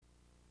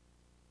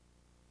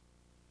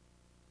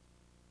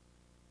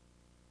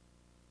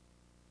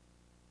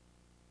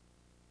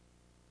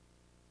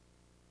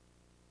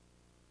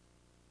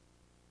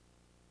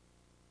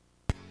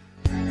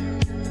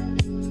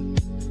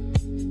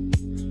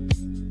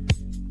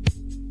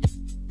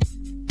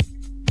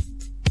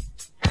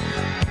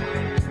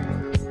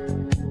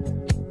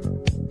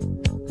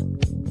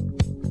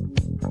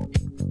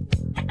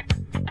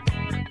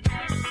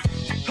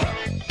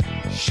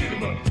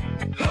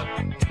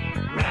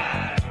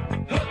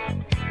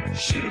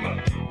shoot 'em up,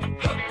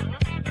 huh,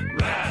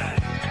 ride,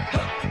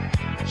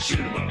 huh, shoot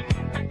 'em up,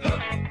 huh,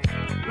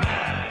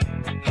 ride,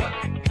 huh,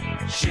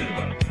 shoot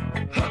 'em up,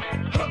 huh,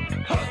 huh,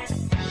 huh.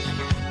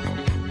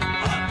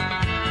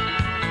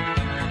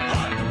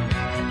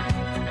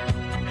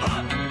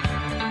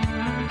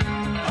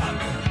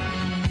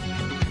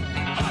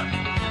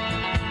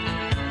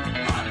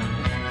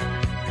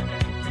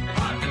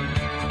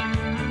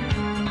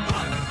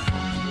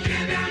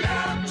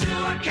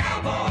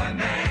 Cowboy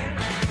man,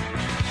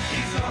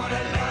 he's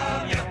gonna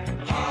love you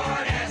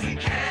hard as he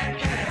can.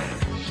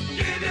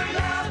 Give your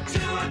love to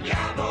a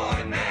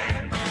cowboy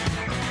man,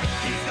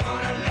 he's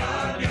gonna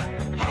love you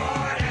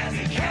hard as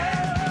he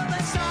can.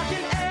 The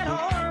sergeant at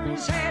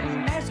arms had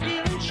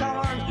masculine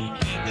charm, he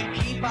could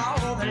keep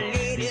all the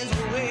ladies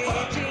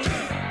waiting.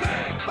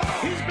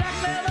 His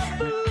black leather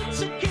boots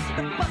would kick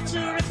the butts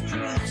of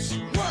recruits.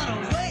 What a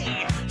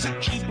way to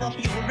keep up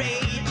your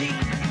rating.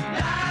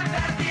 Live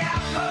at the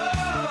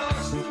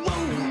outpost.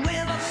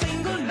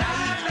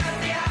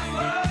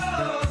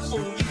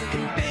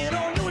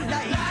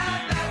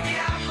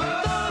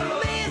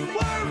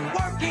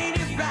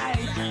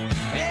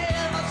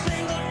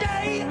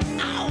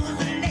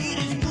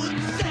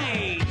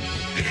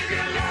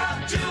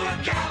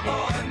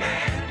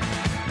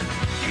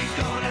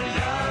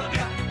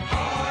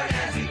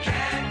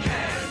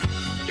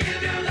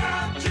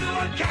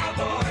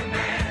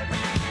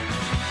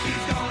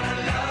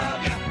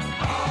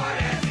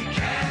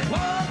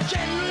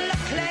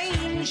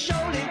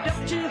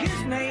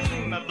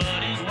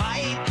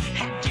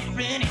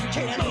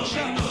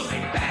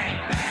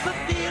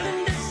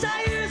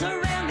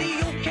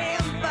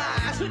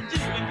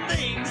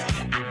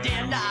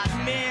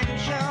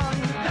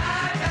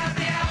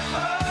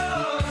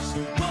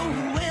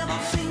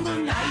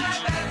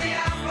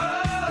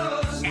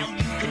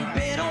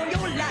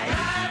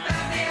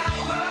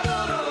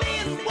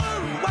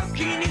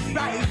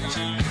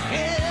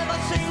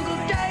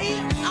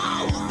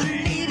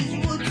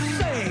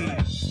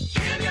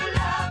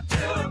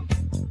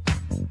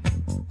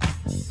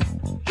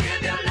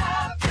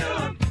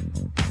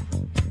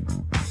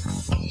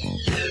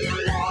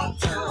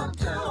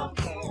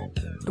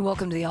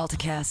 Welcome to the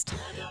Alta-Cast.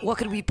 What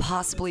could we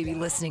possibly be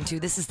listening to?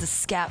 This is the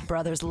Scat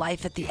Brothers,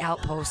 Life at the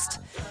Outpost.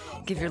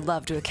 Give your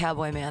love to a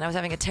cowboy man. I was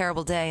having a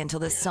terrible day until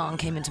this song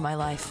came into my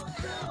life.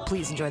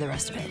 Please enjoy the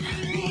rest of it.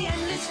 The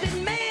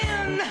enlisted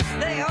men,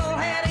 they all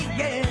had a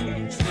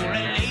yen for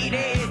a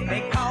lady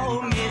they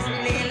called Miss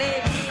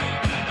Lily.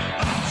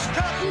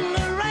 Strutting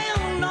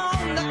around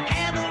on the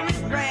cavalry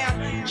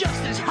ground,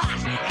 just as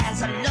hot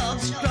as a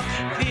love-struck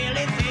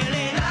Philly.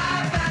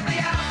 Life at the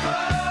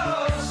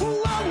outpost.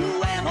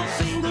 Whoa, every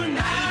single night.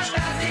 Life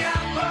at the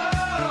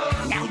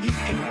outpost. Now you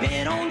can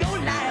bet on your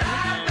life.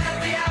 Life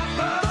at the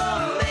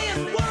outpost. The men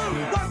were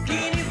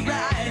working it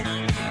right.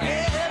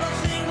 Every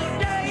single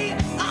day,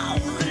 all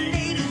the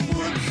ladies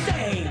would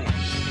say,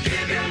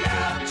 give your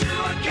love to a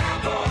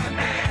cowboy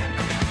man.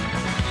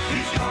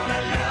 He's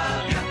gonna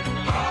love you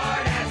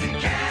hard as he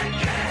can.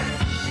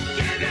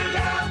 Give your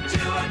love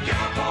to a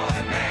cowboy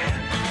man.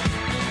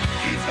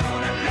 He's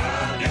gonna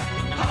love you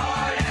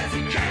hard as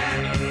he can.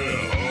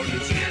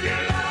 Give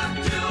your love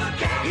to a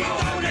cowboy man. He's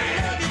gonna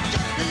love you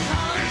just as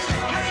hard as he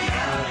can.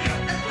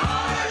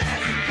 Hard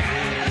as he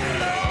can.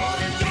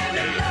 Give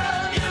your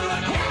love to a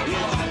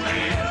cowboy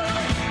man.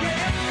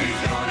 He's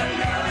gonna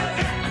love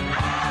you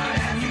hard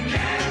as he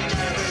can.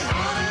 Just as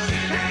hard as he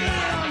can.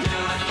 To a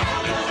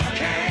cowboy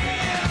can.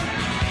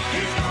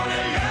 He's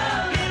gonna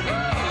love you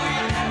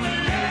hard as he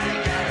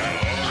can.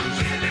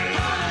 Give your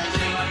love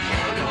to a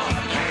cowboy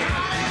can.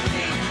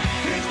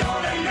 He's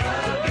gonna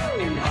love you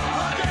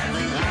hard as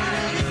he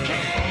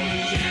can.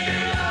 Give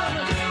your love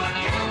to a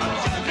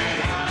cowboy can.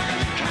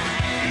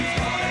 He's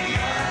gonna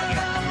love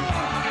you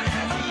hard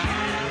as he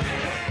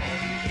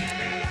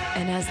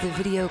can. And as the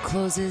video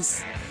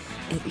closes,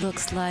 it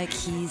looks like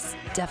he's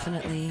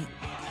definitely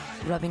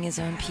rubbing his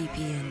own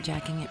pee-pee and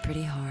jacking it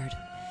pretty hard.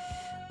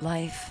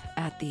 Life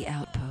at the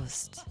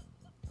Outpost.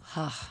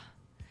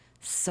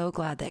 So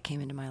glad that came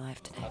into my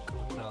life today.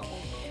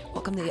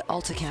 Welcome to the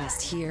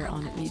Alta-Cast here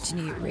on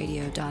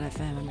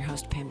MutinyRadio.fm. I'm your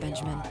host, Pam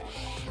Benjamin.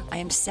 I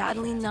am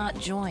sadly not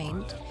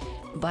joined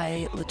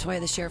by Latoya,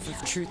 the Sheriff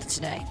of Truth,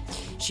 today.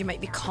 She might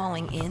be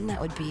calling in.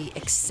 That would be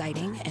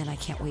exciting, and I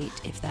can't wait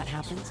if that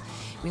happens.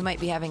 We might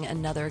be having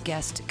another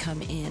guest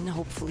come in.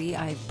 Hopefully,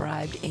 I've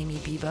bribed Amy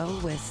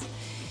Bebo with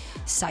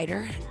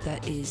cider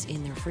that is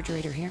in the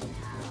refrigerator here.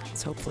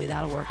 So hopefully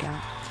that'll work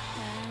out.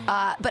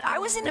 But I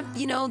was in a,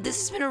 this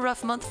has been a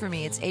rough month for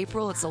me. It's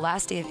April. It's the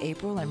last day of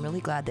April. I'm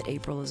really glad that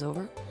April is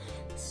over.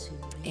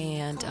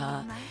 And,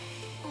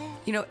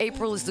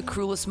 April is the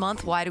cruelest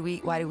month. Why do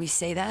we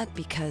say that?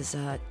 Because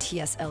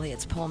T.S.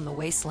 Eliot's poem, The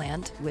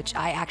Wasteland, which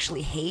I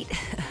actually hate.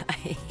 I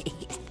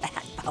hate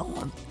that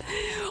poem.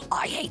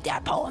 I hate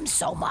that poem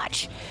so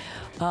much.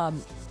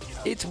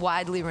 It's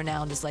widely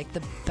renowned as like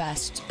the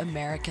best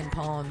American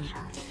poem,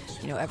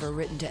 ever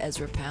written to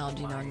Ezra Pound,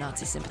 a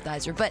Nazi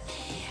sympathizer. But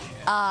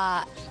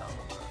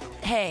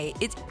hey,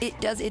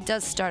 it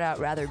does start out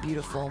rather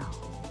beautiful.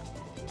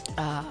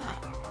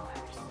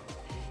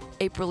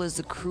 April is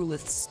the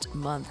cruelest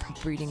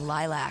month, breeding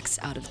lilacs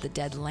out of the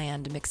dead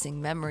land,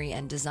 mixing memory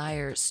and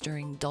desire,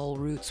 stirring dull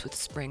roots with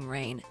spring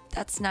rain.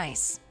 That's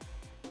nice.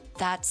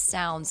 That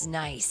sounds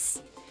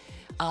nice.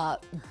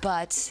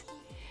 But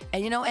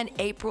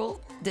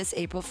this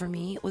April for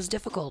me was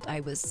difficult. I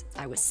was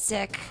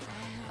sick.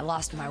 I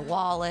lost my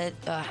wallet.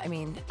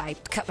 I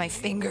cut my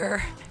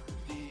finger.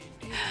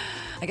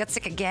 I got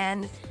sick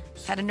again.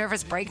 Had a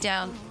nervous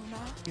breakdown.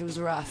 It was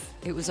rough.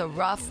 It was a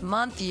rough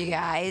month, you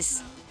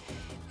guys.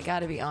 I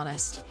gotta be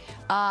honest.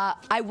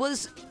 I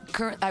was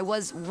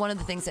one of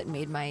the things that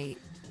made my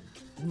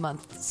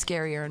month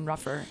scarier and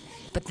rougher.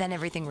 But then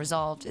everything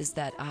resolved is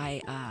that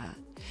I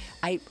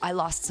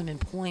lost some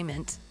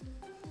employment.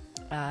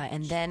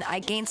 And then I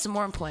gained some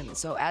more employment.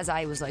 So as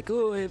I was like,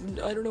 I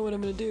don't know what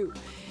I'm going to do.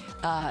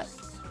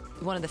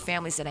 One of the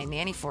families that I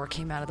nanny for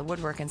came out of the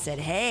woodwork and said,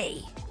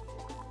 hey,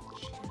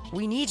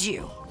 we need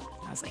you.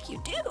 I was like,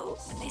 you do?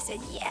 And they said,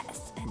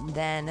 yes. And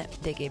then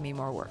they gave me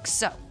more work.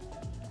 So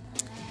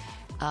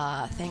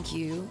thank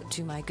you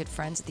to my good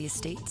friends at the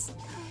Estates.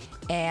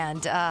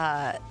 And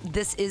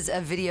this is a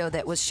video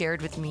that was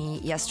shared with me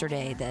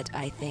yesterday that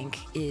I think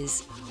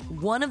is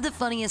one of the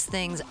funniest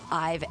things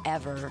I've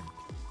ever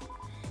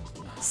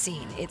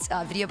seen. It's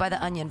a video by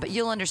The Onion, but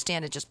you'll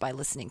understand it just by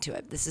listening to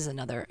it. This is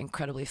another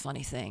incredibly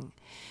funny thing.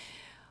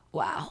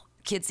 Wow.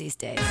 Kids these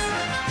days.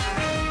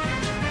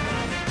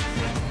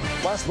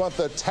 Last month,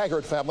 the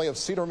Taggart family of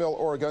Cedar Mill,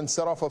 Oregon,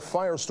 set off a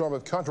firestorm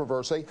of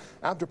controversy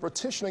after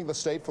petitioning the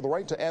state for the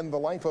right to end the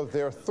life of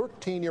their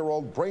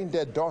 13-year-old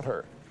brain-dead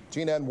daughter.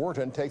 Jean Ann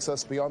Wharton takes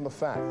us beyond the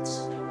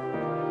facts.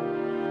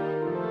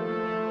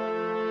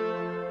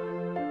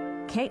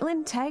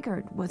 Caitlin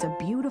Taggart was a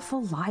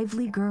beautiful,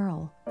 lively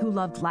girl who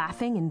loved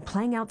laughing and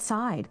playing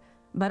outside,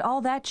 but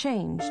all that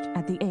changed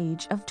at the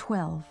age of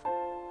 12.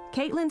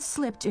 Caitlin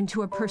slipped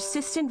into a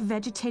persistent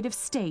vegetative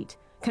state,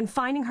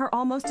 confining her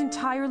almost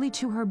entirely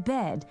to her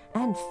bed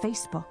and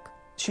Facebook.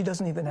 She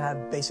doesn't even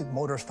have basic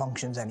motor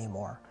functions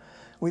anymore.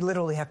 We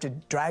literally have to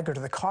drag her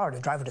to the car to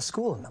drive her to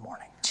school in the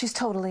morning. She's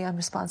totally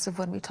unresponsive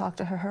when we talk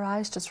to her. Her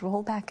eyes just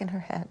roll back in her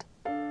head.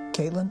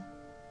 Caitlin,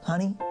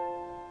 honey,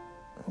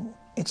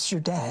 it's your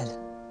dad.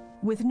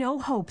 With no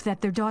hope that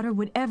their daughter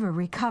would ever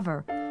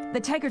recover, the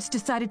Taggarts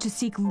decided to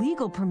seek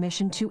legal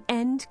permission to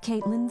end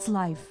Caitlin's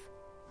life.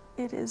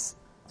 It is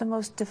the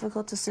most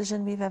difficult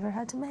decision we've ever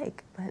had to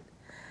make, but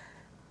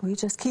we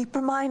just keep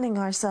reminding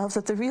ourselves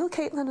that the real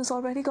Caitlin is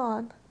already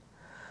gone.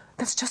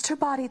 That's just her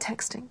body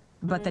texting.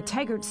 But the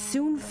Taggarts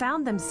soon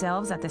found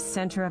themselves at the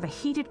center of a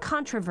heated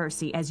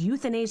controversy as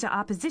euthanasia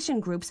opposition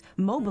groups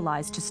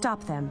mobilized to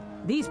stop them.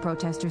 These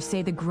protesters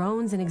say the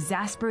groans and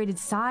exasperated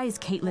sighs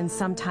Caitlin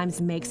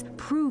sometimes makes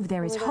prove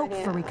there is hope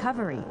for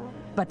recovery.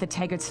 But the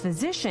Taggarts'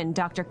 physician,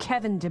 Dr.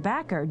 Kevin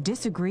DeBacker,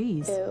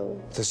 disagrees.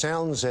 The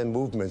sounds and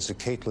movements that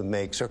Caitlin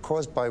makes are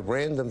caused by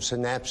random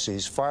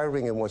synapses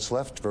firing in what's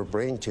left of her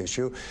brain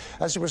tissue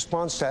as a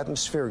response to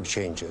atmospheric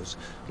changes,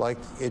 like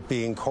it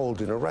being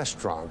cold in a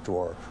restaurant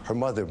or her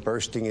mother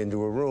bursting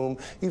into a room,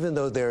 even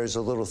though there is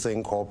a little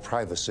thing called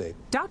privacy.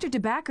 Dr.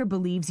 DeBacker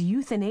believes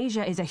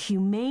euthanasia is a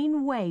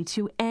humane way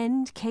to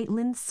end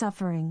Caitlin's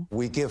suffering.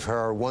 We give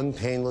her one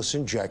painless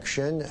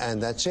injection, and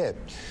that's it.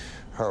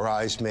 Her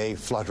eyes may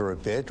flutter a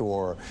bit,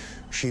 or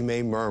she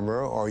may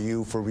murmur, "Are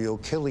you for real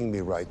killing me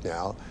right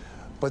now?"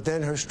 But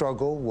then her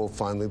struggle will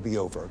finally be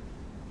over.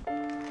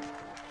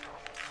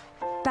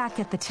 Back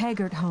at the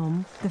Taggart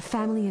home, the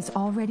family is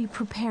already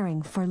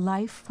preparing for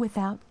life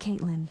without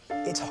Caitlin.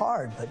 It's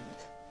hard, but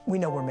we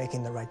know we're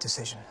making the right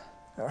decision.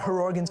 Her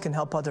organs can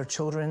help other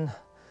children.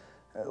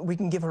 We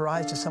can give her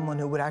eyes to someone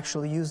who would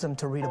actually use them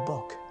to read a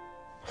book.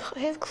 I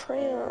have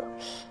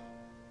cramps.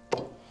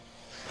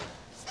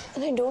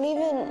 And I don't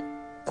even...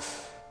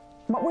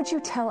 What would you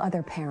tell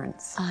other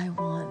parents? I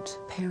want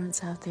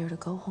parents out there to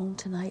go home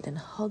tonight and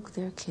hug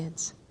their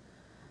kids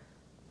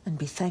and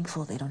be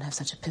thankful they don't have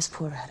such a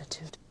piss-poor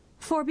attitude.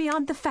 For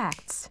Beyond the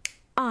Facts,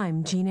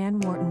 I'm Jean Ann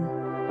Wharton.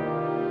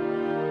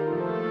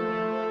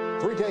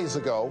 3 days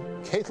ago,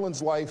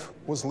 Caitlin's life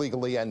was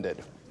legally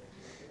ended.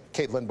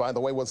 Caitlin, by the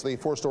way, was the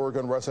first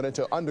Oregon resident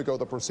to undergo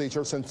the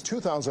procedure since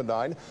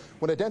 2009,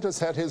 when a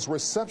dentist had his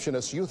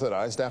receptionist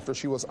euthanized after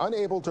she was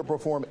unable to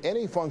perform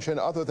any function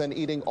other than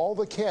eating all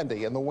the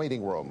candy in the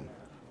waiting room.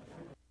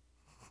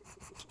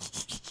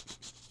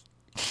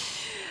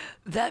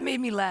 That made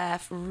me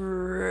laugh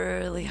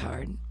really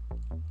hard.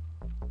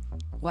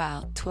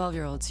 Wow,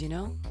 12-year-olds, you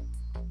know?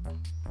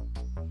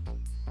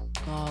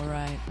 All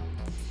right.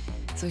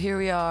 So here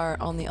we are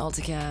on the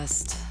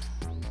Alta-Cast.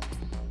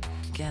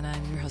 Again,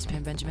 I'm your host,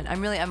 Pam Benjamin.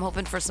 I'm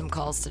hoping for some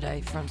calls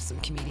today from some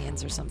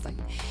comedians or something.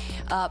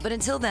 But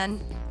until then,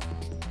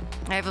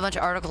 I have a bunch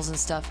of articles and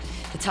stuff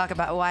to talk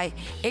about why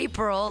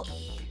April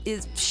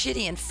is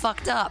shitty and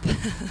fucked up.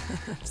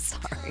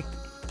 Sorry.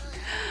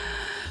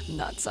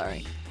 Not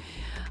sorry.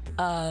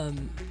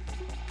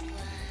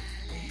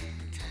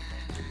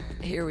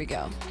 Here we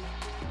go.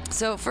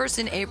 So first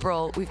in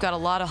April, we've got a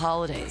lot of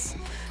holidays.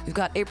 We've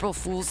got April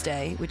Fool's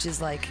Day, which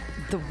is like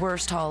the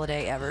worst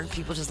holiday ever.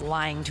 People just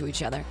lying to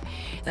each other.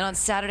 Then on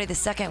Saturday the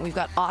 2nd, we've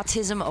got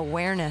Autism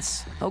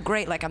Awareness. Oh,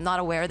 great. Like, I'm not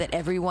aware that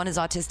everyone is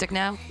autistic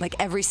now. Like,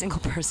 every single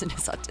person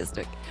is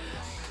autistic.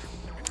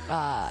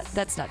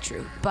 That's not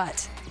true.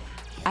 But,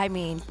 I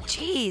mean,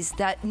 geez,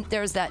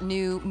 there's that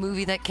new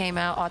movie that came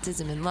out,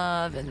 Autism in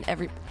Love, and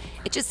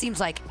it just seems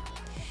like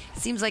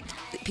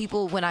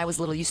people when I was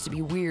little used to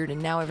be weird,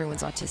 and now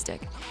everyone's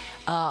autistic.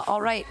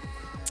 All right.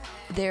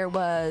 There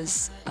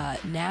was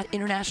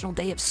International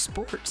Day of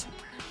Sport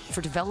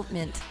for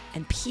Development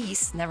and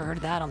Peace. Never heard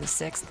of that on the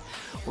 6th.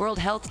 World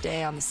Health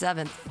Day on the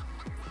 7th.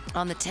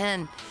 On the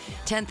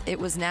 10th, it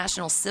was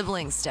National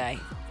Siblings Day.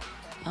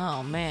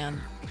 Oh,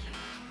 man.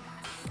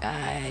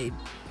 I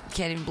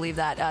can't even believe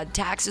that.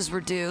 Taxes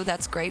were due.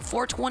 That's great.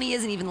 420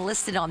 isn't even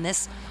listed on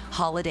this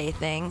holiday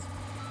thing.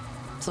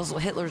 It's also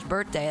Hitler's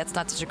birthday. That's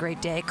not such a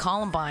great day.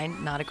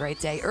 Columbine, not a great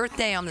day. Earth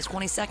Day on the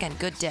 22nd.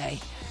 Good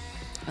day.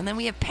 And then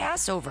we have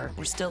Passover.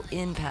 We're still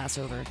in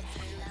Passover.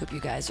 Hope you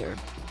guys are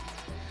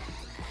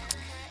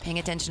paying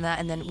attention to that.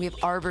 And then we have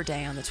Arbor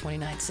Day on the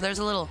 29th. So there's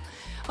a little...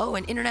 Oh,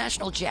 an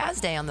International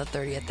Jazz Day on the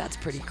 30th. That's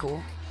pretty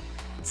cool.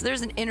 So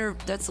there's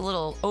that's a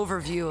little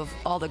overview of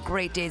all the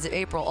great days of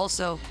April.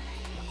 Also,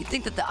 you'd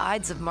think that the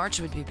Ides of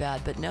March would be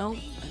bad, but no.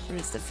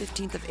 It's the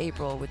 15th of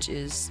April, which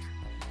is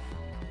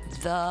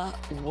the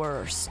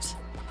worst.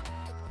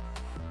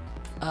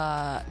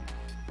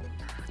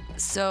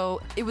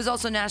 So it was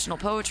also National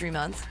Poetry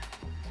Month.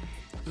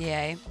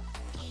 Yay.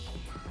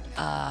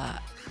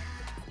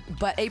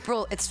 But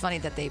April, it's funny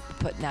that they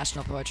put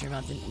National Poetry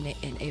Month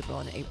in April,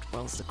 and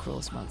April is the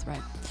cruelest month,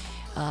 right?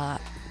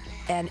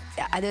 And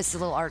this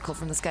little article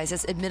from this guy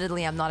says,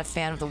 admittedly, I'm not a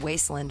fan of The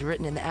Wasteland,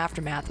 written in the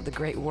aftermath of the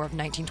Great War of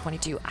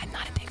 1922. I'm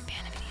not a big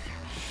fan of it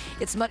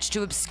either. It's much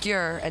too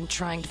obscure, and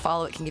trying to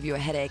follow it can give you a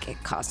headache.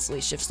 It constantly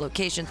shifts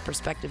locations,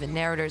 perspective, and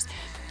narrators.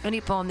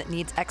 Any poem that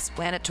needs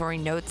explanatory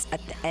notes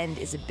at the end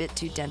is a bit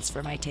too dense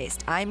for my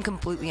taste. I'm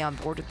completely on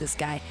board with this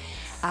guy.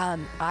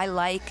 I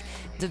like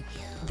the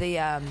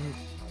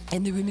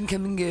and the women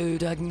come and go,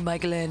 talking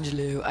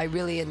Michelangelo. I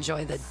really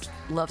enjoy the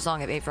love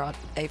song of Alfred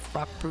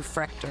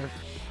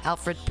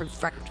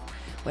Prufrecht,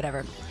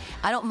 whatever.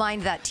 I don't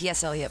mind that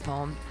T.S. Eliot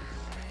poem.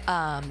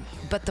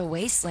 But The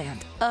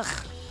Wasteland,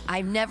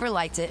 I've never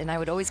liked it, and I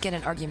would always get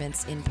in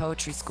arguments in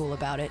poetry school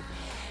about it,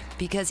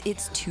 because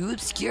it's too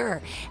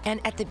obscure.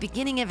 And at the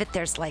beginning of it,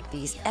 there's like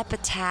these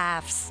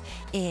epitaphs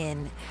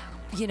in,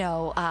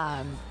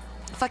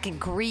 fucking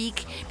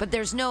Greek, but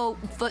there's no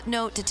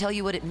footnote to tell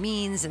you what it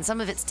means, and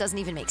some of it doesn't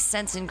even make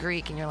sense in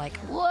Greek, and you're like,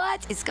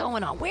 what is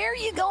going on? Where are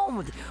you going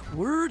with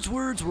words?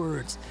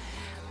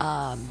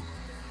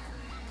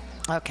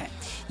 Okay.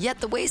 Yet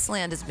The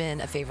Wasteland has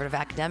been a favorite of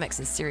academics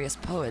and serious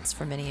poets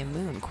for many a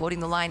moon. Quoting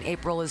the line,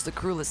 April is the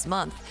cruelest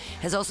month,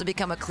 has also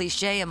become a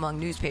cliche among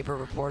newspaper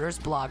reporters,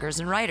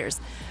 bloggers, and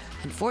writers.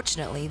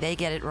 Unfortunately, they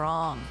get it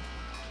wrong.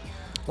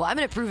 Well, I'm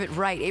going to prove it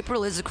right.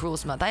 April is the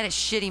cruelest month. I had a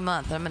shitty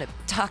month, and I'm going to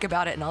talk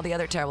about it and all the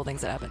other terrible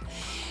things that happened.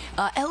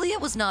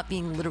 Eliot was not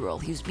being literal.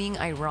 He was being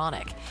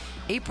ironic.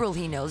 April,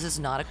 he knows, is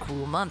not a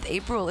cruel month.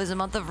 April is a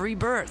month of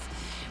rebirth.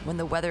 When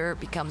the weather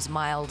becomes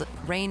mild,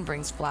 rain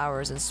brings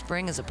flowers, and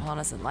spring is upon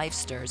us and life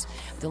stirs.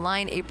 The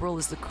line, April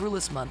is the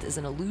cruelest month, is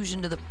an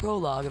allusion to the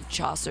prologue of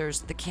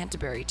Chaucer's The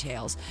Canterbury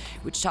Tales,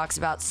 which talks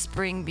about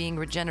spring being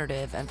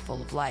regenerative and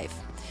full of life.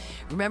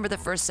 Remember, the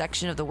first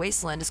section of The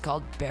Wasteland is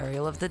called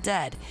Burial of the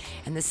Dead,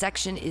 and the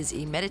section is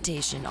a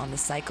meditation on the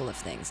cycle of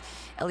things.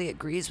 Eliot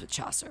agrees with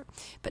Chaucer,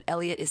 but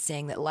Eliot is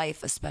saying that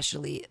life,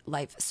 especially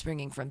life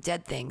springing from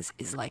dead things,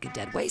 is like a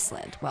dead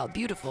wasteland. While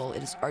beautiful,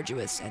 it is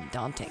arduous and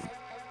daunting.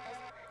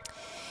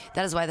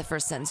 That is why the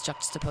first sentence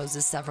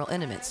juxtaposes several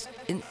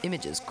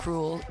images,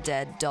 cruel,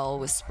 dead, dull,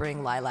 with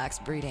spring, lilacs,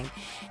 breeding.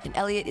 And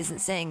Eliot isn't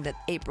saying that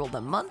April the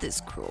month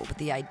is cruel, but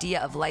the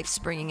idea of life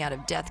springing out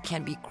of death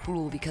can be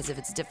cruel because of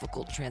its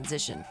difficult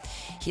transition.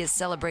 He is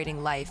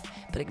celebrating life,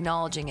 but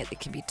acknowledging it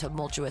can be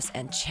tumultuous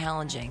and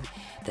challenging,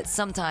 that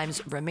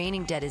sometimes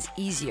remaining dead is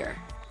easier.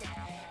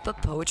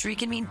 But poetry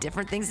can mean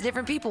different things to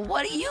different people.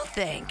 What do you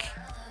think?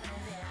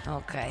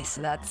 Okay, so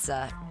that's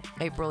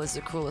April is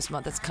the cruelest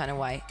month. That's kind of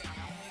why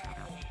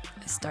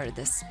I started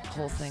this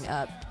whole thing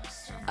up.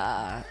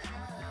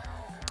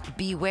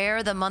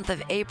 Beware the month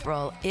of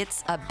April.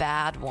 It's a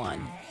bad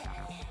one.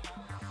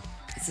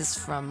 This is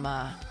from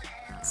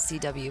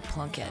C.W.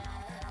 Plunkett.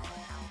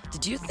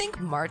 Did you think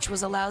March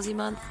was a lousy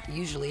month? It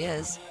usually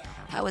is.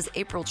 How is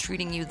April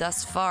treating you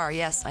thus far?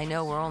 Yes, I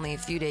know we're only a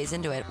few days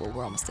into it. Well,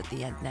 we're almost at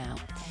the end now.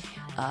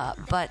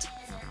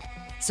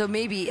 So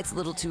maybe it's a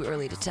little too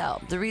early to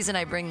tell. The reason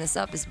I bring this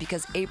up is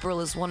because April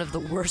is one of the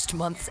worst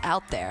months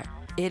out there.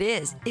 It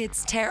is.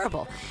 It's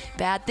terrible.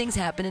 Bad things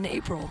happen in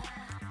April.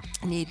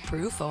 Need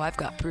proof? Oh, I've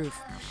got proof.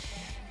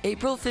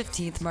 April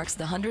 15th marks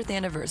the 100th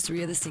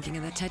anniversary of the sinking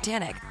of the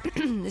Titanic.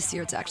 This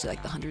year it's actually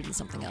like the 100 and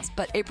something else.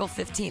 But April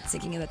 15th,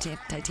 sinking of the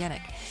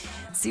Titanic.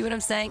 See what I'm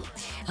saying?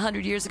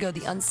 100 years ago,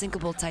 the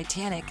unsinkable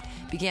Titanic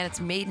began its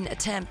maiden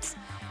attempt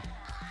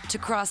to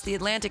cross the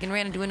Atlantic and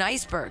ran into an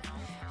iceberg.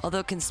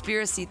 although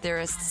conspiracy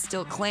theorists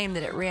still claim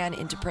that it ran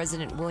into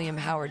President William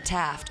Howard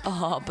Taft.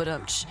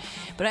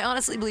 But I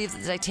honestly believe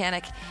that the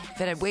Titanic,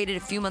 if it had waited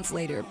a few months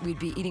later, we'd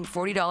be eating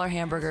 $40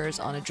 hamburgers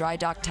on a dry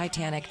dock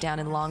Titanic down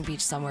in Long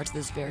Beach somewhere to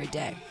this very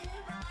day.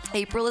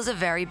 April is a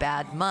very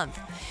bad month.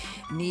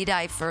 Need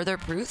I further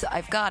proof?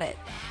 I've got it.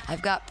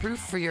 I've got proof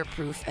for your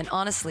proof, and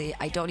honestly,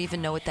 I don't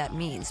even know what that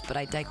means, but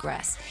I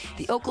digress.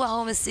 The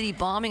Oklahoma City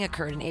bombing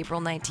occurred in April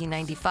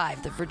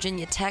 1995. The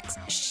Virginia Tech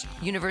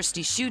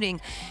University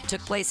shooting took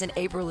place in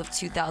April of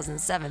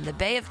 2007. The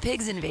Bay of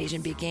Pigs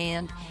invasion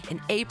began in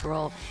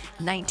April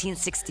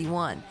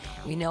 1961.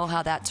 We know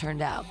how that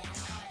turned out.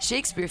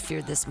 Shakespeare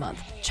feared this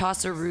month.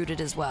 Chaucer rooted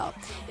as well.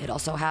 It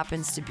also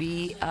happens to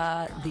be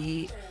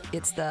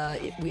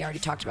we already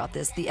talked about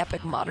this, the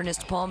epic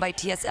modernist poem by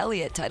T.S.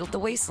 Eliot titled The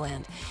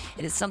Wasteland.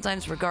 It is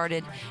sometimes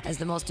regarded as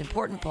the most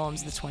important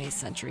poems of the 20th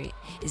century.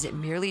 Is it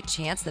merely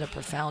chance that a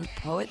profound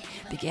poet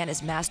began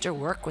his master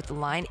work with the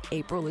line,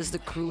 April is the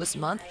cruelest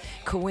month?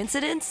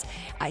 Coincidence?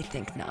 I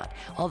think not.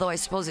 Although I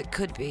suppose it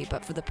could be,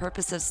 but for the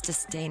purpose of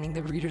sustaining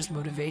the reader's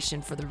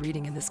motivation for the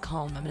reading in this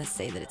column, I'm going to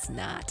say that it's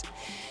not.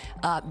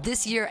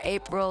 This year,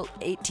 April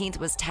 18th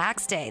was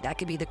tax day. That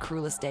could be the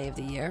cruelest day of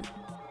the year.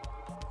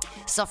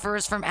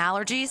 Sufferers from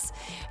allergies.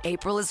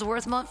 April is the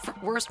worst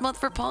month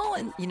for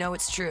pollen. You know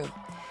it's true.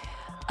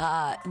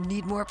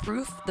 Need more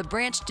proof? The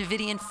Branch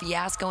Davidian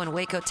fiasco in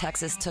Waco,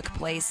 Texas took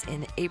place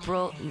in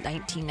April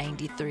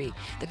 1993.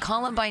 The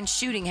Columbine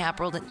shooting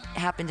happened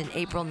in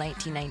April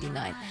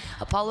 1999.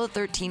 Apollo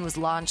 13 was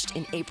launched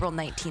in April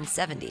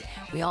 1970.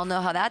 We all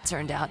know how that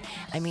turned out.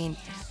 I mean,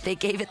 they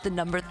gave it the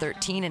number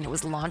 13 and it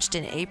was launched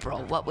in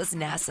April. What was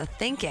NASA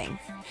thinking?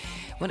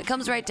 When it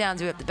comes right down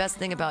to it, the best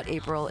thing about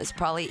April is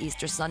probably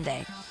Easter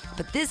Sunday.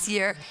 But this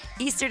year,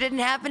 Easter didn't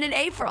happen in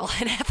April.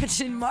 It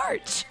happened in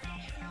March.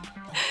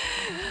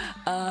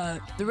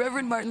 The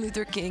Reverend Martin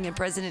Luther King and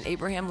President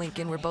Abraham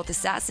Lincoln were both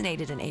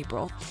assassinated in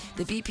April.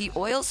 The BP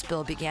oil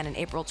spill began in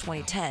April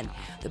 2010.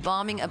 The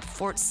bombing of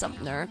Fort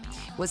Sumter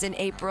was in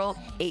April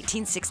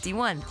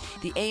 1861.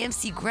 The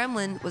AMC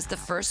Gremlin was the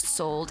first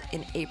sold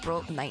in April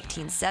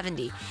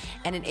 1970.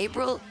 And in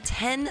April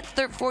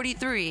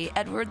 1043,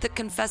 Edward the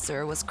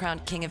Confessor was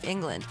crowned King of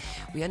England.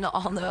 We all know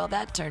how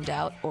that turned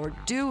out, or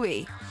do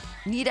we?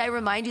 Need I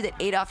remind you that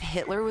Adolf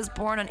Hitler was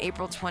born on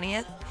April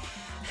 20th?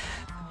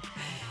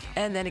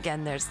 And then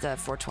again, there's the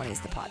 420 is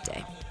the pot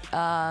day.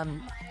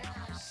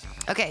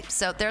 Okay,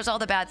 so there's all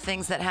the bad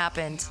things that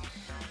happened.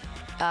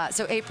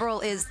 So April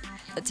is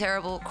a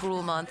terrible,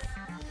 cruel month.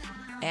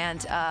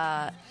 And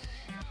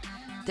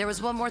there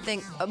was one more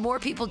thing. More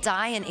people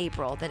die in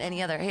April than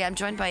any other. Hey, I'm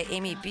joined by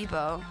Amy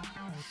Bebo.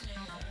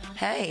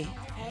 Hey.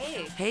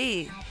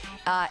 Hey.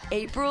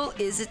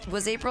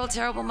 Was April a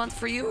terrible month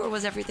for you, or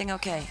was everything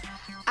okay?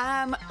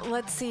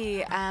 Let's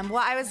see. Well,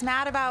 I was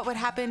mad about what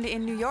happened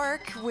in New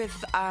York with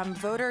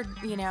voter,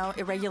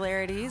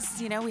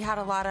 irregularities. We had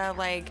a lot of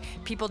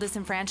people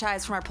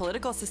disenfranchised from our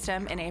political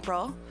system in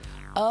April.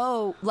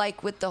 Oh,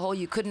 like with the whole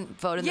you couldn't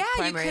vote in the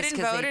primaries. Yeah, you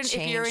couldn't vote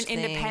if you're an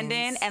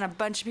independent, and a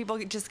bunch of people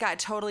just got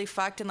totally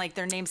fucked and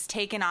their names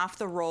taken off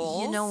the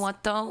rolls. You know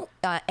what though?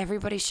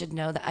 Everybody should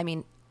know that. I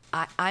mean,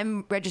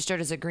 I'm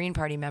registered as a Green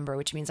Party member,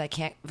 which means I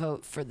can't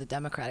vote for the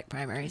Democratic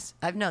primaries.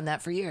 I've known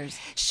that for years.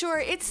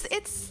 Sure,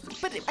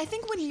 but I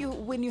think when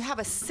you have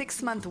a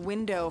 6-month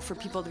window for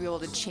people to be able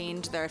to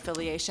change their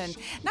affiliation,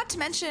 not to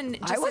mention,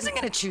 I wasn't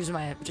going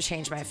to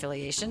change my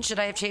affiliation. Should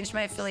I have changed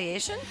my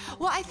affiliation?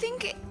 Well, I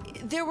think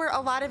there were a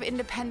lot of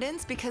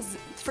independents because,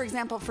 for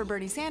example, for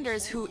Bernie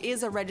Sanders, who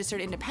is a registered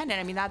independent,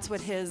 I mean that's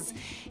what his,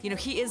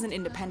 he is an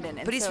independent.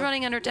 And but he's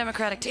running under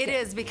Democratic ticket. It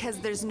is because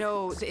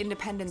the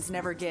independents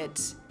never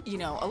get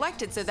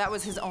elected, so that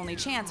was his only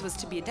chance, was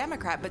to be a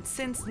Democrat. But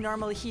since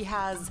normally he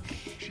has,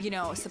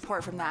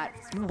 support from that,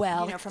 from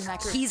that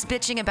group. He's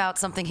bitching about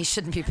something he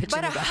shouldn't be bitching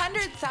about. But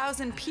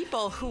 100,000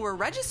 people who were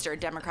registered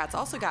Democrats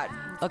also got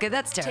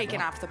that's terrible.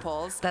 Taken off the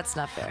polls. That's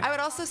not fair. I would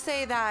also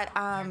say that,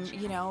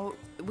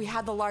 we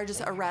had the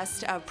largest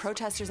arrest of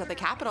protesters at the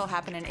Capitol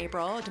happen in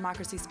April,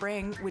 Democracy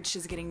Spring, which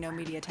is getting no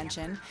media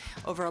attention.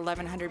 Over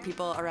 1,100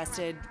 people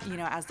arrested,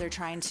 as they're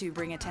trying to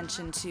bring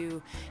attention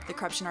to the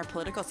corruption in our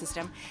political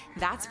system.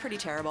 That's pretty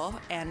terrible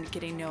and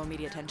getting no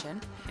media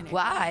attention.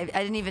 Wow, I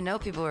didn't even know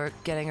people were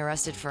getting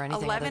arrested for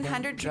anything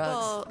 1,100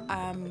 other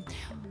than people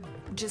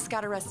just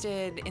got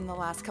arrested in the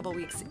last couple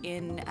weeks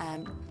in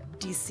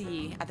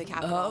D.C. at the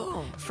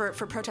Capitol for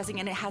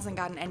protesting, and it hasn't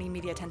gotten any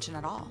media attention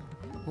at all.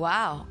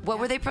 Wow. What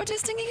were they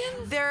protesting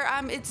again?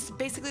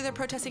 They're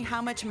protesting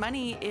how much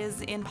money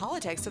is in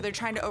politics. So they're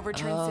trying to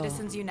overturn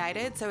Citizens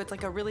United. So it's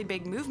a really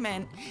big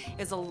movement.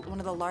 It's one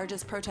of the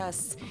largest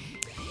protests.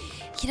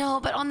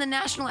 But on the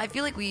national, I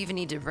feel like we even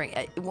need to bring,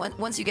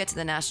 once you get to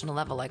the national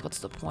level, what's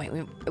the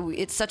point?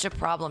 It's such a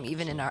problem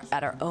even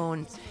at our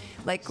own,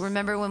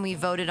 remember when we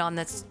voted on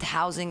this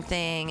housing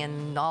thing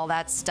and all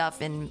that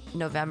stuff in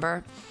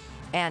November?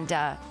 And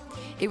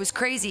it was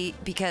crazy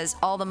because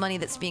all the money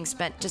that's being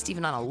spent just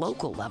even on a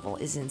local level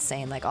is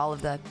insane. Like all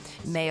of the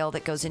mail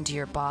that goes into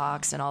your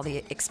box and all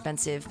the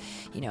expensive,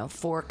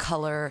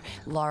 4-color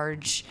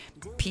large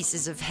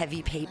pieces of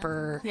heavy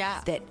paper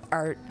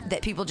that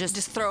people just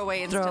throw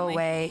away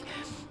instantly.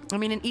 I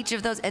mean, in each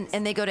of those,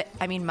 and they go to,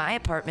 my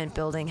apartment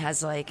building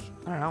has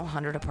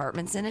 100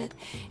 apartments in it.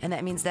 And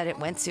that means that it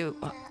went to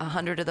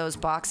 100 of those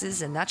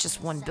boxes, and that's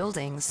just one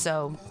building.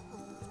 So,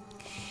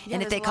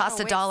 and if they cost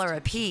 $1 a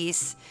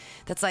piece,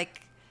 that's I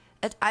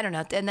don't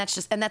know. And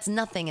that's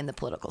nothing in the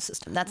political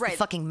system. That's the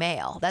fucking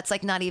mail. That's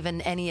not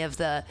even any of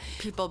the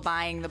people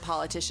buying the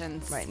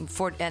politicians. Right. And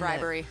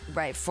bribery.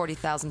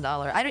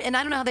 $40,000. I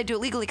don't know how they do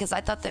it legally, because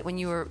I thought that when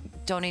you were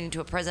donating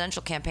to a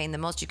presidential campaign, the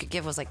most you could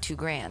give was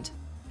 $2,000.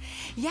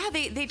 Yeah,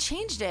 they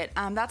changed it.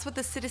 That's what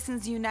the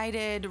Citizens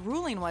United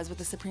ruling was with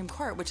the Supreme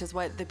Court, which is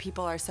what the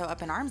people are so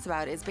up in arms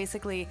about, is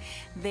basically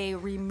they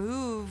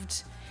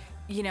removed,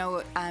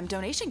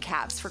 donation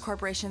caps for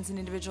corporations and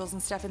individuals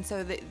and stuff. And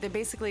so they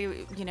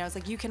basically,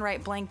 it's you can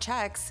write blank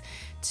checks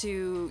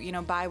to,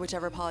 buy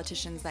whichever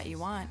politicians that you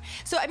want.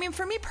 So,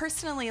 for me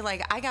personally,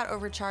 I got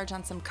overcharged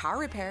on some car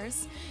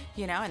repairs,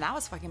 and that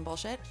was fucking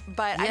bullshit.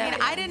 But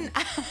I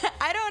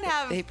don't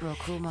have April,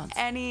 cool months.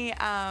 Any,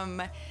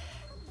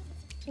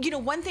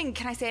 one thing,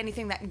 can I say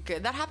anything that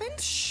good that happened?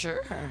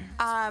 Sure.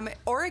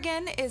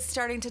 Oregon is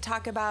starting to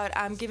talk about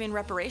giving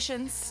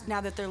reparations now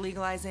that they're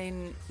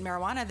legalizing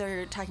marijuana.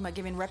 They're talking about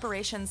giving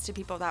reparations to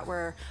people that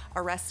were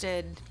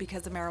arrested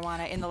because of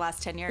marijuana in the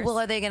last 10 years. Well,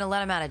 are they going to let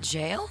them out of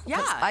jail?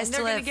 Yeah,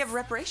 they're going to give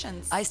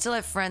reparations. I still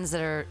have friends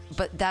that are,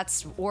 but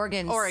that's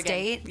Oregon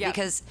State, yep.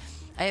 Because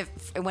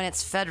when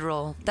it's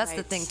federal, that's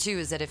the thing too,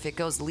 is that if it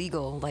goes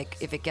legal,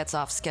 if it gets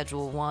off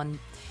Schedule 1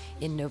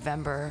 in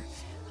November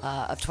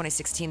of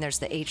 2016, there's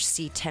the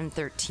HC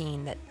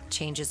 1013 that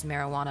changes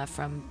marijuana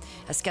from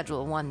a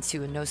Schedule 1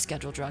 to a no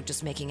schedule drug,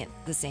 just making it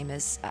the same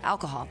as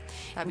alcohol.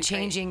 And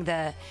changing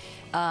the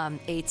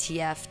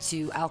ATF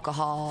to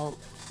alcohol,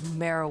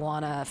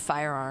 marijuana,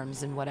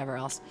 firearms, and whatever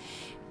else.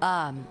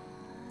 But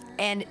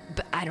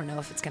I don't know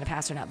if it's going to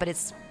pass or not. But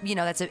it's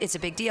it's a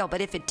big deal.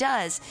 But if it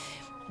does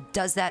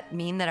that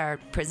mean that our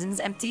prison's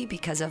empty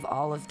because of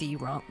all of the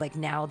wrong,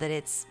 now that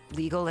it's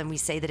legal and we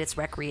say that it's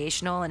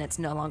recreational and it's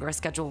no longer a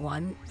Schedule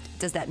 1,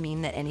 does that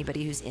mean that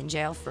anybody who's in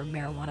jail for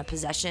marijuana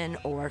possession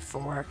or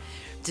for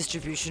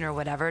distribution or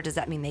whatever, does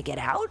that mean they get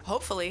out?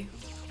 Hopefully.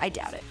 I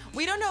doubt it.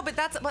 We don't know, but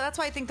that's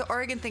why I think the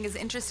Oregon thing is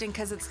interesting,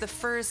 because it's the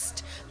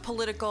first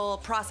political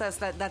process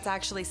that's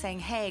actually saying,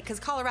 hey, because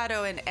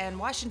Colorado and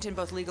Washington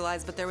both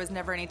legalized, but there was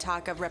never any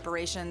talk of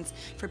reparations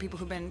for people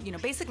who've been,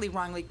 basically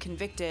wrongly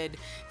convicted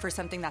for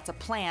something that's a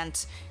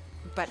plant.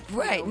 But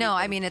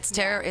it's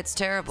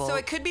terrible. So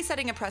it could be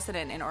setting a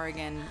precedent in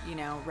Oregon,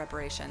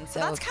 reparations.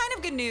 So that's kind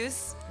of good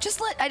news.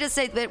 I just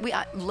say that we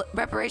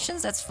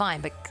reparations, that's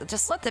fine, but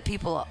just let the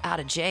people out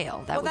of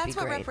jail. That would be great. Well, that's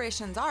what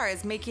reparations are,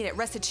 is making it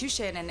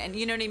restitution and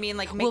you know what I mean,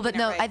 making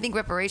I think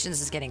reparations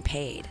is getting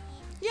paid.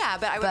 Yeah,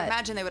 but I would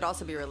imagine they would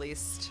also be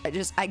released.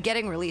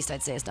 Getting released,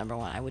 I'd say, is number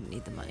one. I wouldn't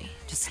need the money.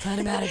 Just let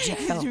him out of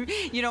jail.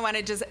 You don't want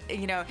to just,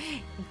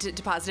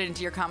 deposit it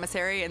into your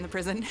commissary in the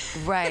prison?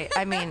 Right.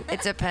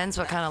 It depends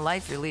what kind of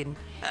life you're leading.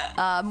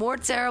 More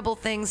terrible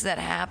things that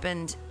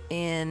happened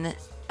in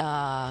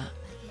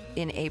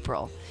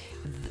April.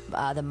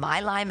 The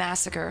My Lai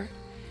massacre,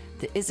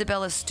 the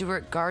Isabella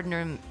Stewart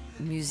Gardner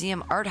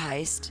Museum art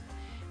heist,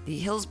 the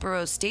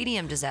Hillsborough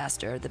Stadium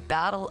disaster, the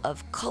Battle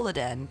of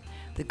Culloden,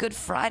 the Good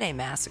Friday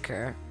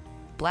massacre,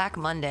 Black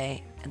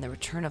Monday, and the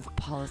return of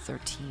Apollo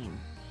 13.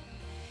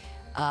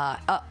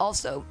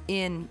 Also,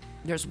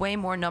 there's way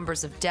more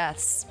numbers of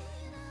deaths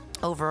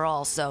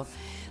overall. So,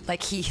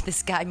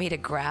 this guy made a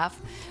graph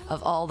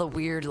of all the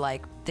weird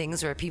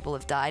things where people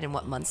have died and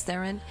what months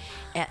they're in,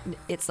 and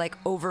it's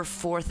over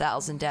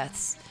 4,000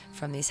 deaths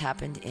from these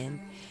happened in.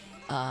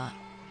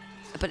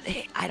 But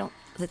hey,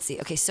 let's see.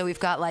 Okay, so we've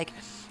got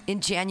in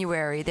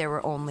January, there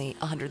were only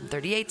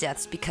 138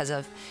 deaths because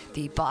of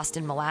the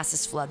Boston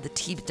molasses flood, the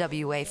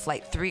TWA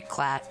Flight 3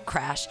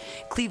 crash,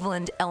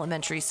 Cleveland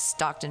Elementary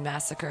Stockton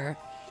massacre,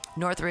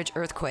 Northridge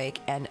earthquake,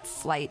 and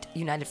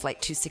United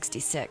Flight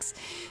 266.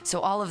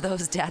 So all of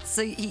those deaths,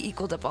 so he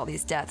equaled up all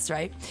these deaths,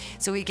 right?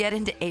 So we get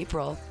into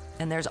April,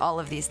 and there's all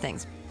of these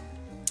things.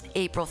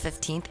 April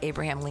 15th,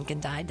 Abraham Lincoln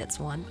died. That's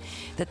one.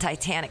 The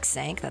Titanic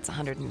sank. That's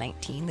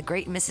 119. The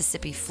Great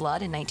Mississippi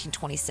Flood in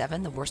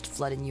 1927, the worst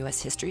flood in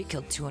U.S. history,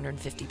 killed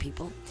 250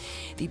 people.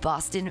 The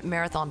Boston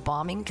Marathon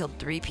bombing killed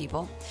 3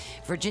 people.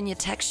 Virginia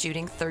Tech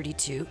shooting,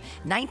 32.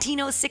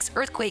 1906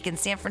 earthquake in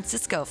San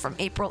Francisco from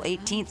April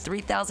 18th,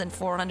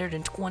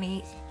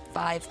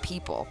 3,425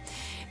 people.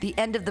 The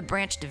end of the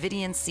Branch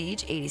Davidian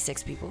siege,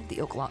 86 people.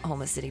 The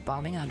Oklahoma City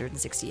bombing,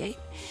 168.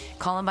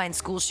 Columbine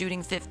school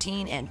shooting,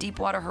 15. And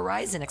Deepwater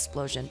Horizon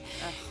explosion,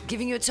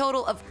 giving you a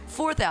total of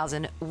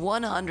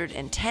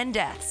 4,110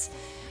 deaths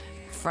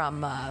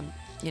from,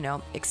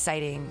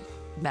 exciting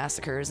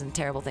massacres and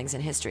terrible things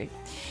in history.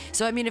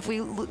 So, if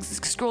we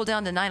scroll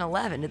down to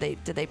 9/11,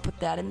 did they put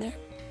that in there?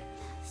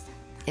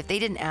 If they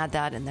didn't add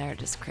that in there,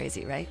 just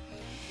crazy, right?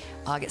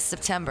 August,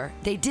 September.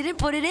 They didn't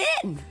put it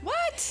in.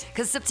 What?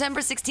 Because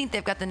September 16th,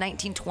 they've got the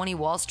 1920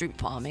 Wall Street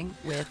bombing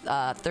with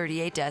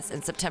 38 deaths,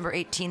 and September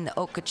 18th, the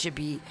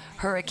Okeechobee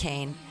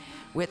hurricane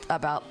with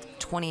about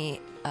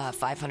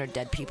 2,500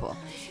 dead people.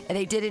 And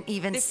they didn't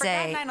even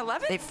say... They forgot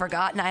 9/11? They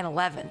forgot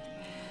 9/11.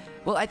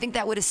 Well, I think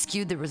that would have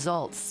skewed the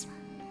results.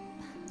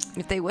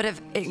 If they would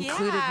have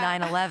included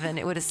 9/11,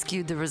 it would have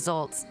skewed the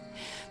results.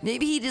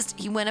 Maybe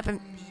he went up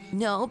and...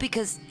 No,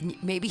 because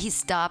maybe he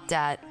stopped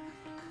at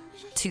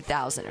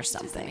 2000 or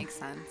something.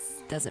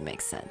 Doesn't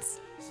make sense.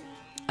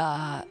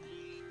 So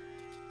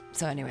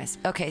anyways,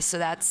 okay, so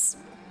that's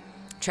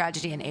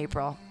tragedy in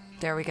April.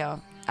 There we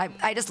go.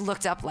 I just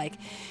looked up like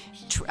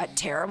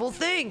terrible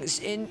things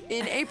in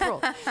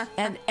April,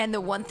 and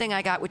the one thing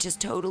I got, which is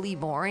totally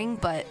boring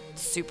but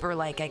super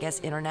like I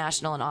guess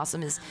international and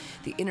awesome, is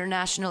the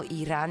International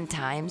Iran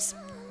Times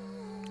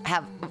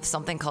have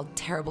something called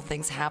Terrible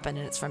Things Happen,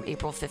 and it's from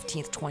April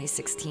 15th,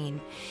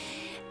 2016.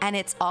 And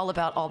it's all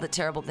about all the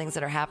terrible things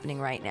that are happening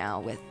right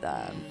now with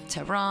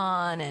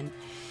Tehran, and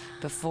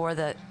before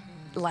the,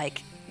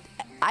 like,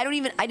 I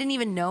didn't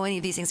even know any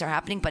of these things are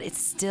happening, but it's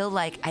still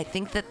like, I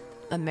think that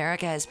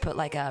America has put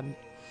like a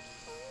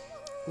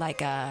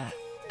I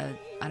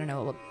don't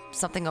know,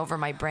 something over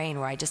my brain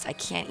where I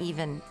can't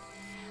even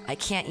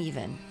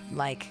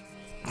like,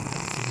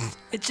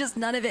 it's just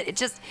none of it.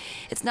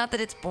 It's not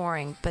that it's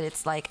boring, but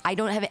it's like, I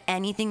don't have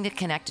anything to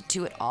connect it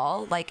to at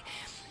all. Like,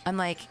 I'm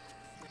like,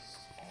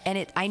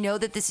 and I know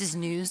that this is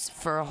news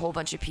for a whole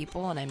bunch of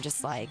people, and I'm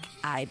just like,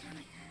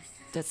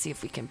 let's see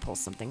if we can pull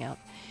something out.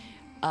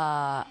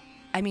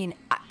 I mean,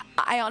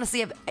 I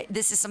honestly have,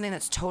 this is something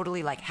that's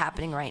totally like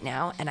happening right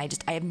now, and I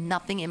have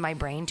nothing in my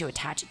brain to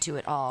attach it to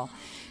at all,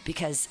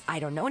 because I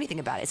don't know anything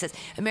about it. It says,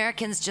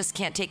 Americans just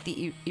can't take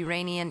the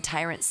Iranian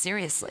tyrant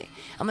seriously.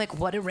 I'm like,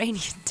 what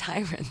Iranian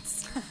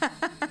tyrants?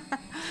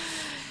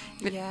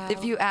 Yeah.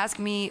 If you ask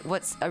me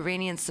what's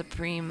Iranian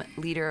Supreme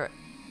Leader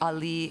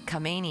Ali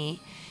Khamenei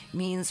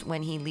means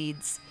when he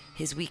leads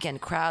his weekend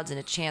crowds in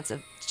a chant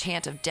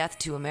of death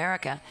to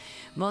America,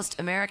 most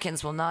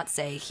Americans will not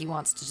say he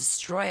wants to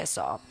destroy us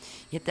all.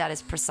 Yet that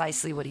is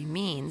precisely what he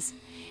means.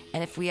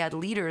 And if we had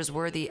leaders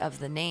worthy of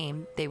the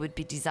name, they would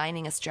be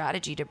designing a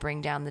strategy to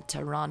bring down the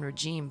Tehran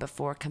regime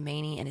before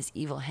Khamenei and his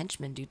evil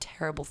henchmen do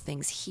terrible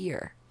things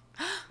here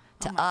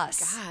to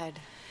us. God.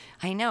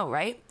 I know,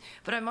 right?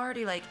 But I'm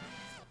already like,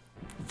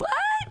 what?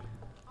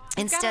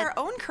 We've got our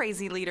own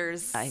crazy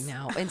leaders. I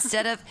know.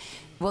 Instead of,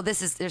 well, they're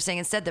saying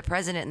instead the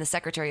president and the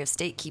secretary of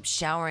state keep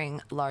showering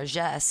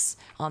largesse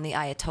on the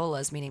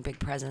ayatollahs, meaning big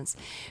presidents,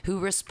 who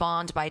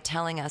respond by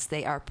telling us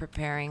they are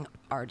preparing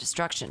our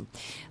destruction.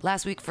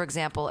 Last week, for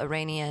example,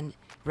 Iranian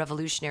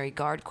Revolutionary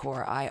Guard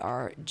Corps,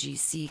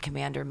 IRGC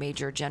Commander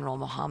Major General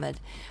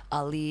Mohammad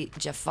Ali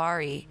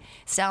Jafari,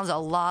 sounds a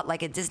lot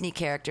like a Disney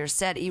character,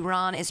 said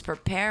Iran is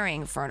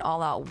preparing for an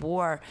all-out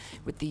war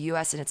with the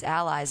U.S. and its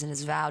allies, and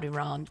has vowed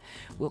Iran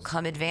will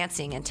come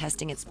advancing and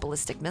testing its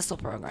ballistic missile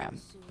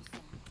program.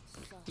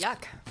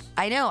 Yuck.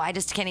 I know. I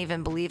just can't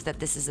even believe that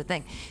this is a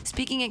thing.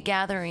 Speaking at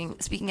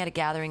a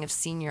gathering of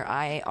senior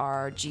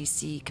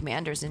IRGC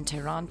commanders in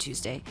Tehran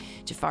Tuesday,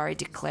 Jafari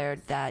declared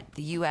that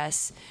the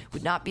U.S.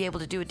 would not be able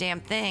to do a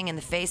damn thing in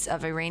the face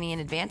of Iranian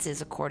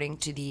advances, according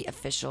to the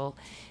official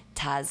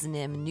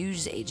Tasnim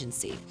news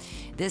agency.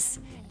 This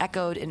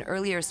echoed an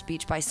earlier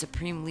speech by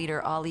Supreme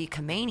Leader Ali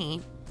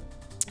Khamenei,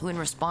 who, in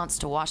response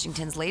to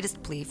Washington's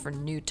latest plea for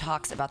new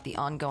talks about the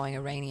ongoing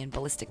Iranian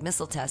ballistic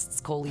missile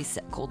tests, coldly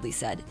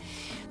said,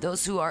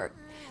 those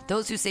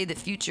who say the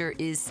future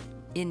is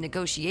in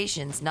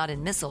negotiations, not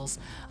in missiles,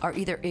 are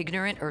either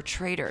ignorant or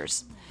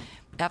traitors.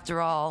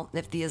 After all,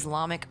 if the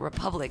Islamic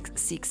Republic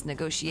seeks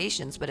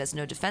negotiations but has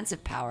no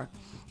defensive power,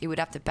 it would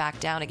have to back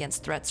down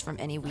against threats from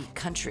any weak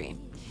country.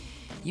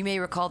 You may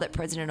recall that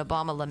President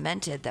Obama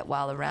lamented that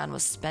while Iran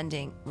was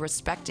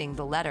respecting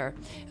the letter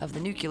of the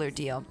nuclear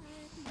deal,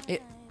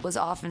 it was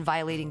often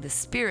violating the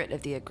spirit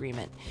of the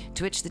agreement,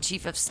 to which the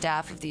Chief of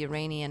Staff of the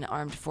Iranian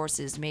Armed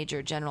Forces,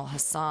 Major General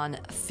Hassan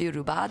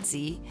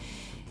Firuzabadi,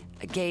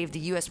 gave the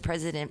U.S.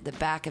 President the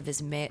back of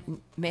his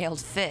mailed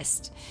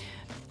fist.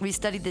 We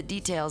studied the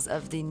details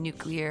of the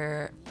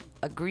nuclear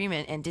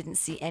agreement and didn't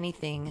see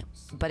anything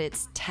but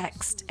its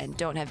text and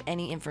don't have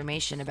any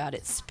information about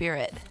its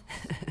spirit.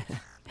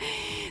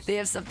 They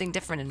have something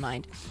different in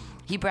mind.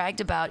 He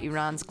bragged about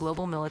Iran's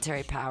global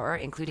military power,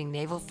 including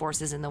naval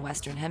forces in the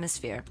Western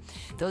Hemisphere.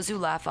 Those who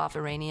laugh off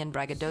Iranian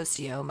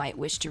braggadocio might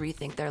wish to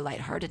rethink their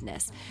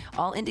lightheartedness.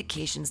 All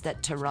indications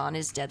that Tehran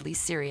is deadly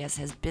serious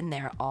has been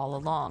there all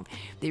along.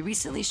 They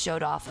recently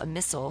showed off a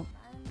missile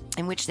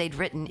in which they'd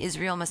written,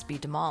 Israel must be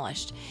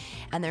demolished,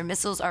 and their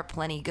missiles are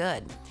plenty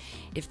good.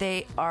 If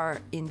they are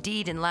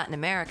indeed in Latin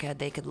America,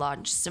 they could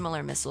launch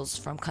similar missiles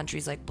from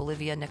countries like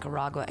Bolivia,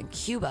 Nicaragua, and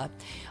Cuba,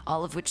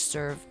 all of which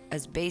serve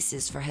as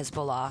bases for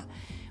Hezbollah,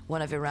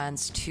 one of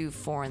Iran's 2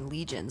 foreign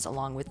legions,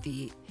 along with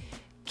the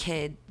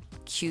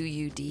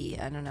QUD,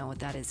 I don't know what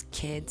that is,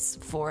 Kids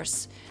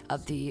Force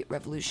of the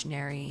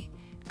Revolutionary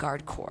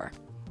Guard Corps.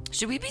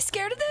 Should we be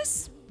scared of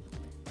this?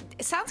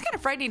 It sounds kind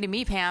of frightening to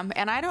me, Pam,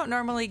 and I don't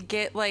normally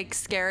get like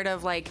scared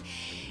of like,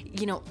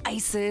 you know,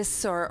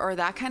 ISIS or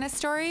that kind of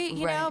story,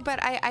 you know,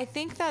 but I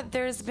think that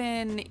there's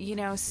been, you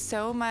know,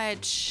 so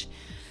much,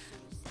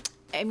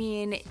 I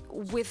mean,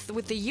 with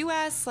the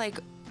U.S., like,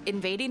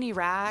 invading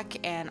Iraq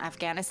and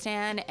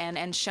Afghanistan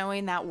and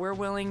showing that we're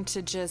willing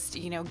to just,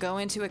 you know, go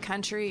into a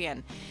country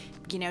and,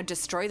 you know,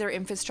 destroy their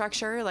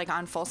infrastructure, like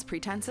on false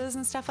pretenses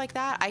and stuff like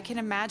that. I can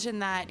imagine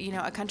that, you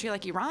know, a country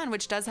like Iran,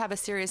 which does have a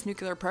serious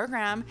nuclear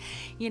program,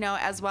 you know,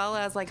 as well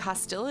as like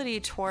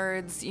hostility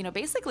towards, you know,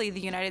 basically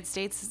the United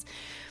States,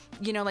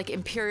 you know, like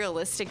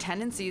imperialistic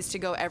tendencies to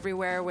go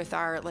everywhere with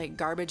our like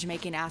garbage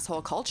making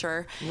asshole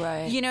culture.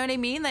 Right. You know what I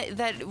mean?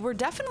 That we're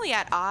definitely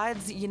at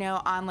odds, you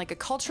know, on like a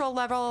cultural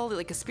level,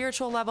 like a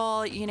spiritual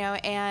level, you know,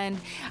 and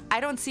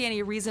I don't see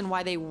any reason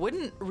why they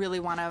wouldn't really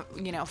want to,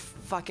 you know,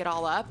 fuck it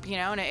all up, you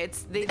know, and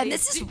it's,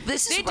 this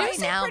is right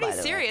now, pretty by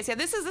the serious. way. Yeah.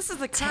 This is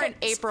the current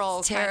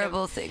April.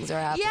 Terrible things are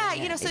happening. Yeah.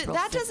 You know, so April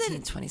that 15,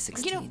 doesn't,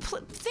 2016. you know,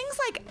 things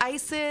like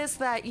ISIS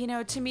that, you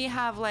know, to me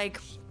have like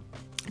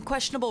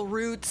questionable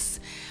roots.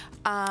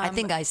 I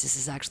think ISIS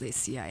is actually a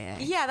CIA.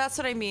 Yeah, that's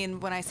what I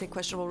mean when I say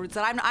questionable roots.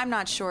 That I'm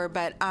not sure,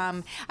 but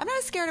I'm not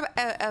as scared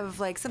of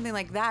like something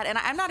like that. And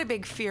I'm not a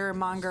big fear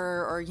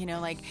monger or, you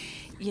know, like,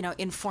 you know,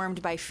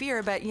 informed by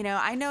fear. But, you know,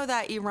 I know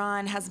that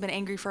Iran has been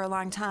angry for a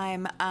long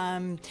time.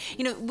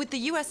 You know, with the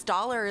U.S.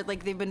 dollar,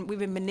 like we've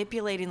been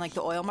manipulating like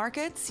the oil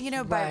markets, you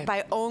know,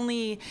 by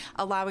only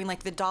allowing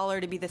like the dollar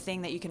to be the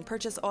thing that you can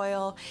purchase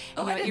oil.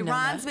 You know, I didn't know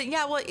Iran's, that. but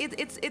yeah, well,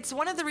 it's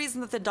one of the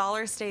reasons that the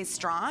dollar stays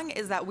strong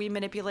is that we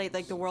manipulate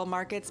like the world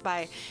markets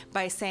by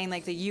saying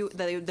like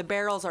the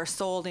barrels are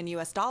sold in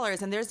U.S.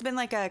 dollars. And there's been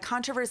like a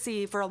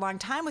controversy for a long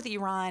time with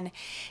Iran,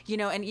 you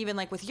know, and even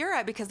like with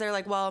Europe, because they're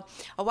like, well,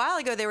 a while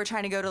ago they were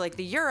trying to go to like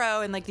the euro,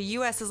 and like the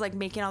U.S. is like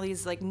making all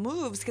these like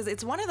moves because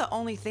it's one of the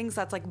only things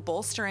that's like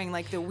bolstering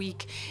like the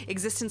weak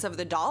existence of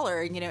the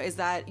dollar, you know, is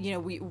that, you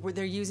know,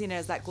 they're using it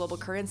as that global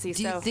currency.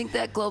 Do you think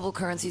that global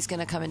currency is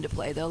going to come into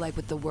play though, like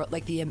with the world,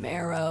 like the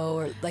Amero,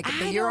 or like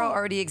the euro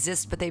already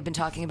exists, but they've been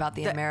talking about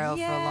the Amero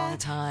for a long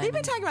time. They've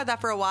been talking about that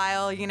for a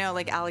while, you know,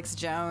 like Alex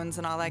Jones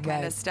and all that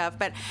kind of stuff.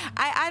 But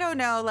I don't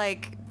know,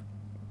 like,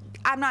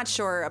 I'm not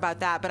sure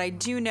about that, but I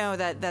do know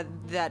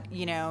that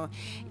you know,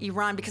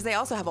 Iran, because they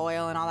also have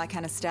oil and all that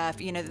kind of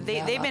stuff, you know,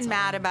 they've been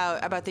mad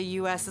about the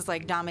U.S.'s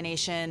like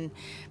domination,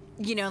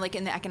 you know, like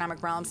in the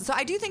economic realms. So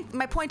I do think,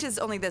 my point is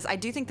only this, I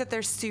do think that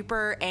they're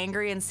super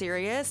angry and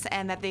serious,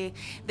 and that they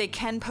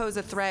can pose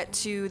a threat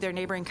to their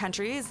neighboring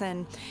countries,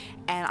 and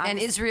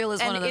Israel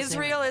is one of those.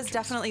 Israel is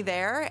definitely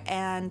there,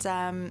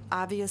 and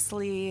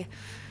obviously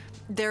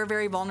they're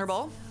very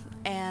vulnerable.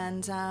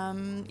 And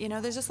you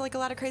know, there's just like a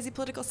lot of crazy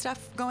political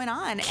stuff going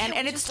on,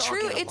 and it's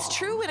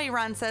true when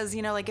Iran says,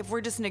 you know, like if we're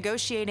just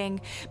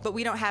negotiating but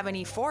we don't have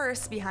any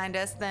force behind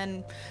us,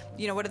 then,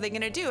 you know, what are they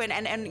going to do?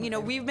 And you know,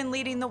 we've been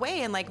leading the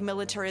way in like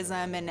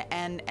militarism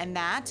and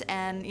that,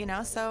 and you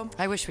know, so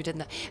I wish we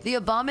didn't. The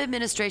Obama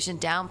administration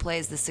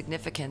downplays the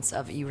significance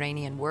of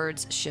Iranian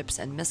words, ships,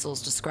 and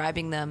missiles,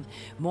 describing them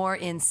more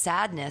in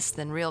sadness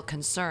than real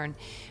concern,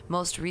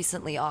 most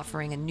recently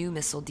offering a new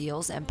missile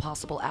deals and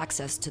possible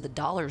access to the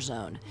dollar zone.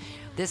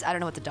 This, I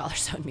don't know what the dollar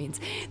zone means.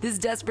 This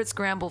desperate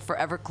scramble for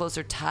ever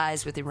closer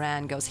ties with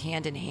Iran goes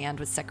hand in hand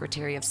with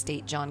Secretary of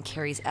State John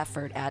Kerry's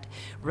effort at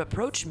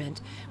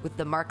rapprochement with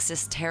the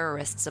Marxist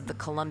terrorists of the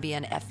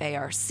Colombian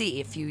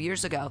FARC a few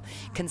years ago,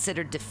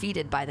 considered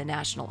defeated by the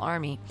National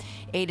Army,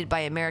 aided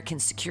by American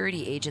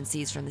security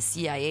agencies from the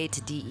CIA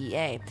to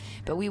DEA.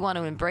 But we want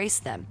to embrace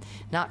them,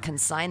 not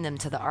consign them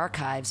to the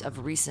archives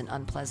of recent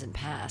unpleasant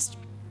past.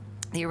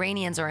 The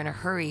Iranians are in a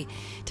hurry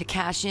to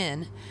cash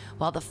in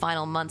during the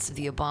final months of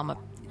the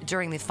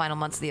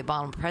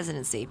Obama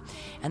presidency,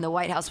 and the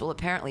White House will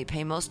apparently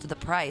pay most of the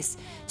price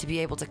to be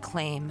able to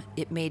claim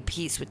it made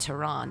peace with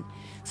Tehran.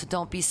 So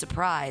don't be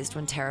surprised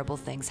when terrible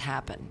things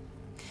happen.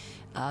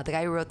 The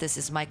guy who wrote this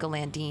is Michael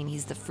Landine.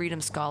 He's the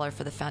Freedom Scholar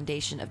for the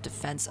Foundation of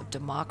Defense of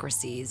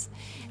Democracies.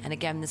 And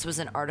again, this was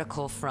an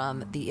article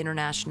from the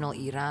International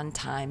Iran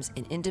Times,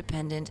 an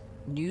independent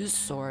news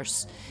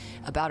source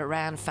about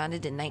Iran,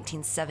 founded in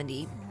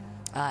 1970,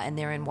 and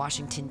they're in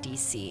Washington,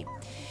 D.C.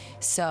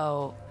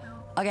 So,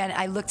 again,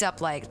 I looked up,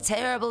 like,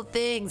 terrible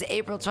things,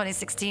 April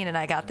 2016, and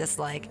I got this,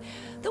 like,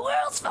 the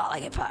world's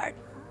falling apart.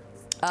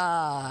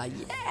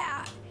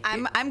 Yeah.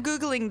 I'm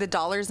Googling the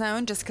dollar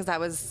zone just because that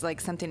was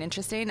like something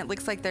interesting. It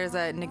looks like there's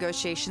a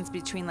negotiations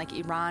between like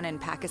Iran and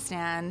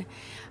Pakistan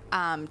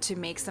to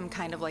make some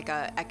kind of like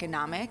a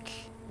economic,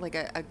 like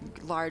a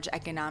large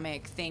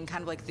economic thing,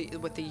 kind of like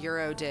what the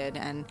euro did.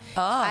 And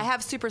I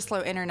have super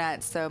slow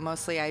internet, so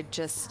mostly I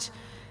just...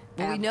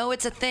 Well, we know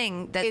it's a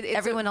thing that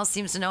everyone else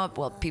seems to know.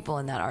 Well, people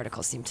in that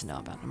article seem to know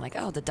about. I'm like,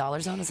 oh, the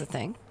dollar zone is a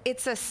thing?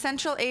 It's a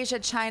Central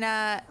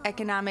Asia-China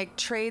economic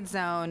trade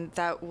zone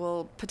that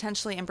will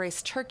potentially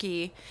embrace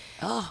Turkey.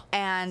 Oh.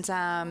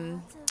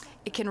 And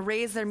it can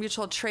raise their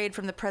mutual trade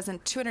from the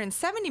present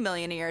 $270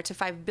 million a year to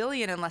 $5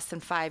 billion in less than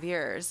 5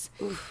 years.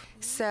 Oof.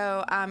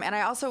 So, and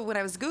I also, when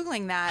I was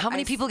Googling that... How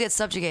many people get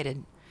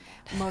subjugated?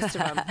 Most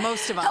of them.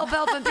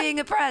 Help from being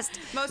oppressed.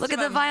 Look at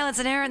the violence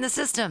inherent in the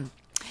system.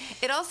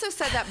 It also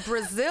said that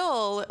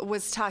Brazil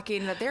was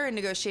talking that they're in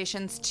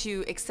negotiations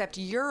to accept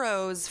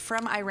euros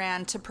from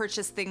Iran to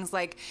purchase things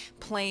like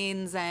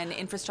planes and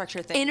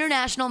infrastructure things.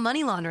 International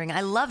money laundering.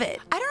 I love it.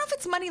 I don't know if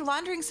it's money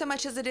laundering so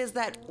much as it is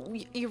that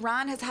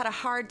Iran has had a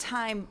hard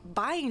time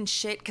buying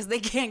shit because they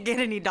can't get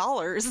any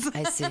dollars.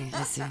 I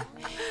see.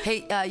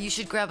 Hey, you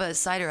should grab a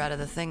cider out of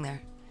the thing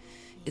there.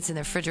 It's in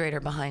the refrigerator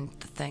behind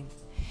the thing.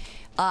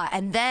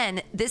 And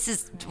then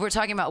we're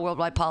talking about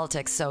worldwide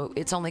politics, so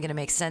it's only going to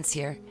make sense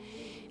here.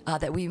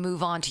 That we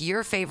move on to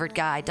your favorite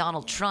guy,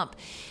 Donald Trump.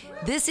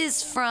 This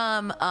is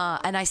from,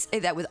 and I say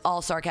that with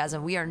all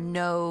sarcasm. We have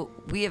no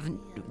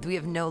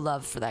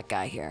love for that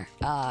guy here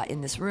in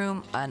this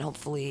room and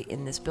hopefully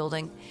in this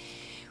building.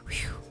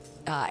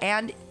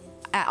 And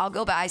I'll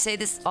go back. I say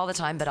this all the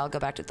time, but I'll go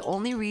back to it. Not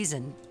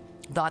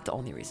the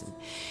only reason,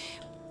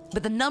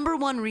 but the number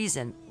one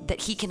reason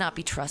that he cannot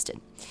be trusted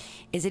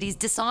is that he's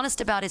dishonest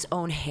about his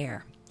own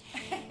hair.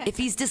 If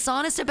he's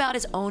dishonest about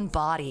his own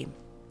body.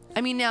 I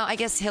mean, now, I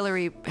guess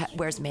Hillary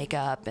wears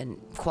makeup and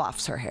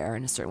coiffs her hair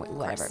in a certain way,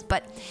 whatever.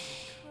 But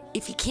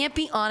if he can't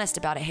be honest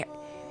about a hair,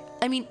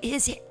 I mean,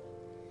 he's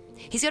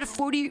got a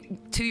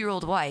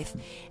 42-year-old wife,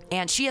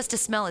 and she has to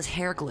smell his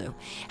hair glue.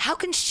 How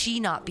can she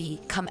not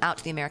come out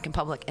to the American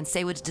public and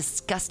say what a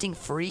disgusting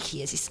freak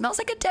he is? He smells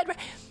like a dead rat.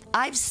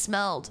 I've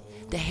smelled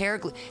the hair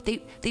glue.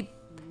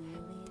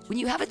 When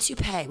you have a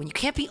toupee, when you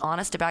can't be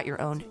honest about your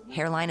own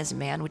hairline as a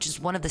man, which is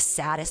one of the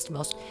saddest,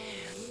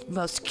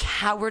 most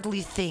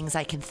cowardly things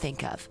I can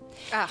think of,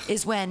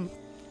 is when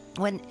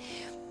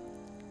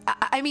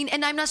I mean,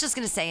 and I'm not just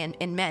going to say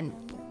in men,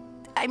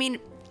 I mean,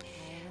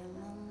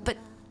 but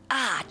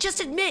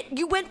just admit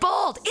you went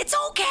bald. It's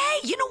okay.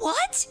 You know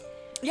what?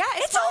 Yeah,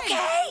 it's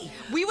okay.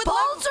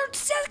 Balds are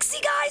sexy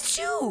guys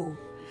too.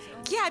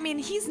 Yeah, I mean,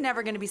 he's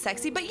never going to be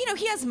sexy, but,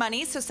 he has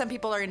money, so some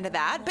people are into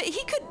that. But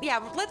he could,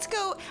 let's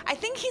go. I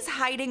think he's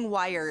hiding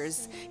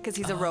wires because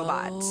he's a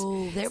robot.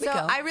 Oh, there we go.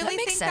 So I really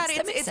think that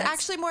makes it's sense.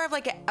 actually more of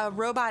like a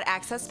robot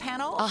access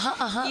panel.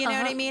 You know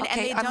what I mean?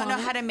 Okay, and they don't know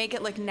how to make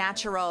it look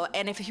natural.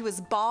 And if he was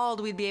bald,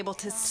 we'd be able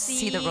to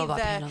see the robot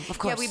panel, of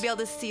course. Yeah, we'd be able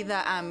to see the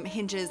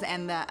hinges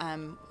and the,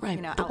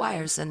 the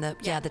wires and the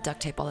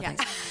duct tape, all the things.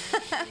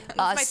 That's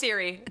my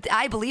theory.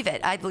 I believe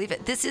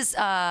it. This is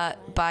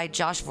by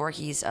Josh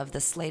Voorhees of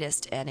The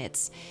Slatest, and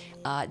it's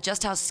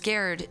just how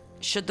scared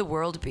should the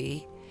world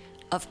be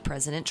of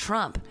President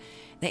Trump?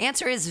 The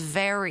answer is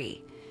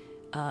very.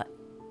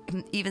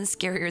 Even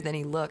scarier than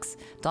he looks.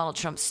 Donald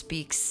Trump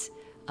speaks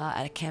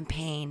at a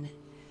campaign,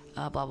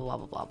 blah, blah, blah,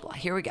 blah, blah, blah.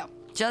 Here we go.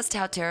 Just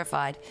how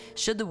terrified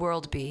should the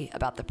world be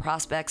about the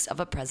prospects of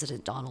a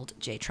President Donald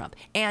J. Trump?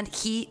 And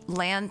he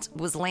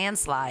was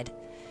landslide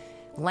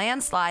in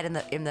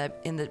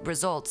the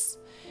results.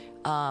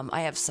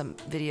 I have some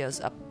videos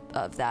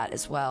of that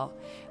as well.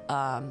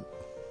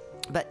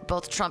 But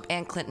both Trump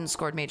and Clinton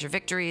scored major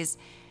victories,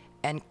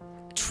 and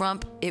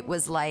Trump, it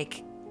was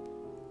like,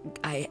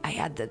 I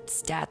had the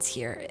stats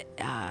here.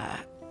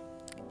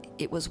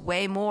 It was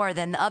way more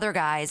than the other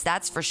guys,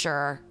 that's for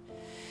sure.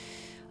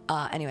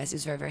 Anyways, it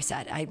was very, very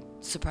sad. I'm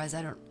surprised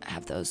I don't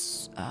have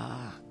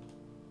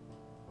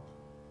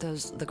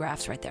the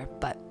graphs right there,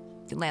 but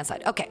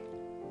landslide. Okay.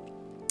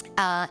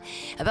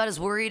 About as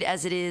worried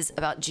as it is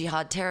about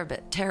jihad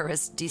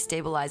terrorists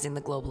destabilizing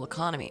the global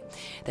economy.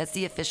 That's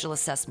the official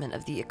assessment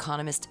of the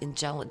Economist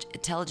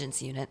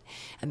Intelligence Unit,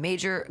 a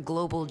major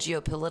global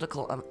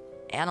geopolitical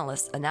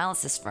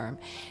analysis firm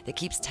that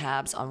keeps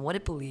tabs on what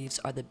it believes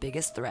are the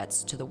biggest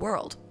threats to the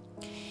world.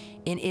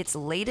 In its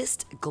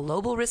latest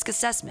global risk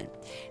assessment,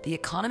 The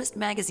Economist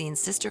magazine's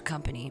sister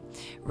company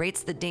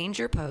rates the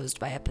danger posed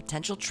by a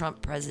potential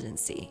Trump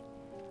presidency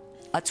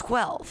a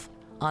 12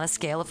 on a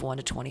scale of 1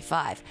 to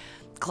 25,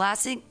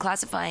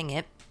 classifying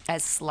it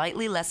as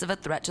slightly less of a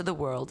threat to the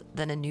world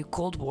than a new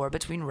Cold War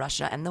between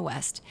Russia and the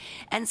West,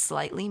 and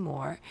slightly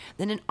more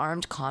than an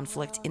armed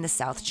conflict in the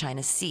South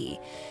China Sea.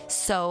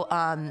 So,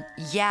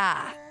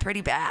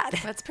 pretty bad.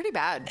 That's pretty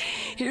bad.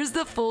 Here's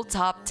the full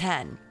top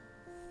 10.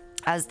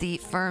 As the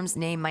firm's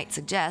name might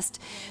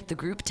suggest, the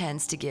group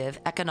tends to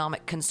give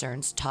economic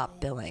concerns top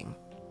billing.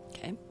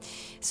 Okay,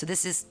 so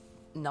this is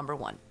number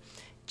 1.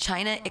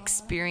 China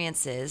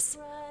experiences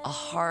a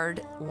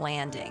hard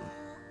landing.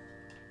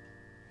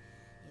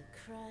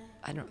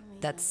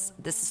 This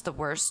is the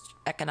worst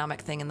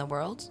economic thing in the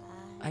world.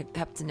 I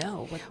have to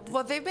know.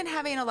 Well, they've been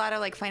having a lot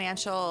of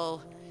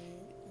financial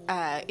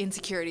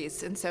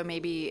insecurities, and so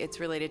maybe it's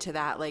related to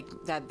that,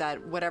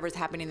 that whatever's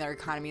happening in their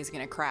economy is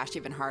going to crash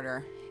even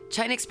harder.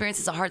 China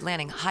experiences a hard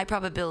landing. High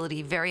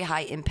probability, very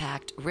high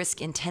impact.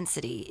 Risk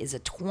intensity is a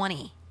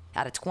 20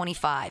 out of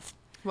 25.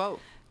 Whoa.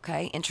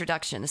 Okay,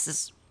 introduction.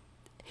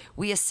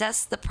 We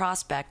assess the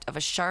prospect of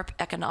a sharp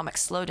economic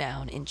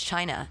slowdown in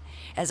China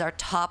as our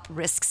top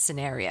risk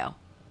scenario.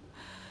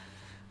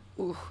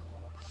 Ooh.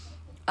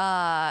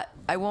 I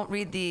won't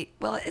read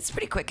it's a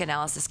pretty quick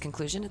analysis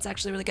conclusion. It's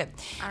actually really good.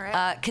 All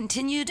right.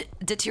 Continued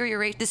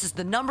deteriorate. This is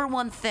the number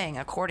one thing,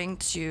 according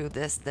to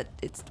this, that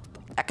it's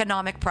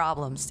economic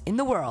problems in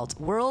the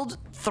world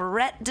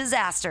threat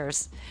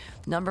disasters,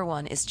 number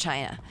one is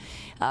China.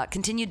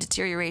 Continued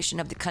deterioration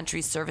of the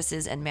country's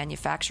services and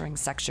manufacturing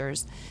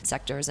sectors,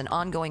 and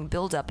ongoing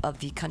buildup of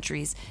the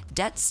country's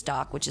debt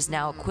stock, which is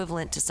now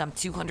equivalent to some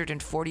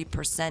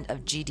 240%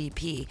 of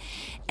GDP,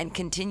 and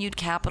continued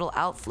capital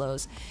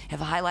outflows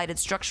have highlighted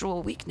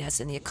structural weakness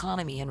in the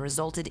economy and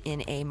resulted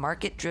in a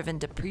market-driven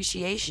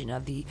depreciation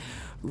of the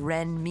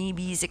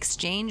renminbi's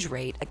exchange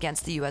rate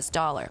against the U.S.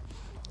 dollar.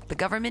 The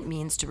government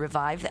means to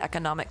revive the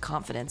economic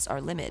confidence are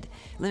limited.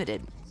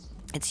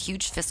 Its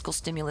huge fiscal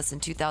stimulus in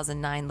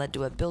 2009 led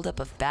to a buildup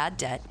of bad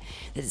debt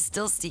that is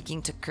still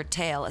seeking to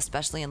curtail,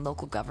 especially in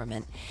local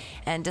government.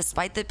 And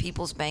despite the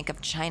People's Bank of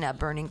China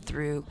burning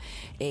through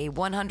a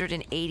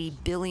 $180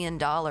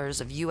 billion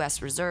of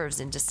U.S.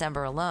 reserves in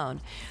December alone,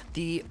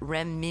 the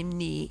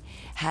renminbi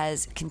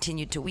has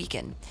continued to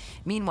weaken.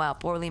 Meanwhile,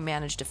 poorly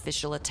managed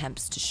official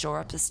attempts to shore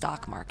up the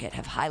stock market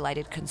have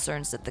highlighted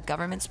concerns that the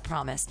government's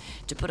promise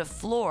to put a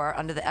floor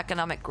under the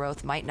economic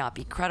growth might not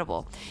be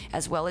credible,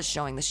 as well as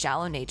showing the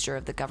shallow nature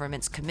of the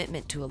government's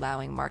commitment to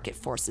allowing market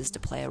forces to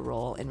play a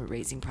role in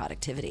raising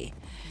productivity.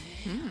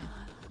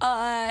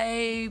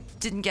 I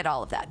didn't get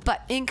all of that,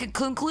 but in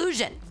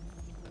conclusion,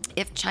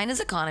 if China's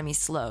economy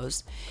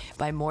slows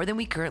by more than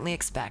we currently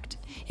expect,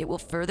 it will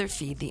further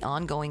feed the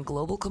ongoing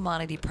global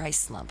commodity price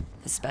slump,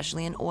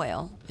 especially in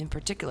oil, and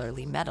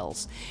particularly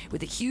metals,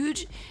 with a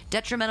huge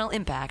detrimental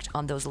impact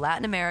on those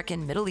Latin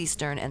American, Middle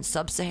Eastern, and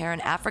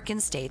Sub-Saharan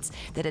African states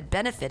that had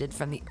benefited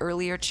from the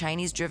earlier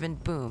Chinese-driven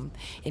boom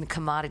in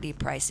commodity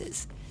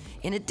prices.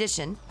 In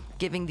addition,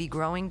 given the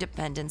growing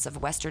dependence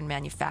of Western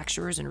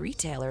manufacturers and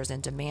retailers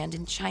and demand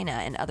in China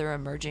and other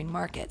emerging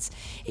markets,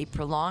 a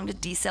prolonged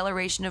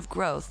deceleration of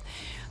growth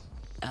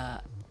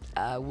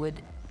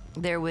would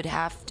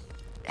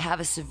have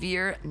a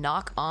severe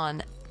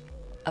knock-on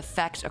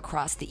effect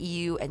across the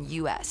EU and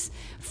US,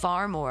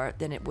 far more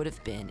than it would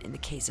have been in the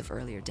case of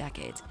earlier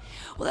decades.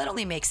 Well, that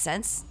only makes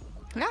sense.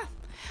 Yeah.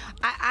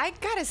 I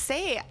gotta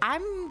say,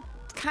 I'm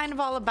kind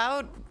of all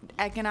about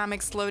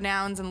economic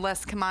slowdowns and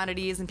less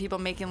commodities and people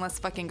making less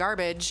fucking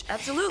garbage.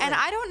 Absolutely. And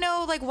I don't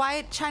know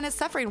why China's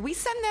suffering. We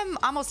send them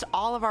almost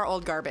all of our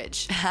old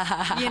garbage.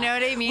 You know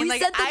what I mean? We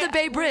sent them the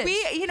Bay Bridge.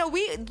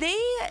 They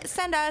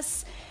send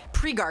us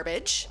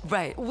pre-garbage.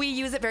 Right. We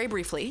use it very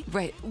briefly.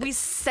 Right. We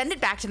send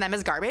it back to them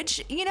as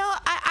garbage.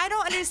 I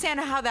don't understand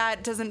how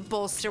that doesn't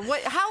bolster.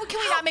 How can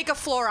we not make a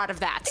floor out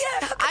of that?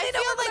 Yeah, I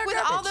feel like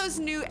with all those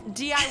new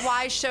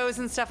DIY shows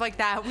and stuff like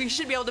that, we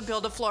should be able to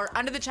build a floor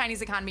under the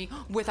Chinese economy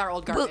with our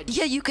old garbage. Well,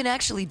 yeah, you can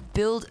actually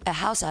build a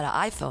house out of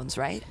iPhones,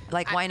 right?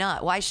 Like, why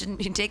not? Why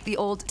shouldn't you take the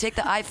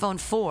iPhone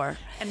 4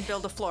 and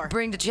build a floor?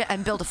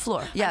 And build a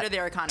floor. Yeah. Under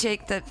their economy.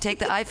 Take the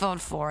iPhone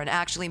 4 and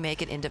actually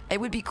make it into. It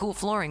would be cool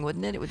flooring,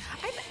 wouldn't it? It would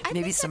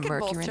maybe think some that could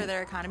mercury bolster in it.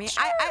 their economy.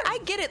 Sure. I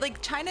get it.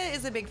 Like, China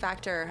is a big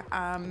factor.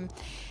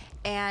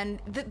 And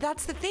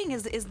that's the thing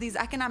is these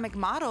economic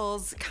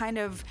models kind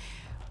of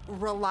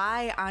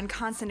rely on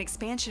constant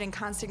expansion and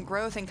constant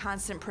growth and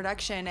constant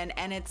production,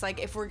 and it's like,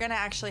 if we're going to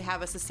actually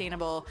have a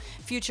sustainable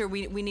future,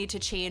 we need to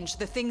change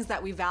the things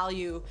that we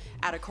value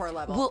at a core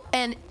level. Well,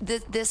 and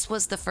this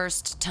was the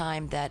first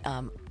time that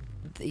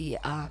the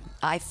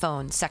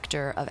iPhone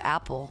sector of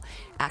Apple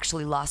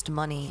actually lost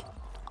money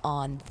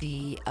on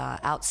the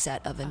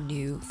outset of a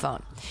new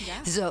phone.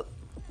 Yeah. So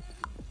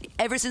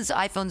ever since the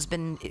iPhone's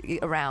been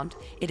around,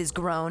 it has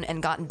grown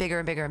and gotten bigger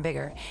and bigger and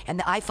bigger. And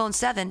the iPhone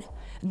 7,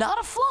 not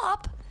a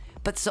flop,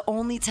 but it's the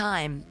only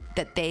time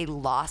that they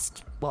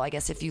lost. Well, I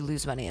guess if you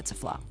lose money, it's a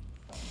flop.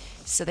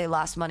 So they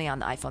lost money on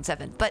the iPhone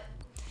 7. But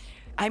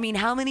I mean,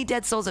 how many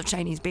dead souls of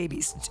Chinese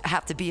babies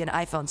have to be in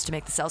iPhones to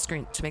make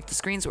the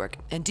screens work?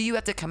 And do you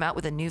have to come out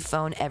with a new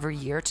phone every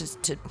year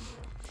to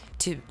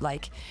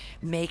like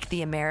make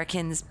the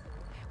Americans,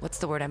 what's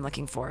the word I'm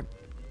looking for?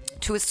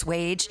 To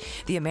assuage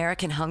the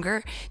American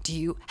hunger, do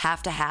you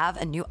have to have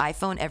a new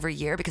iPhone every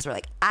year? Because we're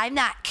like, I'm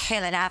not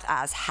cool enough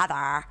as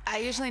Heather. I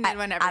usually need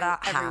one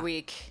every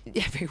week.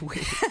 Every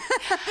week.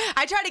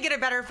 I try to get a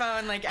better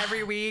phone like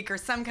every week or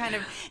some kind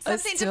of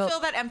something to fill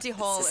that empty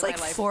hole in my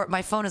life.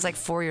 My phone is like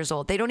 4 years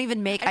old. They don't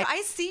even make.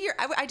 I see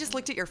I just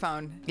looked at your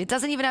phone. It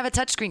doesn't even have a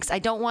touchscreen because I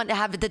don't want to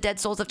have the dead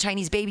souls of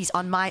Chinese babies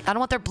on my. I don't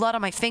want their blood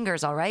on my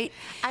fingers. All right.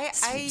 I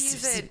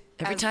use it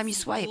every time you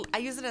swipe. I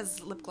use it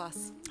as lip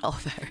gloss. Oh,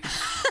 there.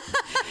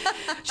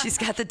 She's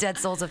got the dead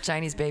souls of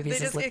Chinese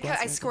babies as lip gloss.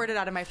 I squirt it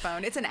out of my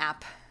phone. It's an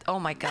app. Oh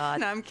my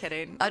God. No, I'm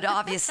kidding.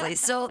 Obviously.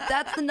 So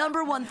that's the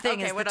number one thing,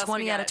 is the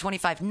 20 out of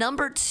 25.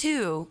 Number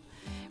two,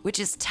 which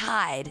is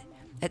tied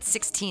at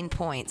 16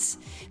 points.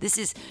 This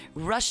is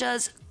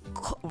Russia's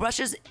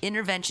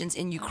interventions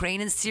in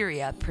Ukraine and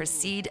Syria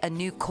precede a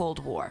new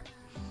Cold War.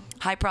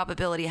 High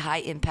probability, high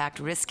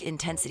impact, risk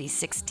intensity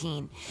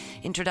 16.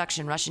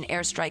 Introduction, Russian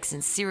airstrikes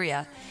in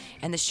Syria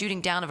and the shooting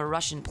down of a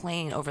Russian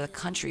plane over the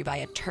country by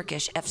a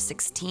Turkish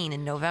F-16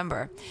 in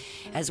November,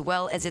 as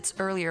well as its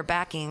earlier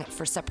backing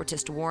for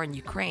separatist war in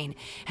Ukraine,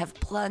 have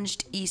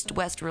plunged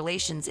East-West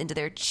relations into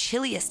their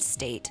chilliest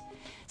state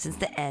since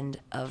the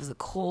end of the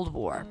Cold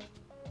War.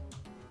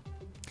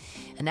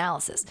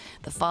 analysis.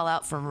 The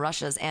fallout from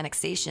Russia's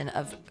annexation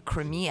of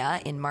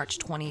Crimea in March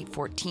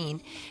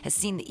 2014 has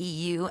seen the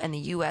EU and the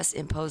US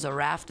impose a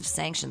raft of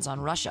sanctions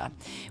on Russia,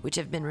 which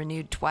have been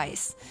renewed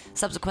twice.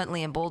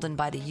 Subsequently emboldened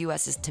by the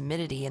US's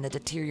timidity and the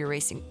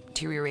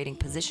deteriorating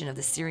position of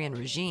the Syrian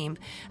regime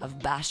of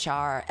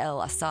Bashar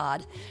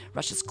al-Assad,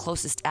 Russia's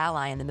closest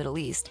ally in the Middle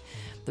East,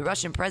 the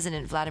Russian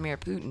President Vladimir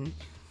Putin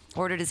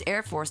ordered his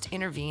air force to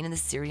intervene in the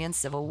Syrian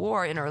civil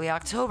war in early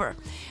October.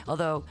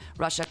 Although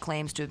Russia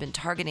claims to have been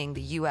targeting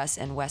the U.S.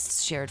 and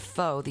West's shared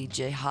foe, the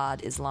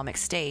Jihad Islamic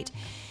State,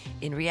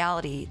 in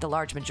reality, the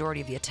large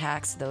majority of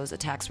those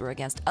attacks were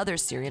against other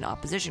Syrian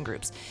opposition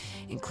groups,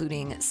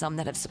 including some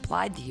that have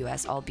supplied the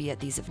U.S., albeit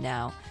these have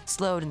now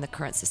slowed in the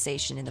current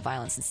cessation in the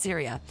violence in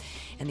Syria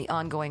and the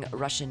ongoing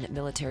Russian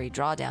military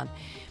drawdown.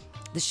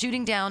 The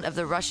shooting down of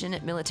the Russian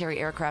military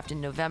aircraft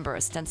in November,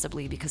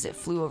 ostensibly because it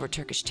flew over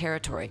Turkish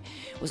territory,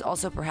 was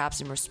also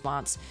perhaps in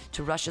response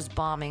to Russia's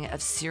bombing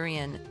of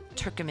Syrian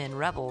Turkmen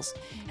rebels,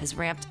 has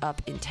ramped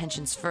up in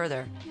tensions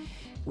further,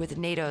 with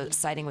NATO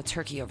siding with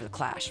Turkey over the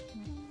clash.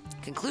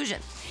 Conclusion: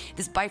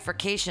 this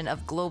bifurcation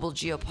of global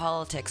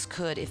geopolitics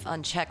could, if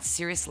unchecked,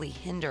 seriously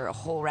hinder a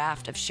whole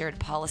raft of shared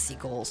policy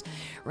goals,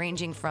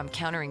 ranging from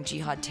countering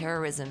jihad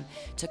terrorism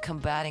to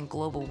combating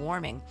global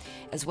warming,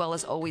 as well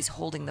as always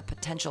holding the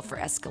potential for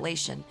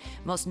escalation,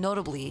 most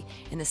notably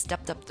in the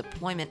stepped-up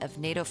deployment of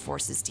NATO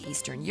forces to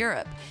Eastern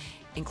Europe,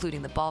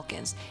 including the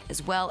Balkans,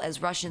 as well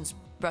as Russia's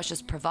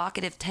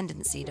provocative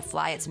tendency to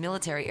fly its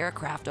military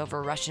aircraft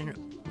over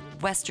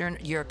Western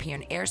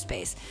European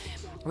airspace,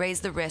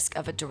 raise the risk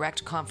of a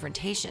direct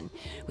confrontation.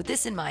 With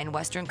this in mind,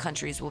 Western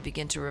countries will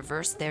begin to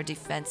reverse their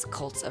defense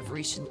cuts of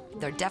recent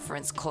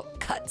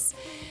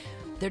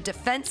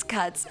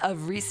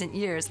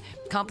years,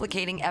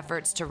 complicating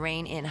efforts to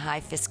rein in high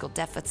fiscal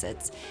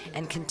deficits,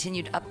 and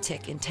continued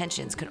uptick in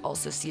tensions could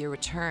also see a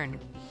return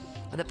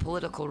of the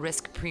political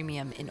risk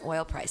premium in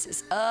oil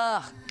prices.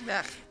 Ugh.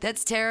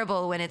 That's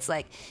terrible when it's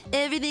like,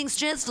 everything's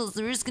stressful,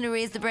 so we're just going to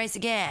raise the price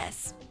of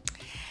gas.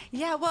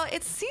 Yeah, well,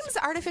 it seems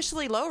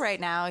artificially low right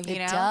now, you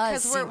know,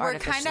 does because we're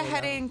kind of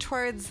heading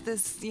towards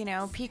this, you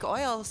know, peak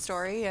oil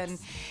story, and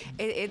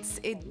it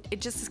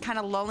just is kind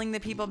of lulling the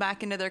people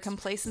back into their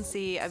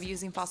complacency of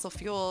using fossil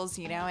fuels,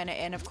 you know,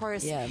 and of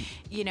course,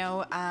 you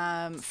know,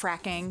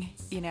 fracking,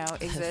 you know,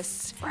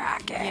 exists.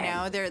 Fracking. You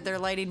know, they're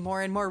lighting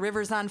more and more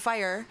rivers on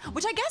fire,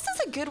 which I guess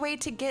is a good way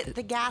to get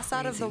the gas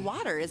out of the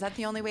water. Is that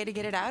the only way to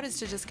get it out? Is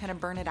to just kind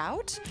of burn it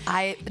out?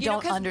 I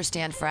don't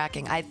understand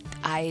fracking.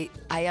 I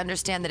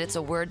understand that it's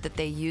a word that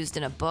they used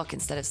in a book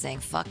instead of saying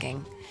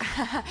fucking.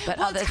 But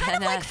well, it's kind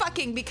of like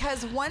fucking,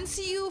 because once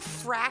you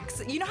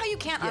frack, you know how you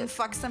can't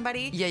unfuck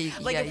somebody? Yeah.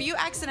 If you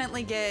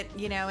accidentally get,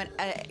 you know,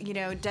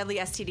 deadly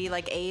STD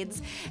like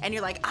AIDS, and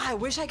you're like, I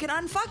wish I could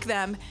unfuck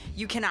them,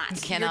 you cannot.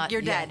 You cannot.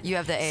 You're dead. You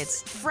have the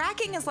AIDS.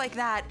 Fracking is like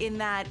that in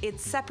that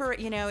it's separate,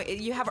 you know,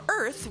 you have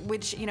Earth,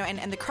 which, you know,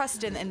 and the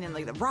crust and then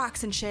like the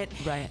rocks and shit.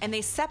 Right. And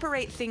they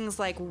separate things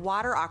like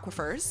water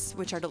aquifers,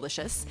 which are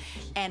delicious,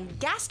 and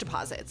gas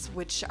deposits,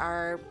 which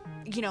are,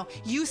 you know,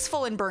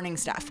 useful in burning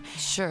stuff.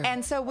 Sure.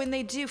 And so when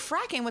they do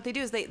fracking, what they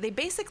do is they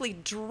basically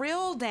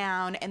drill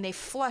down and they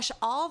flush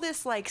all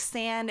this like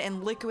sand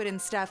and liquid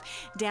and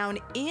stuff down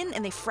in,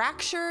 and they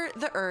fracture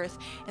the earth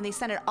and they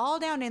send it all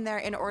down in there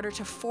in order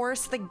to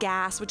force the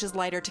gas, which is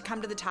lighter, to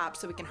come to the top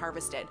so we can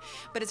harvest it.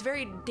 But it's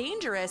very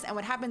dangerous, and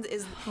what happens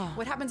is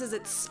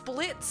it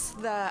splits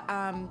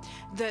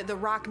the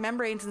rock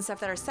membranes and stuff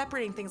that are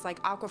separating things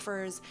like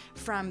aquifers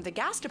from the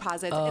gas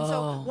deposits. And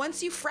so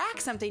once you frack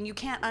something, you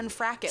can't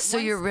unfrack it. So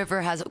your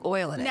river has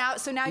oil in it. Now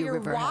your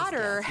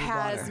water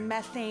has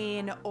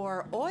methane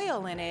or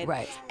oil in it.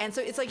 Right. And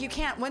so it's like you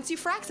can't, once you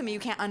frack something, you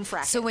can't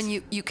unfrack it. So when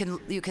you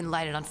can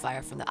light it on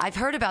fire from the, I've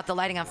heard about the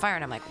lighting on fire,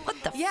 and I'm like, what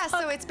the fuck?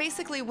 So it's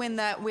basically when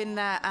the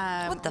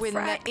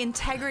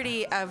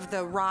integrity of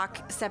the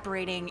rock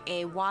separating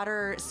a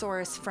water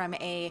source from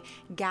a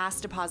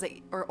gas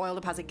deposit or oil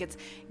deposit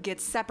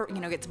gets separate,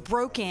 you know, gets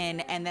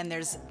broken, and then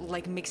there's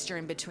like mixture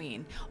in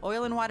between.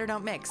 Oil and water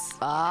don't mix.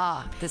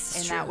 This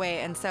is in true. that way.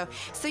 And so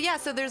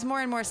there's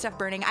more and more stuff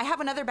burning. I have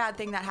another bad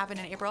thing that happened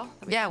in April.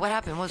 Yeah, what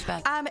happened? What was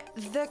bad?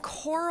 The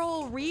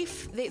coral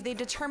reef, they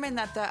determined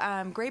that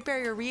the Great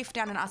Barrier Reef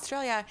down in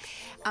Australia,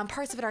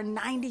 parts of it are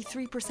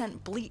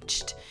 93%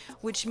 bleached,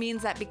 which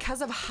means that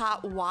because of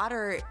hot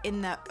water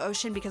in the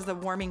ocean, because of the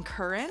warming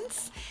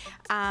currents,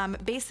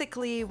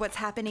 basically what's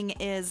happening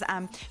is,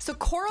 so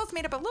coral's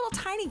made up of little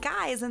tiny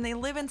guys, and they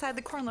live inside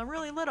the coral, and they're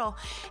really little,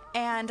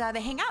 and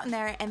they hang out in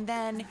there, and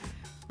then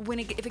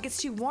if it gets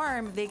too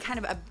warm, they kind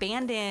of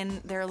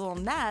abandon their little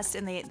nest,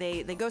 and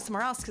they go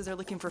somewhere else because they're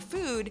looking for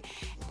food.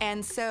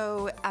 And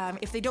so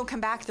if they don't come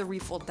back, the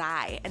reef will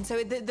die. And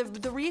so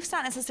the reef's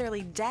not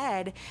necessarily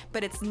dead,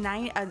 but it's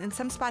in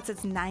some spots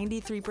it's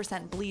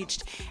 93%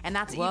 bleached, and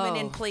that's even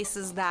in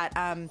places that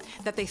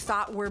that they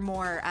thought were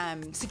more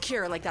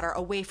secure, like that are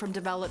away from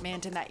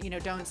development and that, you know,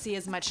 don't see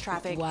as much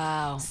traffic.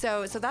 Wow.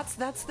 So that's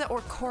the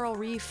coral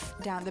reef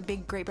down the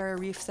big Great Barrier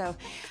Reef. So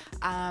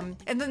and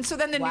then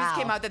the news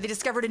came out that they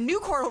discovered discovered a new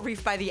coral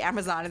reef by the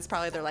Amazon. It's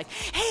probably they're like,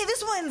 hey,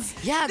 this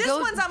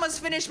one's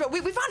almost finished, but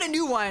we found a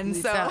new one.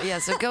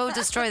 So go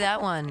destroy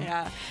that one.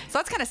 Yeah. So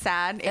that's kind of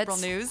sad. April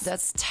news.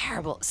 That's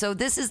terrible. So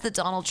this is the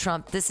Donald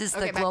Trump. This is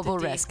the global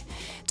risk.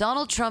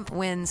 Donald Trump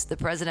wins the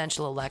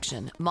presidential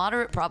election.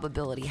 Moderate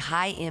probability,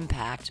 high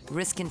impact,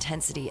 risk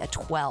intensity at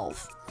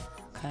 12.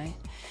 Okay.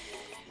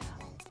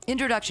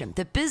 Introduction.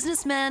 The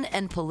businessman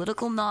and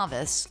political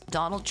novice,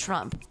 Donald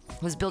Trump,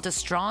 has built a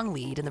strong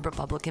lead in the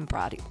Republican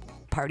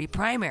Party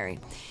primary,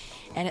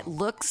 and it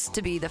looks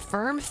to be the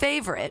firm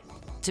favorite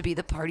to be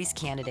the party's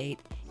candidate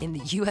in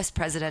the U.S.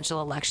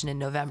 presidential election in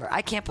November.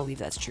 I can't believe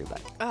that's true,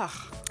 but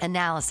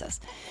analysis.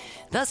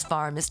 Thus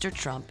far, Mr.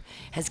 Trump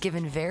has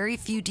given very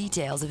few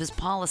details of his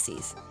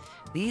policies.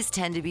 These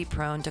tend to be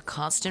prone to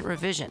constant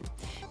revision,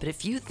 but a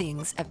few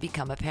things have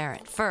become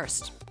apparent.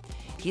 First,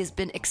 he has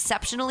been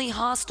exceptionally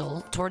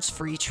hostile towards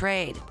free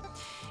trade,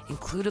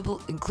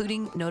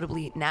 including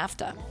notably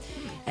NAFTA,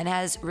 and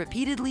has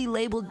repeatedly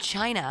labeled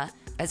China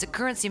as a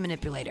currency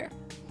manipulator.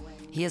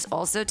 He has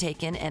also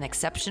taken an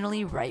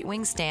exceptionally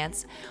right-wing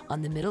stance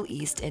on the Middle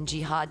East and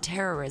jihad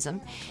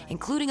terrorism,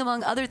 including,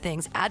 among other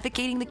things,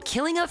 advocating the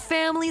killing of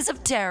families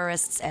of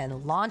terrorists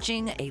and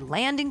launching a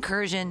land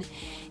incursion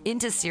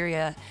into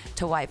Syria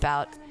to wipe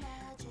out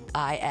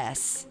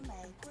IS.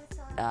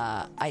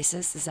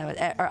 ISIS, is that what,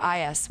 or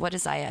IS? What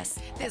is IS?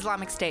 The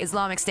Islamic State.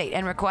 Islamic State,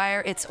 and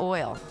acquire its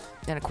oil.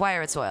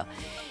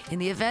 In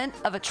the event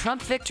of a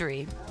Trump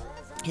victory,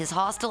 his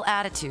hostile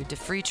attitude to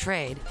free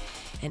trade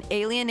and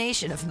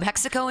alienation of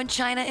Mexico and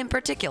China in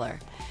particular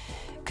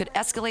could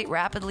escalate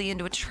rapidly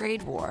into a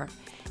trade war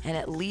and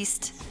at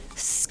least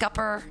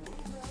scupper,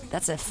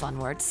 that's a fun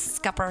word,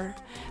 scupper,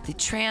 the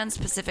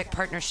Trans-Pacific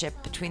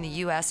Partnership between the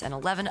U.S. and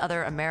 11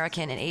 other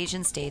American and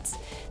Asian states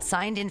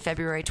signed in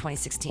February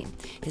 2016.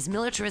 His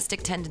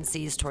militaristic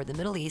tendencies toward the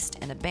Middle East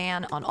and a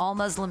ban on all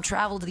Muslim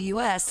travel to the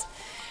U.S.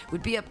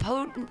 would be a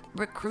potent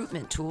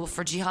recruitment tool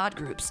for jihad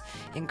groups,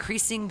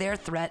 increasing their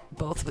threat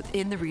both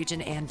within the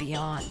region and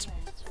beyond.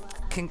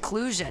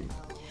 Conclusion.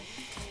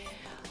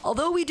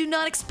 Although we do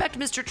not expect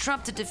Mr.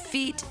 Trump to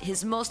defeat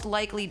his most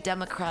likely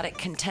Democratic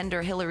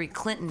contender Hillary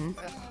Clinton,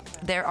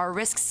 there are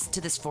risks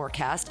to this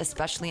forecast,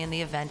 especially in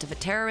the event of a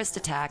terrorist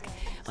attack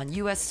on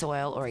U.S.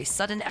 soil or a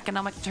sudden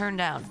economic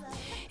turndown.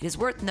 It is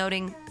worth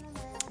noting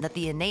that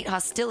the innate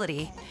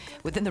hostility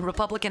within the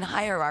Republican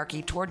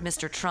hierarchy toward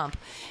Mr. Trump,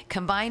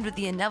 combined with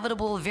the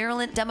inevitable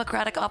virulent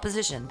Democratic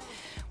opposition,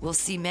 will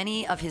see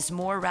many of his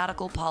more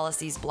radical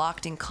policies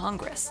blocked in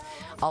Congress,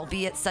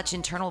 albeit such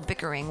internal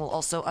bickering will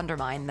also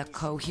undermine the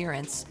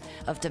coherence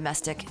of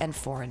domestic and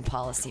foreign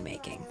policy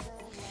making.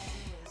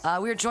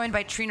 We are joined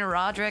by Trina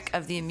Roderick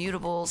of The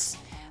Immutables.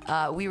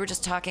 We were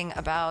just talking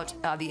about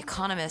The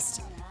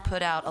Economist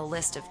put out a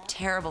list of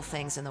terrible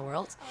things in the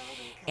world.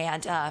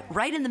 And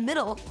right in the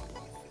middle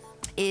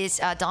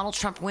is Donald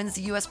Trump wins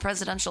the U.S.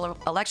 presidential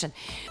election.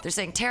 They're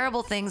saying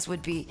terrible things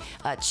would be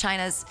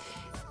China's,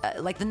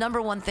 like the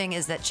number one thing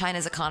is that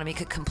China's economy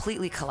could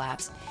completely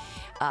collapse.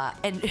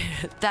 And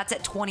that's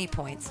at 20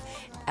 points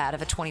out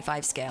of a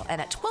 25 scale.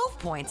 And at 12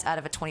 points out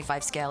of a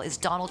 25 scale is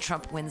Donald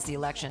Trump wins the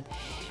election.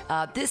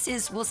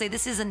 We'll say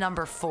this is a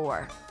number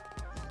 4.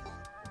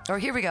 Or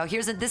here we go.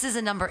 This is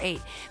a number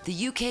 8.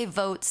 The UK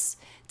votes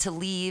to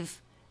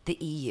leave the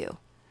EU.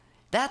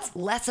 That's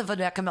less of an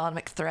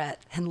economic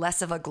threat and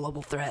less of a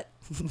global threat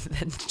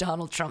than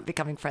Donald Trump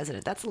becoming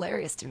president. That's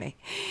hilarious to me.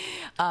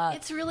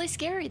 It's really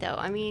scary, though.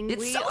 I mean,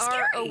 we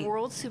are a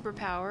world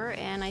superpower,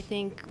 and I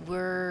think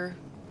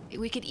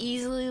we could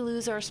easily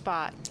lose our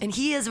spot. And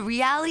he is a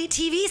reality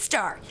TV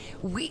star.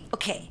 World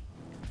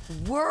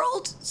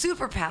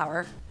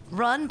superpower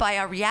run by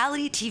a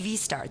reality TV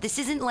star. This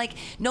isn't like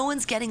no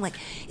one's getting like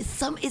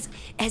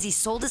has he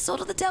sold his soul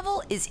to the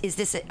devil?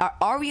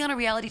 Are we on a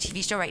reality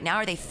TV show right now?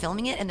 Are they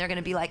filming it and they're going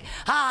to be like,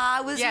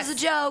 this was a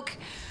joke?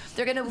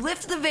 They're going to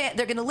lift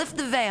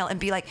the veil and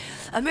be like,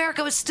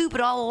 America was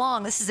stupid all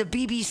along. This is a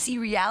BBC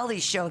reality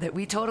show that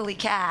we totally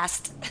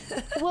cast.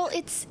 Well,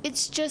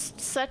 it's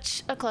just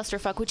such a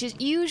clusterfuck, which it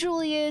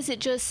usually is. It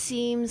just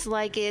seems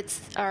like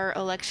it's our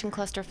election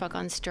clusterfuck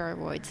on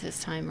steroids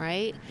this time,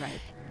 right? Right.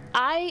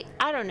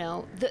 I don't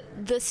know.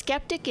 The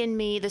skeptic in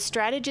me, the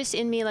strategist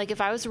in me, like if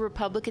I was a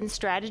Republican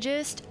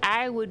strategist,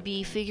 I would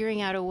be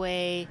figuring out a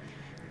way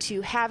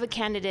to have a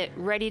candidate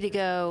ready to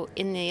go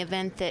in the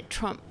event that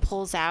Trump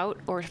pulls out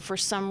or for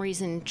some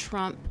reason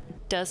Trump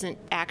doesn't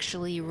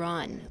actually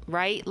run,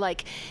 right?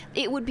 Like,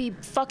 it would be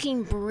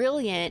fucking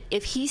brilliant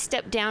if he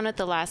stepped down at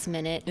the last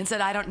minute and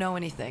said, I don't know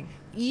anything.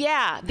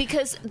 Yeah,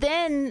 because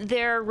then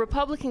their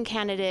Republican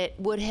candidate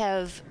would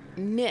have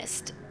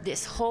missed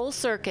this whole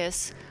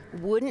circus,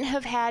 wouldn't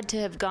have had to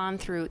have gone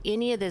through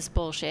any of this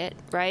bullshit,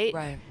 right?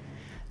 Right.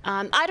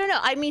 I don't know.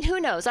 I mean, who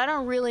knows? I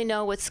don't really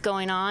know what's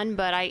going on,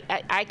 but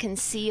I can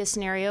see a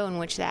scenario in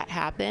which that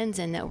happens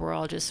and that we're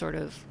all just sort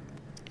of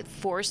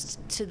forced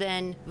to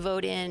then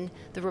vote in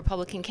the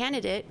Republican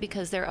candidate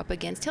because they're up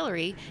against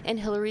Hillary, and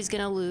Hillary's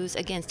going to lose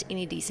against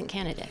any decent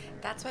candidate.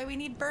 That's why we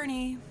need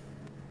Bernie.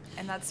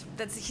 And that's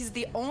he's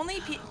the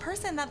only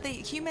person that the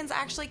humans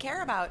actually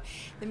care about.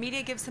 The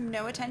media gives him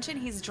no attention.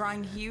 He's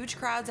drawing huge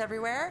crowds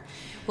everywhere.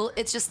 Well,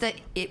 it's just that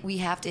it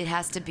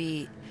has to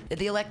be.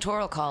 The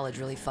Electoral College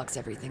really fucks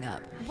everything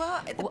up.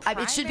 Well,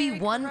 it should be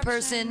one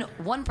person,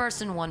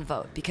 one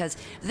vote. Because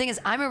the thing is,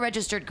 I'm a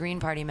registered Green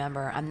Party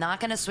member. I'm not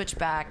going to switch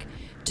back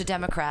to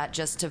Democrat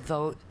just to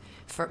vote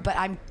for. But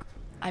I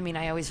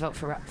always vote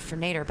for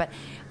Nader. But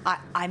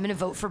I'm going to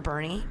vote for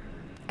Bernie.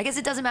 I guess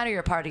it doesn't matter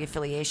your party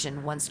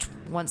affiliation once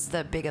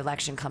the big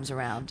election comes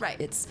around.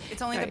 Right. It's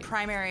only right. the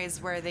primaries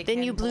where they then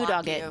can you blue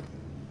block dog it.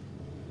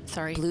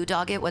 Sorry. Blue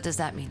dog it? What does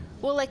that mean?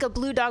 Well, like a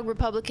blue dog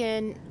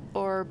Republican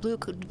or blue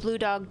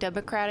dog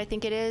Democrat, I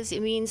think it is.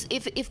 It means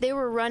if they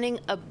were running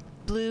a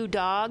blue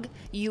dog,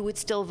 you would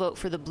still vote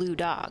for the blue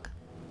dog.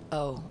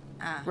 Oh.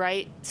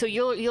 Right? So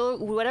you'll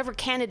whatever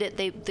candidate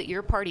that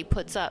your party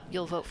puts up,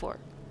 you'll vote for.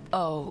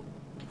 Oh.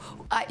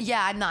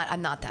 I'm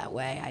not that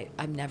way.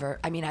 I'm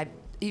never. I mean,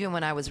 even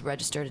when I was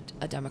registered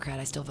a Democrat,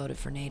 I still voted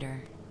for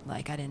Nader.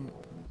 Like I didn't.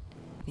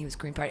 He was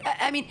Green Party.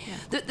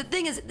 The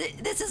thing is,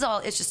 this is all.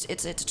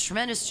 It's a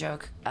tremendous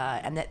joke,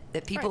 and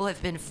that people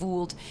have been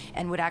fooled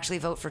and would actually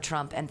vote for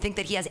Trump and think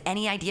that he has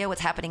any idea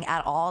what's happening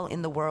at all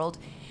in the world.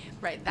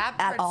 Right, that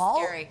part's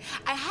scary.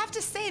 I have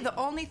to say, the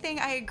only thing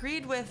I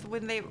agreed with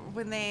when they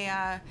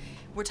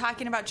were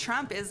talking about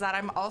Trump is that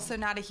I'm also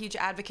not a huge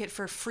advocate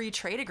for free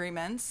trade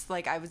agreements.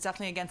 Like I was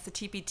definitely against the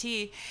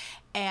TPP,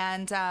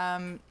 and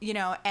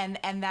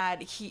and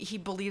that he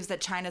believes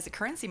that China's a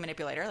currency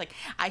manipulator. Like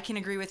I can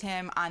agree with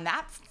him on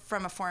that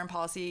from a foreign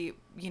policy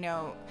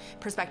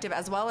perspective,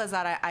 as well as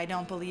that I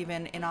don't believe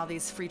in all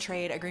these free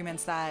trade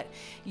agreements that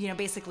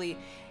basically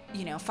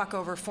fuck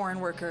over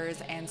foreign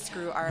workers and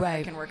screw our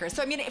American workers.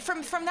 So I mean,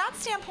 from that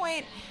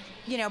standpoint,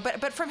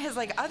 but from his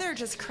like other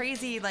just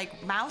crazy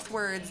like mouth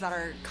words that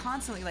are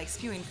constantly like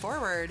spewing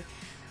forward,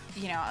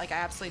 like I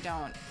absolutely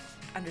don't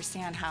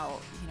understand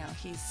how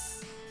he's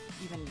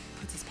even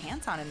puts his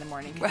pants on in the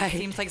morning. He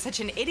seems like such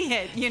an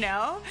idiot,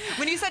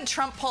 When you said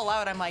Trump pull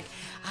out, I'm like,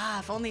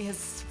 if only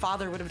his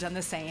father would have done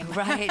the same.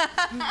 Right.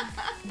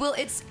 Well,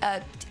 it's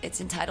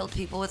entitled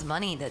people with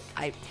money that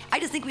I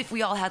just think if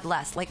we all had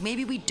less, like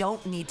maybe we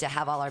don't need to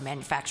have all our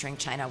manufacturing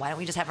China. Why don't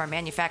we just have our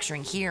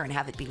manufacturing here and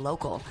have it be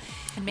local?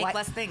 And make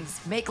less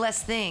things. Make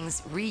less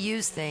things,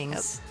 reuse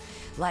things. Yep.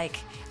 Like,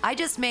 I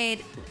just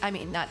made,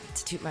 not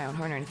to toot my own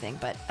horn or anything,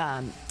 but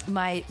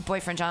my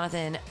boyfriend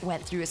Jonathan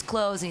went through his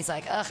clothes and he's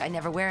like, I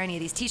never wear any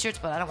of these t-shirts,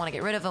 but I don't want to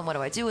get rid of them. What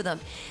do I do with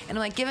them? And I'm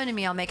like, give them to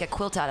me. I'll make a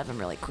quilt out of them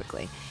really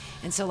quickly.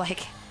 And so,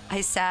 like,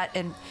 I sat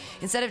and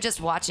instead of just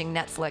watching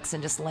Netflix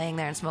and just laying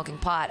there and smoking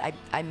pot,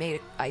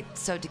 I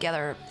sewed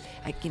together,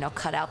 I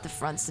cut out the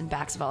fronts and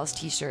backs of all his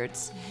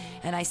t-shirts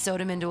and I sewed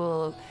them into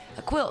a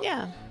quilt.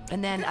 Yeah.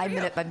 And then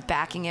I'm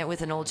backing it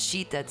with an old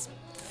sheet that's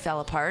fell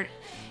apart.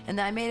 And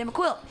then I made him a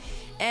quilt.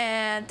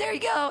 And there you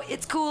go.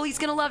 It's cool. He's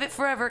going to love it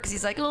forever because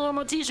he's like,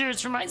 my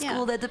t-shirts from high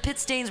school that the pit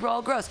stains were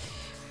all gross.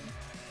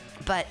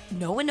 But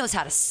no one knows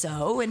how to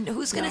sew, and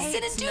who's going to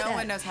sit and do that? No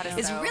one knows how to sew.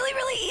 It's really,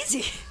 really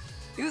easy.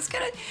 Who's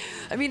going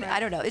to...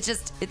 I don't know.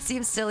 It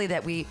seems silly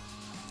that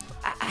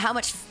how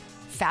much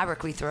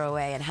fabric we throw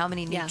away and how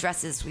many new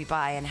dresses we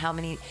buy and how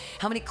many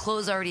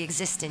clothes already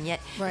exist, and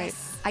yet... Right.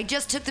 I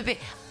just took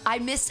I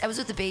was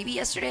with the baby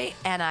yesterday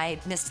and I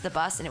missed the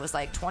bus and it was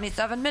like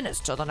 27 minutes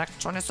till the next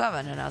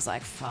 27 and I was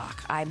like,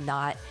 fuck, I'm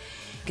not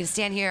gonna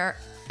stand here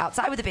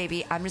outside with the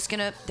baby.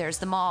 There's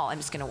the mall. I'm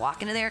just gonna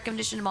walk into the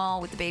air-conditioned mall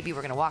with the baby.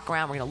 We're gonna walk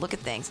around. We're gonna look at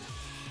things.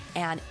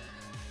 And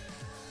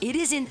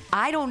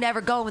I don't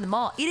ever go in the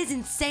mall. It is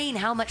insane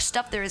how much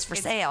stuff there is for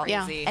sale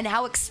and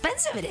how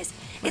expensive it is.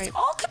 Right. It's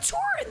all couture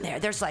in there.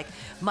 There's like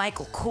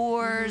Michael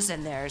Kors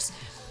and there's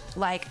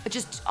like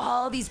just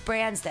all these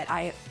brands that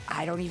I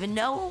don't even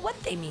know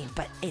what they mean,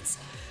 but it's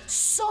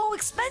so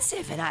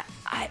expensive, and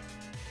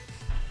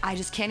I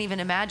just can't even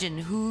imagine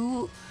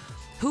who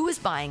is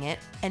buying it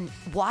and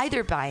why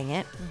they're buying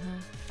it,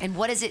 and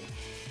what is it,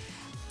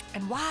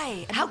 and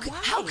why, and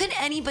how can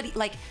anybody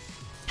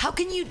how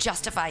can you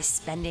justify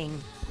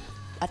spending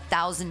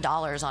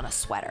 $1,000 on a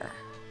sweater?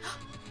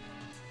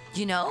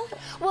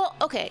 Well,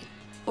 okay.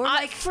 Or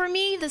for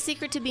me, the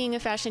secret to being a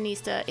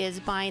fashionista is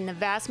buying the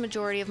vast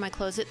majority of my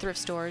clothes at thrift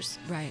stores.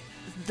 Right.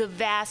 The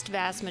vast,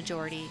 vast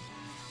majority.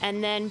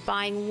 And then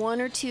buying one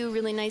or two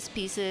really nice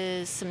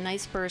pieces, some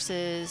nice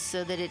purses,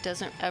 so that it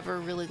doesn't ever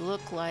really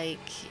look like,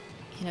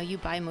 you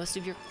buy most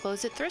of your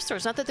clothes at thrift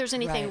stores. Not that there's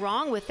anything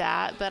wrong with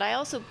that, but I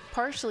also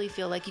partially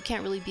feel like you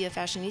can't really be a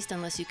fashionista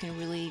unless you can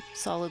really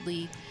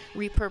solidly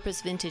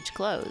repurpose vintage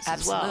clothes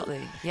as well.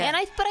 Absolutely, yeah.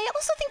 But I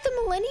also think the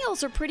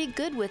millennials are pretty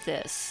good with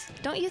this.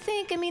 Don't you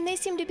think? I mean, they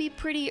seem to be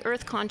pretty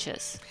earth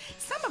conscious.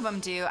 Some of them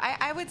do.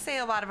 I would say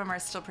a lot of them are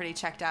still pretty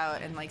checked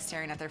out and like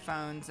staring at their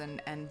phones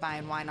and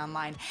buying wine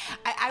online.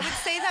 I would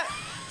say that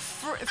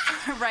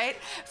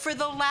for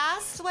the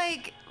last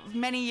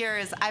many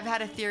years, I've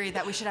had a theory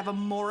that we should have a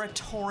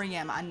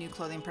moratorium on new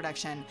clothing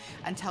production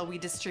until we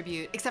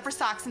distribute, except for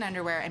socks and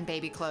underwear and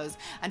baby clothes,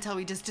 until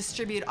we just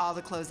distribute all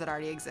the clothes that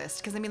already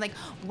exist. Because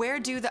where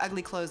do the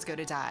ugly clothes go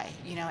to die?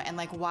 And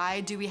why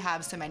do we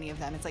have so many of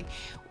them? It's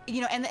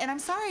and I'm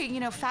sorry,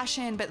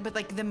 fashion, but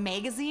like the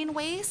magazine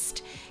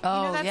waste,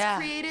 Oh, that's yeah.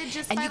 created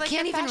just and by you like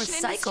can't the even fashion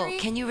recycle. industry.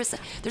 Can you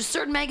there's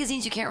certain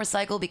magazines you can't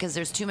recycle because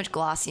there's too much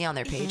glossy on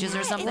their pages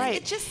or something.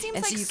 It just seems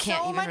and like so you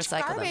can't even much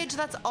recycle garbage them.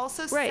 that's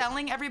also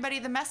selling everybody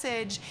the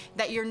message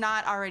that you're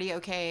not already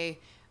okay.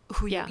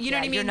 You know what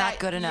I mean? You're not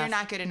good enough. You're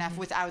not good enough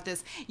without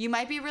this. You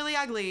might be really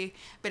ugly,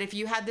 but if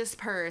you had this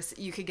purse,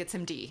 you could get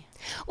some D.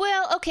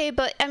 Well, okay,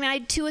 but I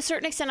mean, to a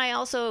certain extent, I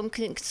also am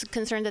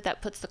concerned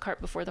that puts the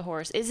cart before the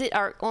horse. Is it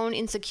our own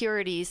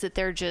insecurities that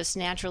they're just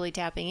naturally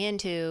tapping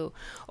into,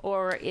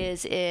 or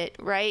is it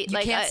right? You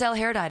can't sell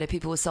hair dye to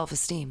people with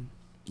self-esteem.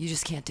 You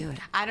just can't do it.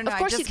 I don't know. Of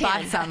course I just you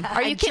can. bought some.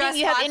 Are you kidding?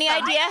 You have any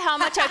idea how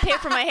much I pay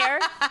for my hair?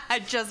 I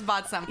just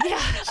bought some. Yeah.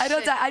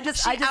 I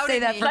just say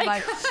that for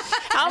my.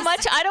 How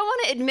much? I don't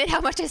want to admit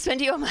how much I spend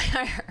to you on my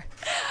hair.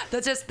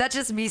 That's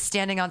just me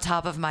standing on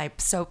top of my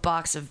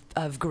soapbox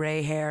of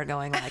gray hair,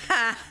 going like,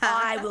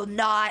 I will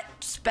not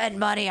spend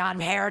money on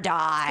hair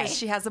dye. Because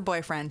she has a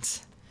boyfriend.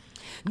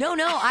 No,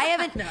 I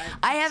haven't.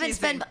 I haven't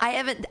spent. I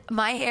haven't.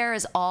 My hair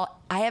is all.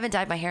 I haven't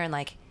dyed my hair in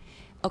like.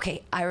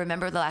 Okay, I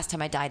remember the last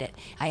time I dyed it.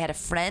 I had a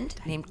friend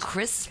named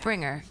Chris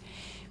Springer.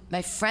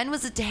 My friend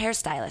was a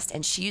hairstylist,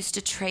 and she used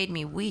to trade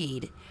me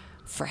weed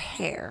for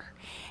hair.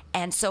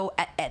 And so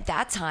at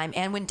that time,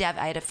 and when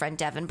I had a friend,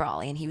 Devin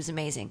Brawley, and he was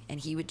amazing, and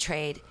he would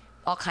trade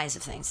all kinds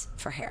of things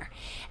for hair.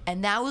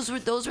 And those were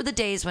the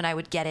days when I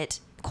would get it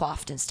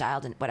coiffed and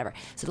styled and whatever.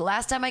 So the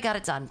last time I got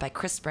it done by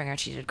Chris Springer, and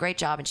she did a great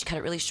job, and she cut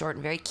it really short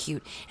and very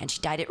cute, and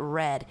she dyed it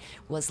red,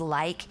 was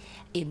like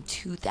in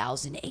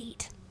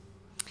 2008.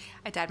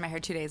 I dyed my hair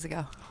 2 days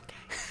ago.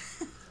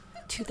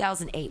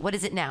 2008. What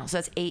is it now? So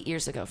that's 8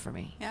 years ago for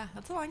me. Yeah,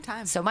 that's a long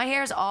time. So my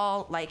hair's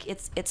all like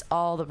it's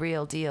all the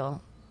real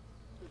deal.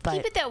 But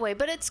Keep it that way,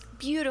 but it's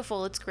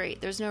beautiful. It's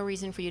great. There's no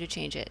reason for you to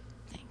change it.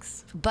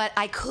 Thanks. But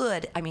I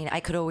could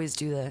always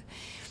do the.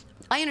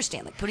 I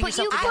understand, like putting But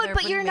yourself you together. could,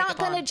 but putting you're not makeup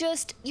gonna on.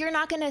 you're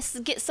not gonna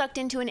get sucked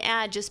into an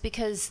ad just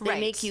because they Right.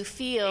 make you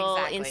feel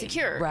Exactly.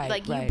 insecure. Right,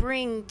 like right. you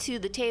bring to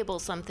the table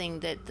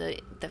something that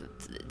the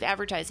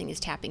advertising is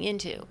tapping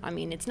into. I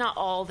mean, it's not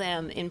all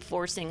them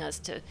enforcing us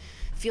to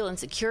feel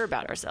insecure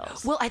about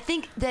ourselves. Well, I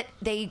think that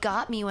they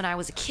got me when I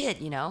was a kid,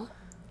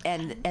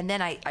 and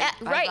then I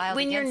right filed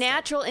when your against it.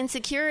 natural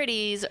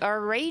insecurities are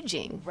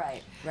raging.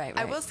 Right.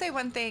 I will say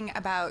one thing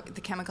about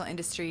the chemical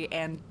industry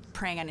and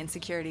preying on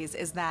insecurities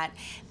is that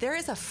there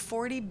is a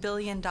 $40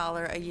 billion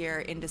a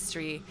year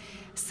industry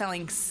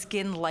selling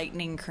skin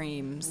lightening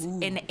creams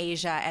in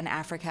Asia and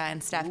Africa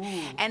and stuff.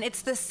 And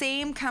it's the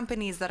same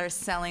companies that are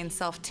selling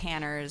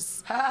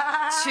self-tanners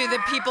to the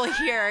people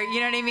here,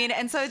 you know what I mean?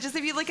 And so just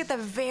if you look at the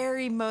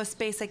very most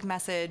basic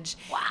message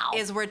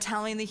is we're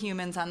telling the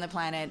humans on the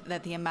planet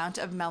that the amount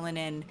of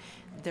melanin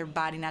their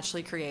body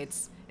naturally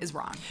creates is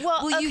wrong.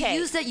 Well, you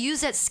use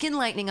that skin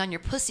lightening on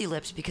your pussy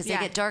lips because they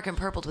get dark and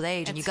purpled with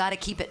age, and you got to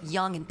keep it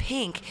young and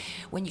pink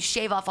when you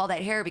shave off all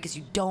that hair because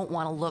you don't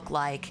want to look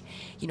like,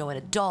 an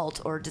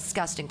adult or a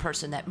disgusting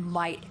person that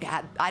might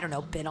have, I don't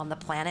know, been on the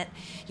planet,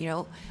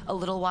 a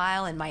little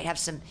while and might have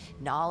some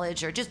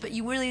knowledge but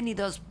you really need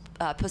those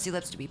pussy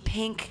lips to be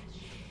pink.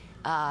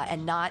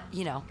 And not,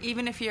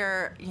 Even if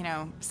you're,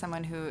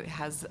 someone who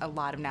has a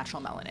lot of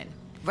natural melanin.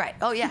 Right.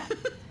 Oh, yeah.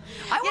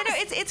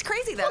 It's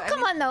crazy though. Well,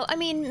 come on though. I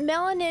mean,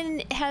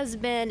 melanin has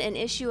been an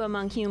issue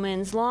among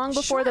humans long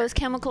before those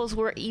chemicals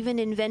were even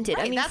invented.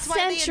 Right, I mean, that's why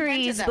they invented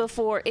centuries them.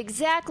 before.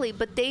 Exactly,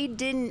 but they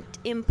didn't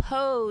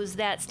impose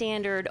that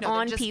standard No, they're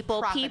on just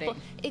people.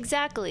 profiting.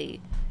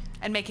 Exactly.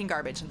 And making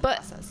garbage in the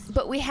process.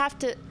 But we have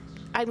to.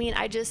 I mean,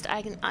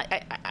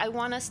 I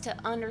want us to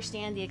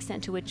understand the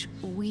extent to which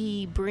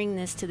we bring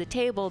this to the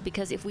table,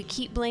 because if we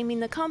keep blaming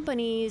the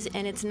companies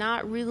and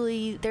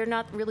they're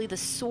not really the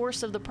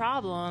source of the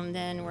problem,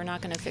 then we're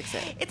not going to fix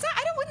it. It's not.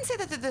 I wouldn't say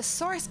that they're the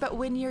source, but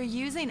when you're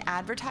using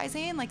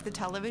advertising like the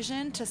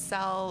television to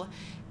sell,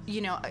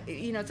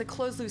 it's a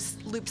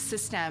closed loop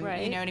system.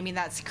 Right. You know what I mean?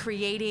 That's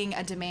creating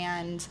a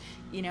demand,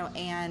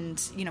 and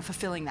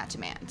fulfilling that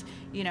demand.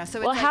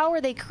 So it's how are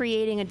they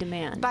creating a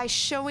demand? By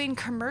showing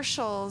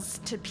commercials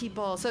to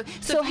people. So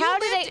how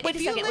do they? Wait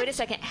a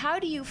second. How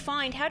do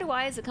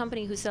I, as a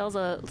company who sells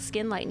a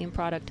skin lightening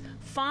product,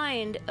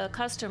 find a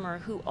customer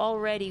who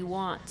already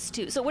wants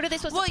to? So what are they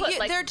supposed to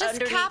put? They're just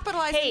underneath,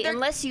 capitalizing. Hey,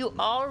 unless you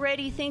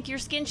already think your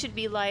skin should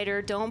be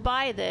lighter, don't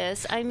buy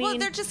this. I mean,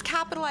 they're just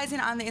capitalizing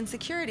on the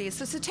insecurities.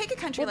 So take a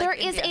country like there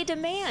is India. a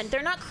demand.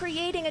 They're not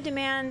creating a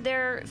demand.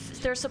 They're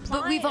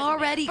supplying. But we've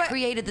already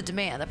created the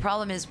demand. The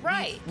problem is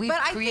we've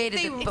created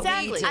the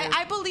exactly.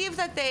 I believe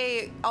that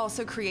they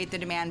also create the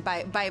demand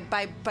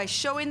by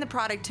showing the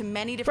product to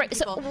many different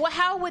people. So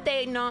how would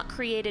they not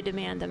create a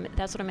demand?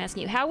 That's what I'm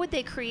asking you. How would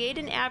they create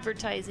an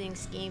advertising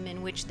scheme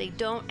in which they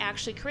don't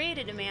actually create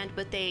a demand,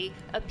 but they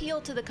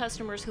appeal to the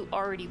customers who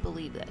already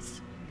believe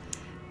this?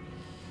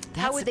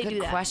 How would they do that? That's a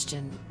good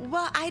question.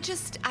 Well, I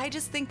just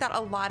think that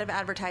a lot of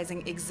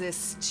advertising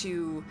exists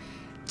to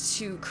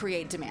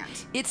create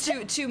demand. It's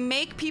to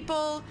make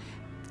people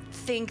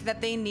think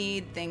that they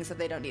need things that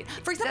they don't need.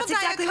 For example,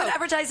 That's exactly Diet what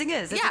Coke. advertising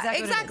is. That's Yeah,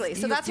 exactly. exactly. What it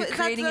is. So that's you're what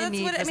creating that's a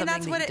need what for I mean.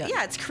 That's something what that it. you don't.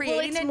 Yeah, it's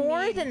creating it's a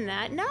more need. than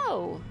that.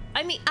 No,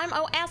 I mean,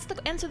 I'll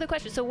answer the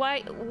question. So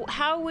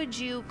how would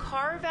you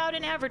carve out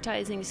an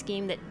advertising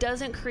scheme that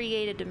doesn't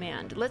create a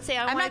demand? Let's say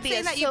I I'm want to not be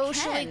saying a that you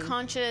socially can.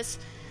 conscious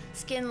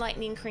skin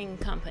lightening cream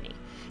company.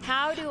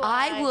 How do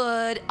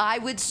I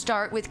would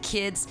start with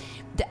kids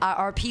that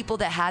are people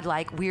that had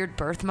like weird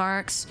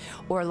birthmarks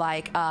or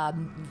like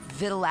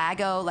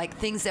vitiligo, like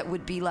things that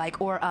would be like,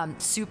 or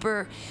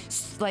super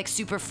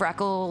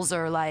freckles,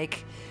 or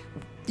like,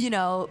 you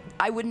know,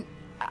 I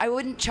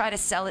wouldn't try to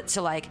sell it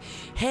to like,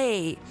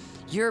 hey,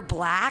 you're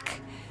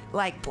black,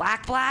 like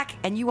black,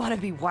 and you want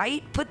to be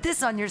white, put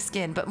this on your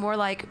skin, but more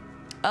like,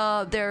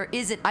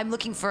 I'm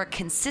looking for a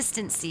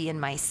consistency in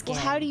my skin.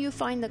 Well, how do you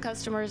find the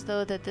customers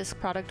though that this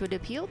product would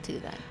appeal to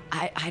then?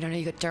 I don't know.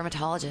 You got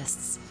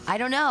dermatologists. I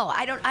don't know.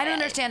 I don't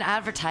understand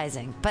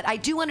advertising, but I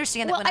do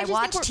understand that when I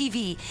watch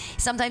TV,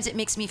 sometimes it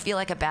makes me feel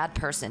like a bad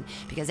person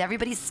because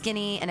everybody's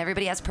skinny and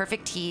everybody has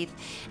perfect teeth,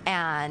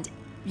 and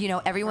you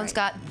know everyone's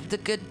got the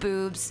good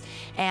boobs,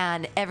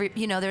 and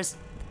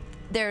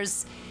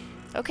there's.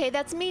 Okay,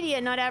 that's media,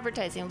 not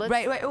advertising.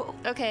 Right.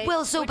 Okay.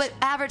 Well, but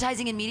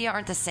advertising and media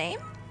aren't the same?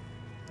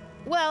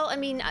 Well, I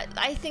mean,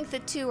 I think the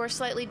two are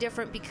slightly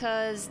different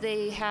because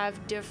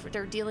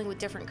they're dealing with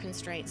different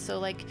constraints. So,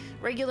 like,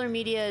 regular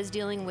media is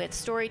dealing with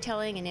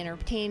storytelling and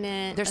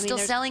entertainment. They're still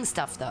selling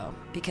stuff, though,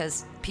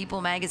 because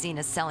People magazine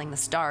is selling the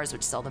stars,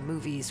 which sell the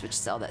movies, which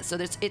sell that. So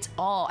it's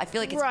all, I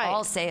feel like it's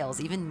all sales,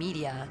 even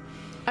media.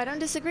 I don't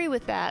disagree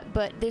with that,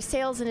 but their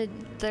sales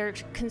they're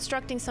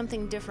constructing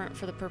something different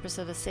for the purpose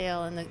of a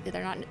sale, and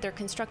they're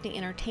constructing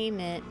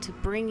entertainment to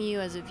bring you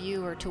as a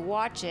viewer to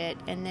watch it,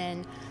 and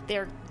then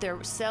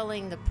they're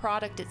selling the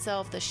product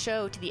itself, the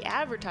show, to the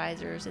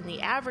advertisers, and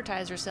the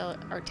advertisers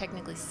are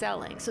technically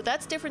selling. So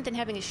that's different than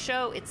having a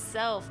show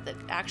itself that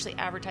actually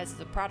advertises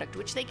the product,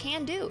 which they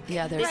can do.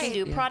 Yeah, they can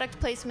do product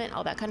placement,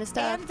 all that kind of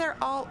stuff. And they're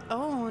all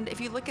owned. If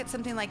you look at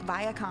something like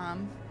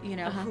Viacom, you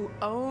know, who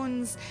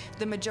owns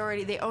the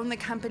majority, they own the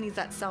companies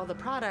that sell the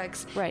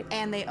products,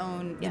 and they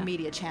own the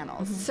media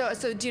channels. So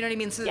do you know what I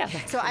mean?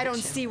 So I don't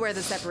see where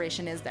the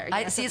separation is there.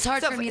 It's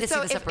hard for me to see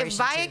the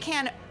separation.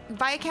 If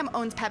Viacom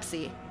owns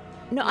Pepsi.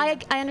 No, I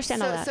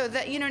understand all that. So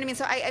that, you know what I mean?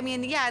 So I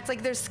mean, yeah, it's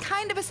like there's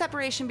kind of a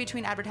separation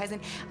between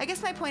advertising. I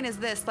guess my point is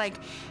this, like,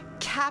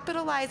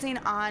 capitalizing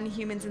on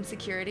humans'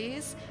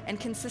 insecurities and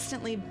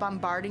consistently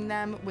bombarding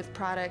them with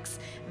products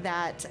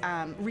that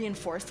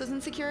reinforce those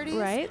insecurities.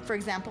 Right. For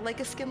example,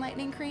 like a skin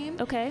lightening cream.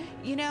 Okay.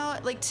 You know,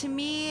 like, to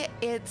me,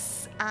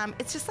 it's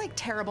just like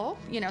terrible.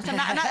 You know, so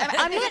I'm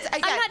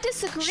not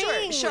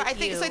disagreeing. Sure. With I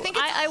think it's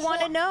I want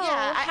to know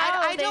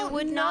how they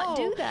would not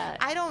do that.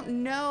 I don't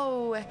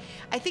know.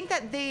 I think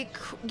that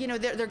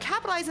they're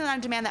capitalizing on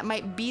demand that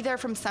might be there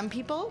from some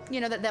people, you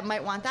know, that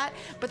might want that,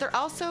 but they're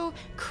also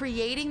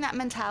creating that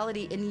mentality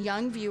in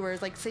young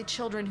viewers, like, say,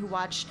 children who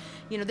watch,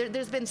 you know,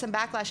 there's been some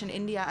backlash in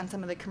India on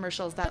some of the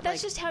commercials that, but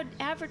that's just how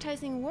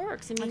advertising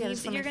works. I mean,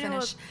 you're going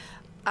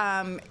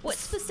to what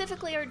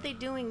specifically are they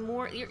doing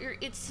more?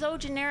 It's so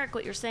generic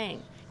what you're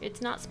saying.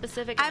 It's not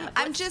specific enough.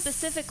 I'm just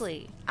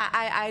specifically.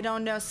 I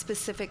don't know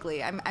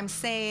specifically. I'm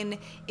saying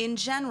in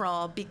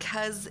general,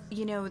 because,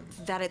 you know,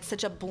 that it's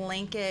such a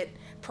blanket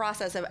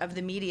process of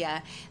the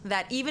media,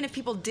 that even if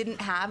people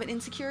didn't have an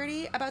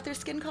insecurity about their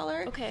skin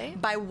color,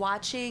 by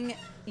watching,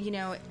 you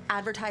know,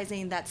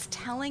 advertising that's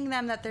telling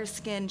them that their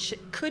skin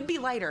could be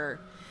lighter,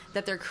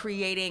 that they're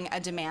creating a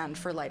demand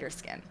for lighter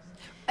skin.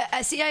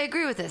 See, I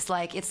agree with this.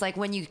 Like, it's like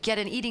when you get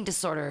an eating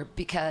disorder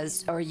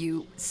or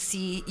you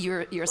see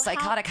you're a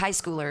psychotic high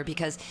schooler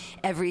because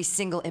every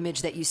single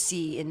image that you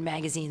see in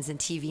magazines and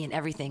TV and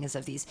everything is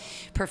of these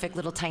perfect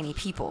little tiny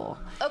people.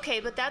 Okay,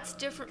 but that's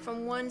different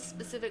from one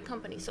specific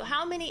company. So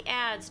how many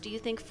ads do you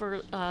think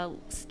for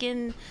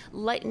skin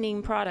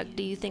lightening product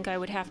do you think I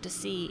would have to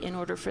see in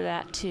order for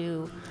that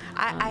to...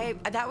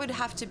 that would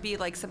have to be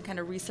like some kind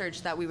of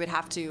research that we would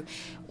have to...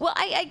 Well,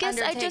 I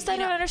guess undertake, I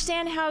don't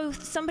understand how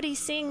somebody's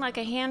seeing like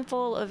a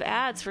handful of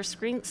ads for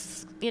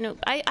screens. You know,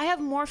 I have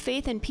more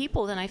faith in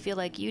people than I feel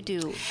like you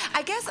do.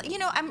 I guess, you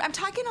know, I'm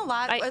talking a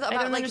lot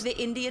about like the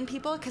Indian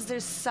people, because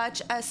there's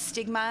such a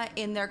stigma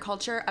in their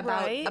culture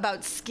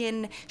about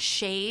skin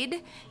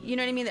shade. You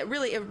know what I mean? It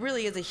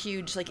really is a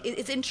huge, like,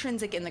 it's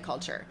intrinsic in the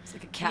culture. It's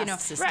like a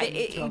caste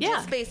system.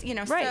 Just based, you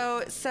know.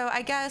 So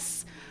I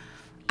guess,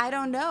 I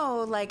don't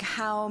know, like,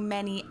 how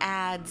many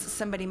ads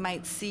somebody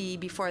might see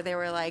before they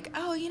were like,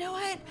 oh, you know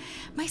what?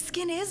 My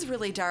skin is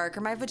really dark,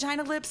 or my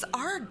vagina lips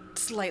are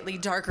slightly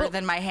darker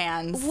than my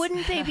hands.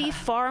 Wouldn't they be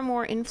far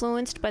more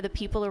influenced by the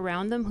people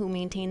around them who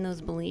maintain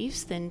those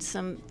beliefs than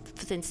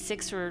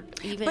 6 or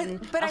even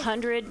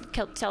 100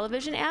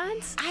 television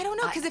ads? I don't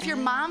know, because if your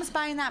mom's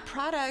buying that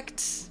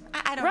product...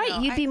 I don't know.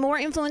 You'd be more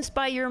influenced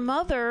by your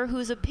mother,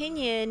 whose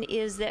opinion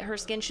is that her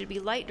skin should be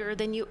lighter,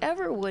 than you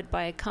ever would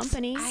by a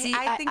company.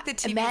 I think the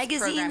TV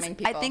magazines.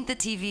 I think the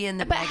TV and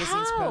the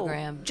magazines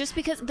program. Just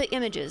because the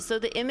images. So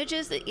the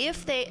images,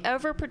 if they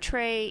ever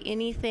portray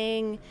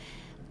anything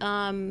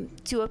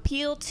to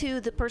appeal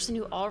to the person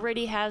who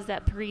already has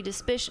that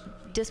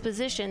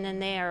predisposition, then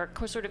they are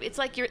sort of, it's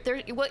like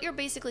what you're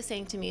basically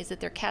saying to me is that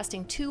they're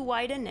casting too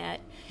wide a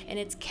net, and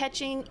it's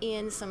catching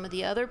in some of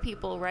the other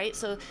people, right?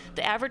 So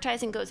the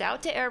advertising goes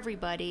out to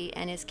everybody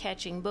and is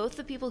catching both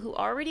the people who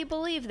already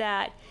believe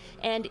that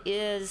and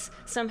is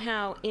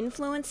somehow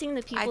influencing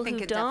the people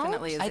who don't.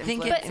 Definitely is I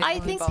think But I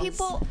think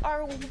people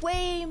are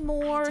way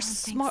more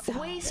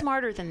way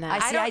smarter than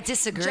that. I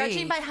disagree.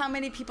 Judging by how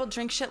many people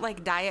drink shit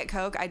like Diet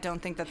Coke, I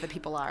don't think that the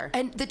people are.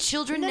 And the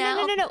children No.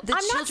 the I'm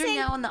not children saying-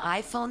 now on the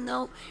iPhone,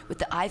 though, with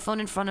the iPhone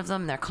in front of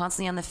them, they're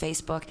constantly on the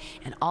Facebook,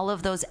 and all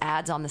of those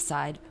ads on the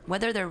side,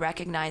 whether they're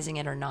recognizing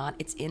it or not,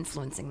 it's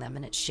influencing them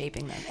and it's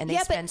shaping them. And they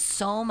spend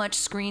so much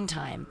screen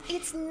time.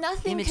 It's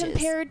nothing images.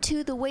 compared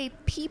to the way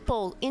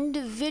people,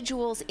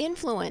 individuals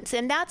influence.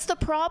 And that's the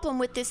problem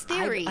with this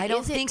theory. I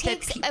don't is think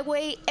it that takes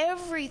away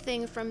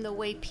everything from the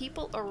way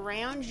people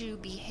around you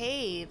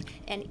behave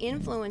and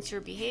influence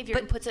your behavior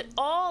and puts it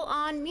all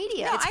on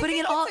media. It's putting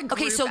it all.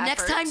 Okay, so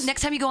next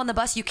time you go on the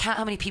bus, you count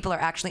how many people are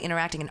actually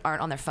interacting and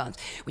aren't on their phones.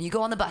 When you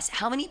go on the bus,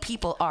 how many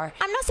people are?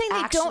 I'm not saying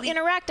they don't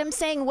interact. I'm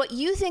saying what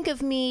you think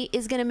of me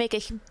is going to make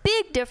a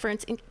big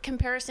difference in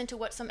comparison to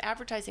what some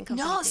advertising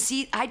companies No, think.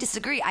 see, I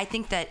disagree. I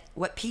think that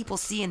what people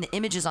see in the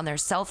images on their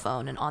cell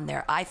phone and on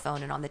their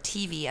iPhone and on the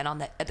TV and on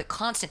the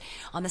constant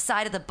on the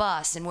side of the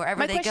bus and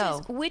wherever they go. My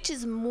question is, which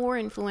is more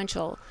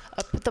influential?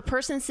 The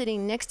person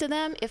sitting next to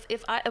them?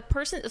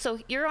 So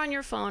you're on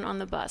your phone on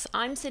the bus.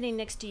 I'm sitting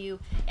next to you,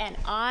 and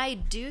I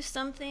do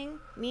something,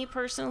 me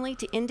personally,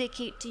 to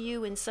indicate to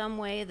you in some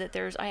way that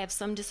I have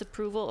some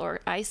disapproval, or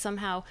I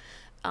somehow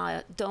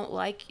don't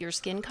like your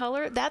skin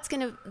color. That's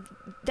gonna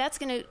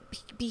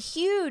be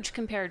huge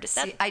compared to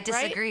that. See, I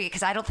disagree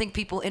because I don't think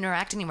people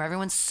interact anymore.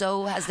 Everyone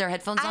has their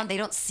headphones on. They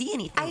don't see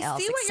anything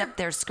else except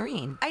their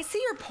screen. I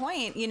see your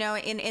point,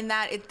 in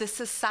that the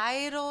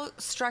societal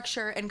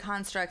structure and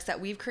constructs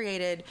that we've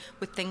created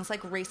with things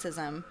like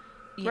racism,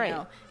 you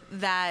know,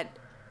 that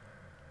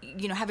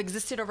have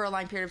existed over a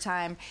long period of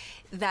time,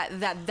 that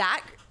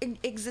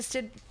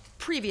existed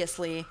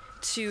previously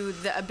to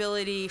the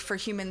ability for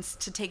humans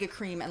to take a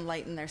cream and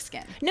lighten their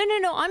skin. No.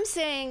 I'm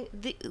saying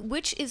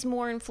which is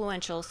more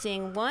influential,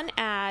 seeing one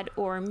ad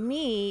or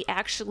me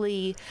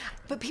actually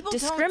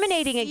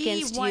discriminating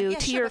against you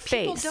to your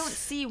face. People don't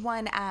see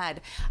one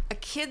ad. A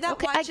kid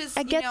that watches...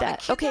 I get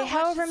that. Okay,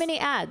 however many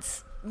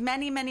ads.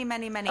 Many.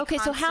 Okay,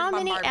 so how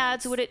many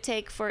ads would it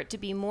take for it to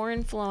be more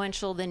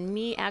influential than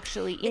me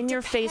actually in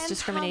your face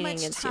discriminating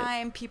against you? How much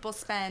time people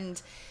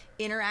spend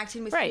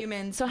interacting with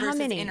humans so versus how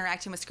many?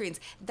 interacting with screens.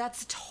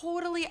 That's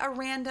totally a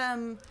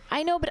random...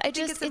 I know, but I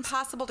think it's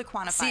impossible to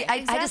quantify. See,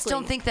 I just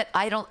don't think that...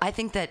 I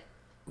think that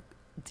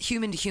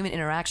human-to-human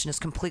interaction is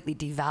completely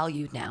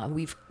devalued now.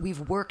 We've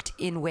worked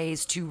in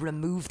ways to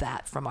remove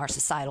that from our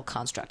societal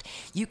construct.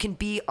 You can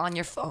be on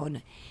your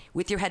phone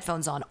with your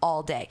headphones on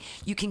all day.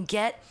 You can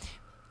get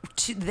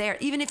to there,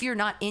 even if you're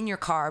not in your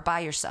car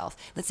by yourself.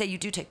 Let's say you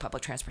do take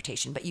public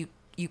transportation, but you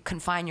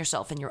confine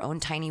yourself in your own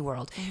tiny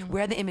world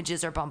where the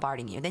images are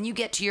bombarding you. Then you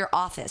get to your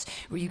office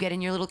where you get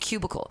in your little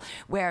cubicle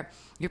where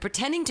you're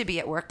pretending to be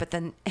at work, but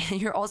then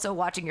you're also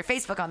watching your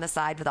Facebook on the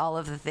side with all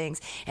of the things.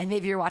 And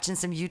maybe you're watching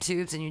some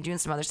YouTubes and you're doing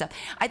some other stuff.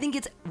 I think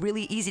it's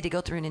really easy to go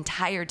through an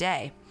entire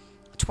day,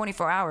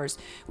 24 hours,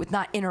 with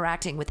not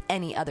interacting with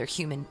any other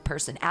human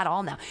person at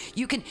all now.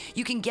 You can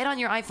get on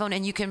your iPhone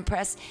and you can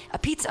press a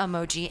pizza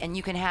emoji and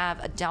you can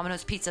have a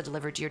Domino's pizza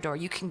delivered to your door.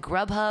 You can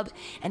Grubhub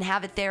and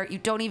have it there. You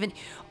don't even...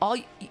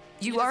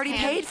 You already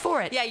paid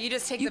for it. Yeah, you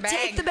just take the bag. You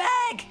take the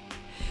bag.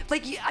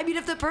 Like,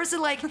 if the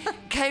person,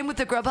 came with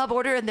the Grubhub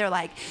order and they're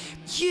like,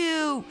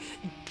 you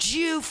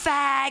Jew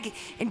fag,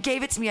 and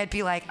gave it to me, I'd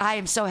be like, I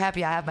am so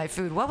happy I have my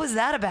food. What was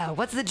that about?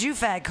 What's the Jew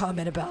fag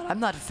comment about?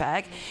 I'm not a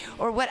fag.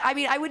 Or what?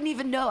 I wouldn't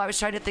even know. I was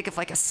trying to think of,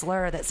 a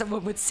slur that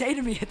someone would say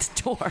to me at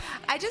the door.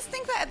 I just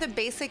think that the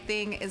basic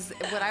thing is,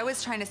 what I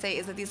was trying to say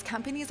is that these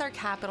companies are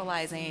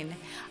capitalizing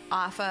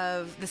off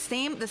of the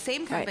same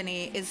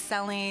company is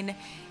selling...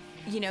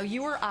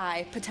 you or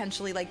I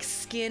potentially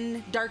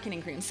skin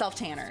darkening cream, self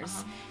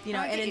tanners,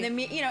 and in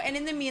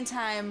the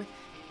meantime,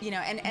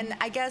 and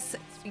I guess,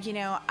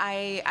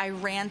 I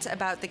rant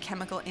about the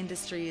chemical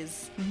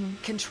industry's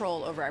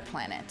control over our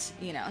planet,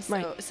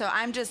 so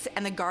I'm just,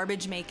 and the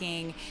garbage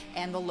making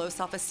and the low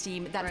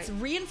self-esteem that's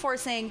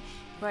reinforcing.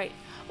 Right.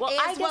 Well,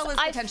 as well as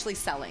potentially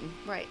selling.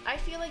 Right. I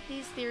feel like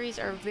these theories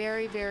are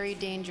very, very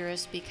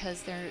dangerous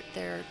because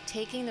they're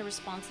taking the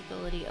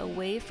responsibility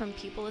away from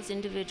people as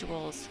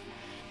individuals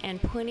and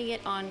putting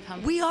it on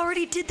companies. We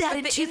already did that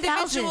in 2000.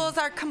 Individuals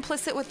are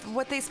complicit with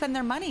what they spend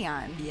their money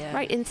on. Yeah.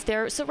 Right. And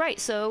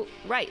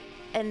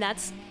and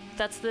that's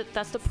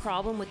the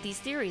problem with these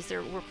theories.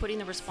 We're putting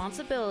the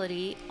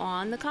responsibility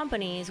on the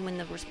companies when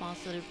the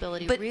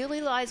responsibility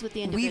really lies with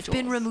the individuals. We've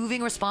been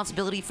removing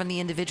responsibility from the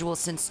individual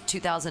since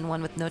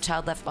 2001 with No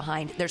Child Left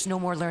Behind. There's no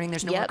more learning.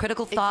 There's no more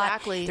critical thought.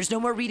 Exactly. There's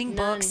no more reading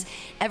books.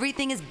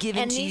 Everything is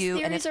given to you,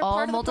 and it's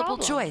all multiple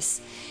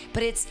choice.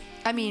 But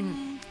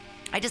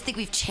I just think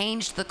we've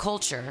changed the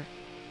culture,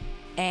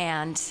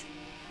 and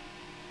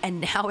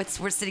And now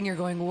we're sitting here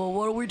going, well,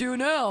 what do we do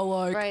now?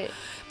 Like, right.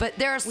 But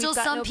there are still We've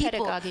got some no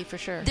people. pedagogy for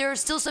sure. There are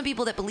still some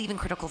people that believe in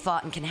critical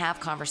thought and can have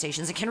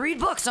conversations and can read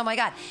books. Oh my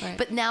God! Right.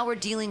 But now we're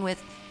dealing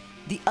with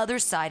the other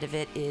side of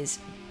it. Is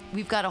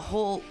we've got a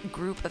whole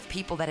group of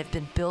people that have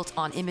been built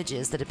on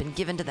images that have been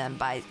given to them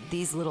by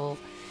these little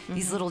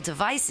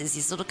devices,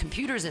 these little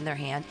computers in their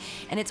hand,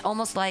 and it's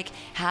almost like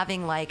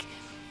having like,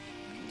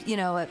 you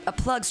know, a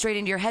plug straight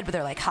into your head, but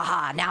they're like,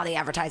 haha, now the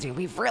advertising,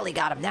 we've really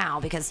got them now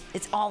because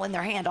it's all in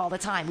their hand all the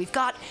time. We've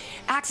got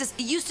access.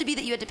 It used to be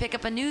that you had to pick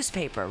up a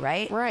newspaper,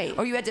 right? Right.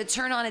 Or you had to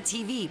turn on a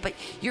TV, but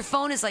your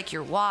phone is like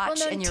your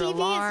watch and your TV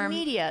alarm. is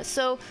media.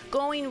 So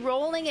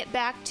rolling it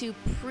back to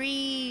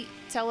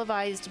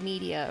pre-televised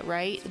media,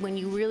 right? When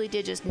you really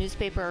did just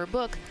newspaper or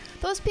book,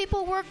 those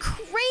people were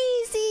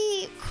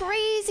crazy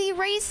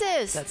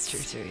racist. That's true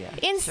too, yeah.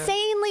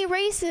 Insanely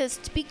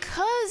racist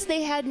because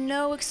they had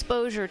no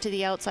exposure to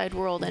the outside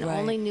world and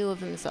only knew of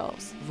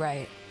themselves.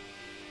 Right.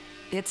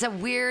 It's a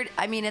weird,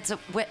 I mean,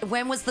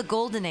 when was the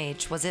golden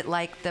age? Was it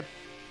like the,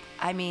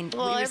 I mean,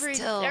 Well, we were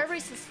still,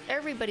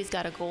 everybody's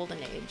got a golden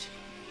age.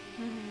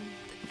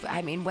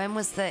 I mean, when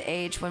was the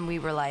age when we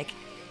were like,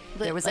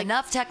 there was like-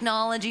 enough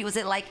technology? Was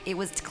it like, it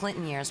was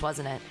Clinton years,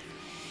 wasn't it?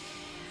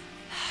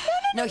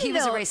 No, he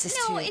was a racist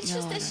too. No, it's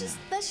just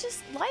that's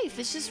just life.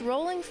 It's just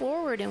rolling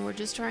forward, and we're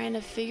just trying to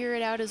figure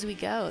it out as we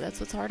go. That's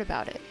what's hard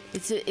about it.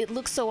 It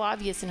looks so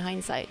obvious in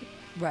hindsight.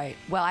 Right.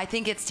 Well, I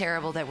think it's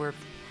terrible that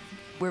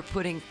we're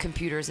putting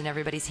computers in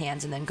everybody's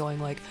hands and then going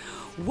like,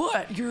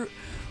 what?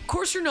 Of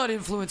course you're not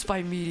influenced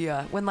by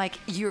media, when like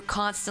you're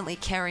constantly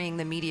carrying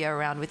the media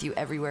around with you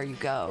everywhere you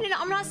go. No,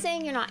 I'm not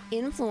saying you're not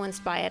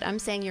influenced by it. I'm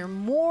saying you're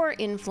more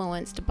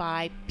influenced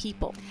by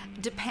people.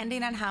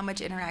 Depending on how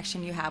much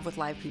interaction you have with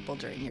live people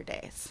during your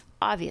days.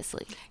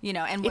 Obviously. You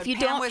know, and if you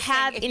don't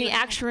have any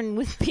action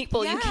with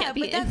people, you can't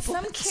be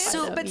influenced.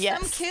 Some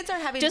kids are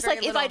having just very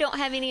like if I don't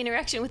have any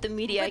interaction with the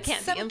media, I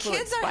can't be influenced. Some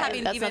kids are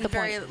having even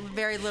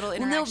very little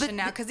interaction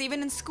now, but because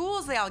even in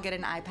schools they all get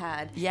an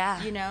iPad.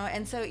 Yeah. You know,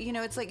 and so you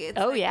know it's like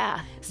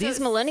yeah. These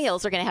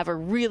millennials are going to have a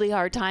really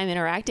hard time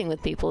interacting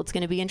with people. It's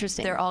going to be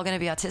interesting. They're all going to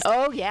be autistic.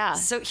 Oh yeah.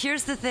 So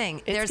here's the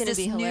thing. There's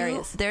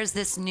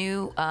this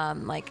new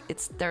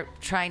they're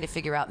trying to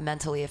figure out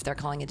mentally if they're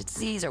calling it a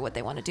disease or what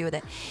they want to do with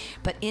it.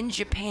 But in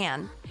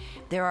Japan,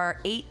 there are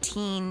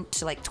 18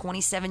 to like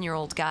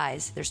 27-year-old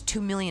guys. There's 2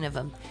 million of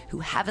them who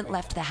haven't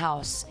left the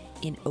house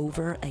in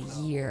over a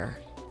year.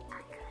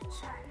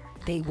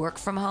 They work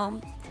from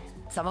home.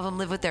 Some of them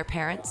live with their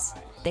parents.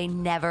 They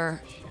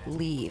never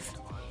leave.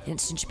 And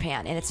it's in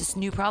Japan. And it's this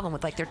new problem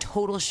with like their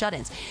total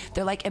shut-ins.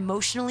 They're like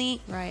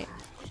emotionally... Right.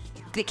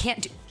 They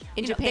can't do...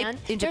 In Japan,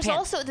 there's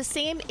also the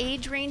same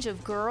age range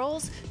of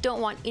girls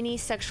don't want any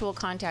sexual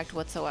contact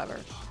whatsoever.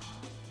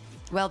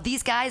 Well,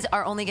 these guys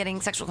are only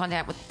getting sexual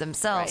contact with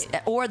themselves,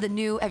 or the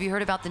new. Have you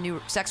heard about the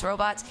new sex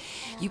robots?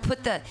 You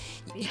put the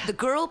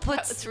girl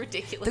puts that was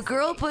ridiculous. The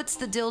girl puts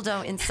the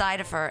dildo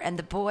inside of her, and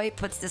the boy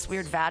puts this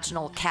weird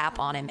vaginal cap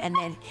on him,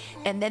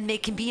 and then they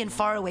can be in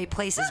faraway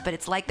places, but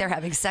it's like they're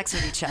having sex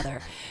with each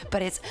other,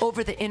 but it's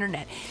over the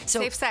internet. So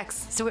safe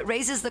sex. So it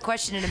raises the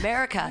question in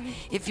America: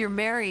 if you're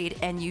married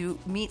and you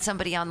meet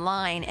somebody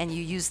online and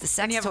you use the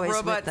sex and you have toys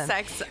robot with them,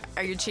 sex,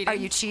 are you cheating? Are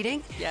you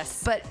cheating?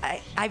 Yes. But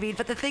I mean,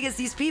 but the thing is,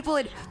 these people.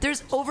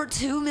 There's over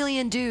 2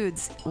 million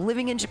dudes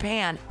living in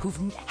Japan who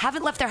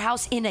haven't left their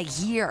house in a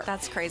year.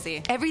 That's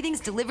crazy. Everything's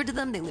delivered to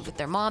them. They live with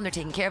their mom. They're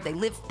taken care of.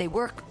 They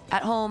work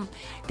at home.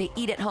 They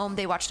eat at home.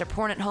 They watch their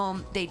porn at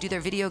home. They do their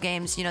video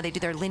games. You know, they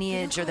do their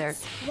Lineage or their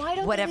Why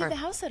don't whatever. they leave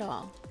the house at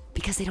all?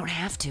 Because they don't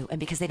have to, and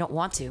because they don't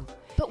want to.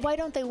 But why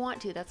don't they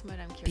want to? That's what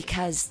I'm curious.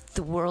 Because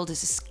the world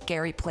is a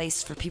scary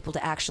place for people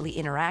to actually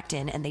interact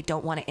in, and they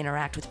don't want to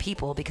interact with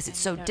people because it's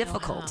so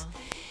difficult.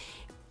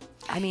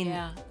 I mean,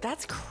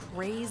 that's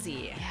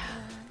crazy. Yeah.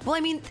 Well, I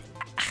mean,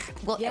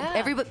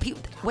 everybody.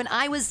 When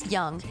I was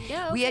young,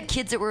 we had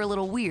kids that were a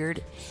little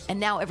weird, and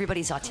now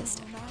everybody's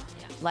autistic.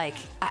 Like,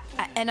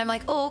 and I'm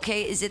like, oh,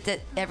 okay. Is it that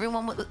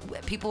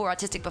people were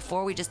autistic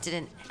before? We just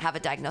didn't have a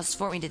diagnosis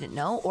for it. We didn't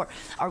know, or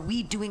are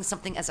we doing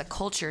something as a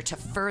culture to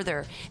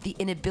further the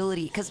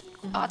inability? Because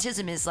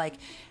autism is like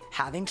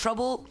having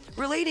trouble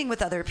relating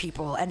with other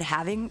people and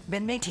having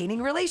been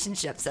maintaining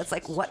relationships. That's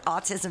like what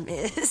autism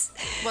is.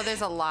 Well,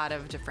 there's a lot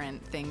of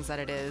different things that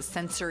it is.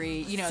 Sensory,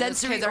 you know,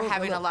 those kids are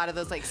having a lot of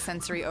those like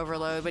sensory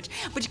overload, which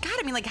God,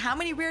 I mean, like how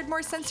many weird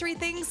more sensory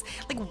things?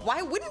 Like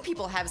why wouldn't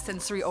people have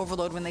sensory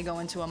overload when they go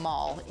into a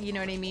mall? You know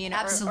what I mean?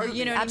 Absolutely. Or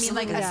you know what I mean?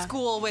 Like a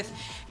school with,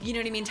 you know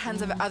what I mean?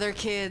 Tons of other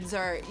kids,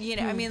 or, you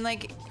know, I mean,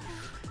 like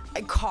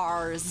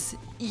cars,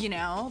 you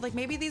know, like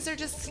maybe these are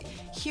just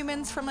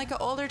humans from like an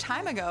older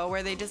time ago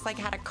where they just like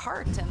had a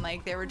cart and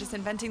like they were just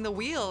inventing the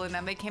wheel, and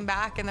then they came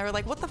back and they were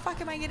like, what the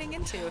fuck am I getting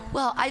into?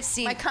 Well, I've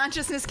seen my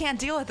consciousness can't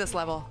deal at this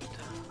level.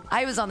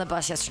 I was on the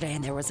bus yesterday,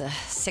 and there was a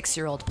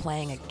 6-year-old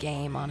playing a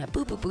game on a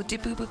boop boop boop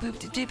doop boop boop boop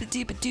doop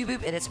doop doop doop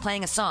boop, and it's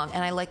playing a song.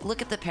 And I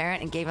look at the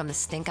parent and gave him the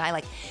stink eye,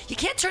 like, you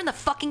can't turn the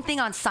fucking thing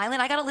on silent.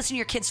 I gotta listen to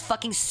your kid's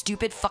fucking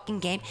stupid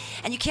fucking game,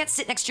 and you can't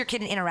sit next to your kid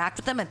and interact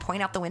with them and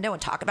point out the window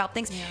and talk about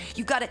things. Yeah.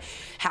 You gotta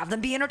have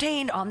them be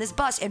entertained on this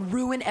bus and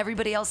ruin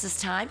everybody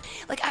else's time.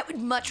 Like, I would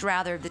much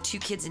rather the 2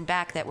 kids in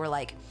back that were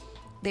like,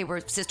 they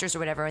were sisters or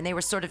whatever, and they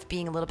were sort of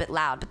being a little bit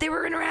loud, but they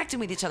were interacting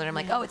with each other. And I'm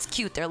like, oh, it's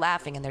cute. They're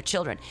laughing and they're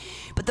children.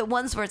 But the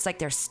ones where it's like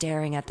they're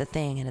staring at the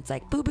thing and it's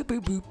like boop boop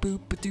boop boop boop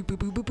boop boop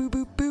boop boop boop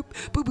boop boop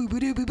boop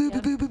boop boop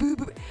boop boop boop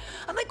boop.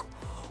 I'm like,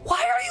 why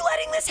are you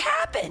letting this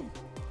happen?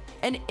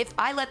 And if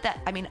I let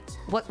that, I mean,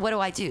 what do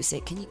I do?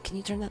 Say, can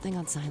you turn that thing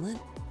on silent?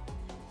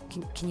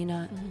 Can you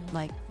not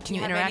like? Can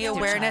you interact? Any with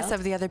your awareness child?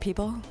 of the other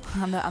people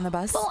on the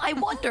bus? Well, I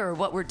wonder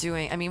what we're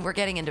doing. I mean, we're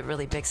getting into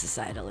really big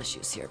societal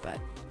issues here, but.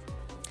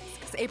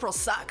 April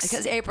sucks.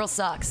 Because April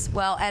sucks.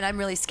 Well, and I'm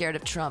really scared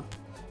of Trump.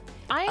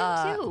 I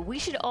am too. We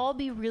should all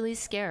be really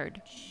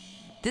scared.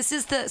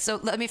 So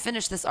let me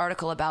finish this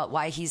article about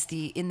why he's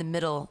in the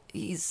middle.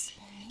 He's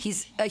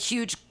a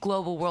huge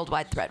global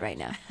worldwide threat right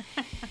now.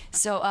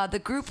 So the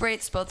group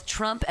rates both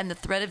Trump and the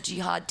threat of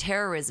jihad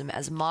terrorism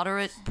as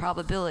moderate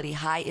probability,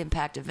 high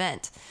impact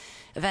events.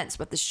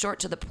 But the short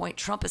to the point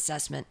Trump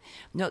assessment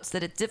notes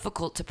that it's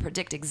difficult to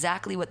predict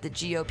exactly what the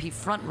GOP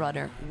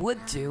frontrunner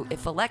would do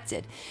if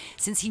elected,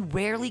 since he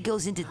rarely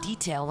goes into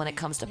detail when it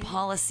comes to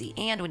policy,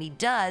 and when he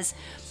does,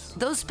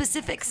 those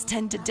specifics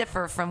tend to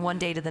differ from one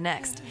day to the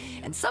next.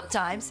 And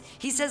sometimes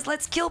he says,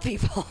 let's kill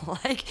people.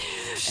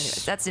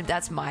 Anyways,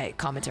 that's my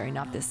commentary,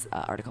 not this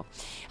article.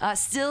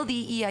 Still,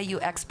 the EIU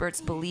experts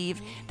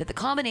believe that the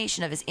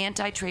combination of his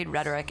anti-trade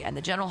rhetoric and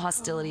the general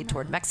hostility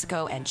toward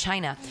Mexico and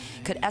China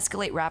could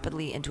escalate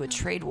rapidly into a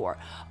trade war.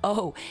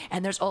 Oh,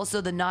 and there's also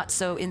the not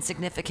so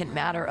insignificant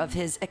matter of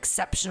his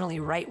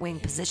exceptionally right-wing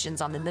positions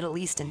on the Middle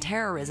East and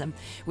terrorism,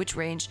 which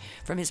range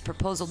from his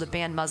proposal to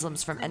ban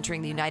Muslims from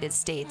entering the United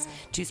States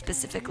to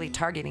specifically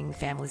targeting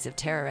families of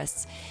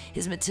terrorists.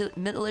 His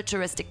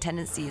militaristic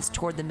tendencies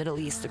toward the Middle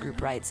East, the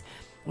group writes,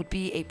 would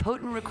be a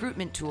potent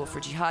recruitment tool for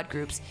jihad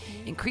groups,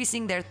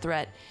 increasing their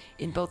threat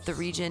in both the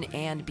region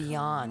and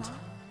beyond.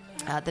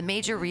 The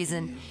major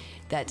reason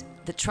that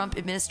the Trump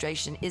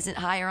administration isn't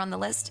higher on the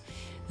list,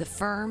 the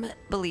firm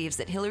believes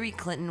that Hillary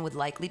Clinton would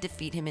likely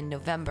defeat him in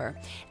November,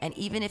 and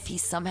even if he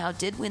somehow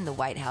did win the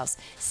White House,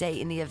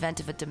 say in the event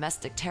of a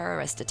domestic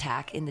terrorist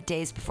attack in the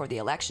days before the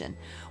election,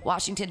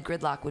 Washington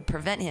gridlock would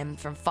prevent him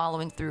from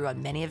following through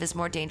on many of his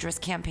more dangerous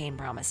campaign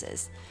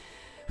promises.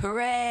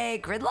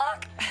 Hooray,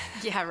 gridlock?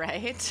 Yeah,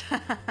 right.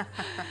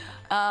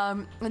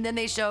 And then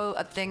they show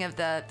a thing of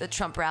the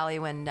Trump rally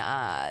when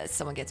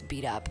someone gets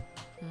beat up.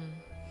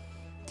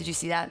 Did you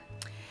see that?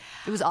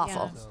 It was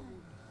awful.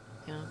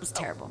 Yeah. It was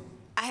terrible.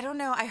 I don't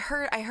know. I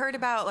heard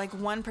about like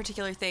one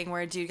particular thing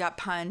where a dude got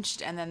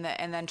punched, and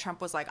then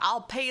Trump was like,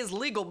 "I'll pay his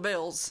legal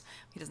bills."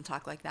 He doesn't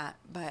talk like that,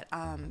 but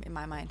in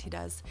my mind he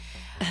does.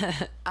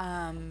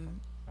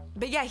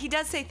 But yeah, he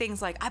does say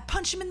things like, "I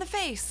punched him in the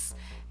face,"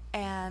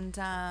 and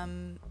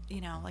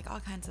like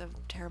all kinds of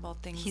terrible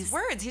things.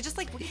 Words. He just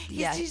like he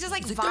just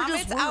like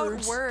vomits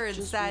out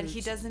words that he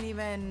doesn't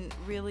even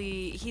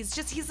really.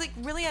 He's like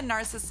really a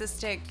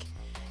narcissistic.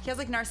 He has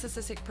like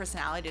narcissistic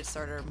personality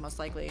disorder, most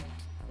likely.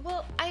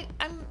 Well,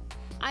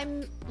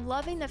 I'm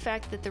loving the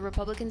fact that the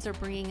Republicans are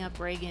bringing up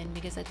Reagan,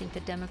 because I think the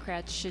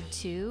Democrats should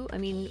too. I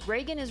mean,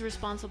 Reagan is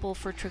responsible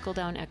for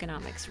trickle-down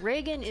economics.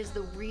 Reagan is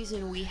the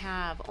reason we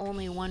have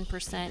only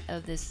 1%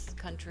 of this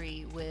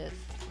country with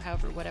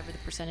whatever the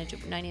percentage of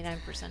 99%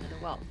 of the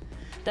wealth.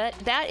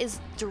 That is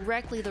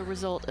directly the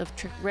result of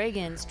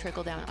Reagan's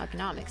trickle-down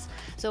economics.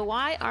 So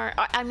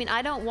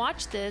I don't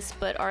watch this,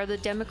 but are the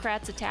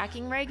Democrats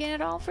attacking Reagan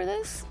at all for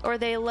this? Or are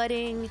they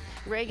letting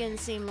Reagan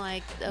seem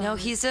like... No,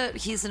 he's a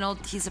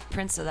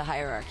prince of the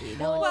hierarchy.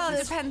 Well,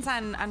 it depends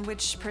on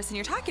which person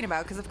you're talking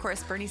about, because of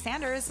course Bernie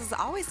Sanders is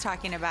always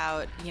talking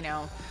about,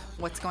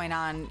 what's going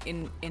on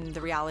in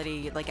the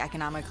reality, like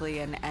economically,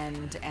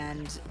 and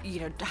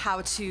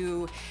how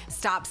to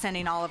stop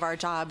sending all of our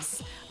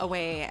jobs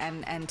away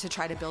and to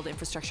try to build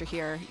infrastructure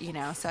here,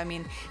 So I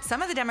mean,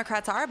 some of the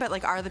Democrats are, but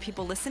like, are the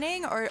people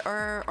listening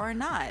or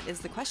not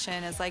is the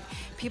question. Is like,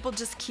 people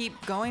just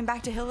keep going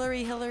back to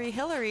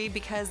Hillary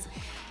because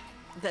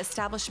the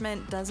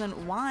establishment doesn't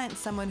want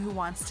someone who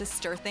wants to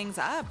stir things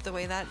up the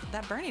way that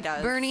Bernie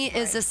does. Bernie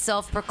is a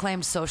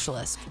self-proclaimed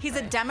socialist. He's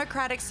a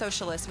democratic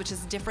socialist, which is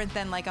different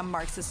than like a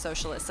Marxist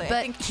socialist. So but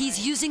I think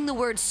he's using the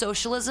word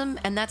socialism,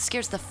 and that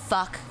scares the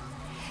fuck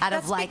out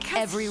of like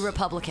every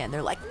Republican.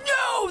 They're like,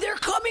 no, they're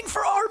coming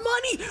for our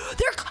money.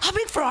 They're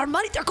coming for our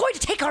money. They're going to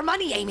take our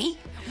money, Amy.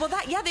 Well,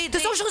 the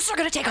socialists are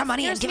going to take our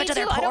money and give it to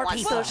their poor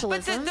people.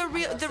 Socialism. But the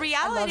reality, the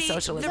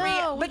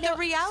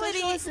reality,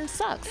 socialism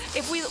sucks.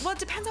 It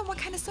depends on what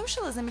kind of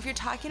socialism. If you're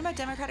talking about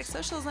democratic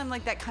socialism,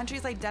 like that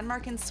countries like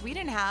Denmark and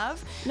Sweden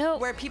have,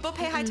 where people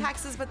pay high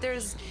taxes, but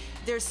there's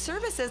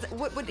services.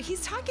 What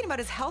he's talking about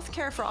is health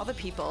care for all the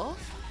people,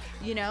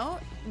 you know,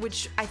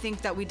 which I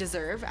think that we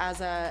deserve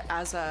as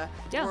a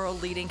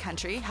world leading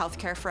country.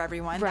 Healthcare for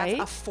everyone, Right.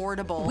 that's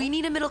affordable. We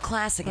need a middle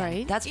class again.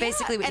 Right. That's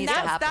basically what and needs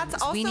to happen.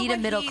 That's also we need what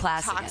a middle he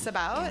class talks again.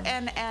 about,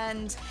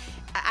 and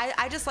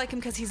I just like him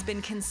because he's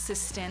been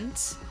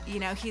consistent. You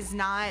know, he's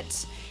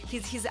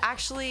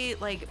actually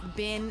like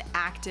been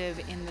active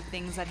in the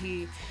things that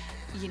he,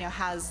 you know,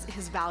 has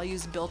his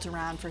values built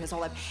around for his whole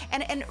life.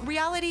 And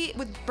reality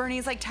with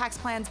Bernie's like tax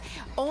plans,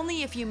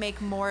 only if you make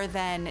more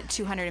than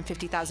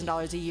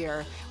 $250,000 a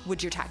year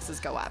would your taxes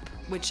go up,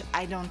 which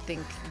I don't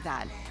think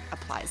that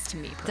applies to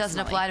me personally. Doesn't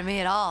apply to me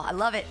at all. I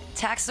love it.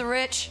 Tax the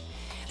rich.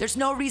 There's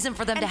no reason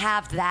for them to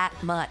have that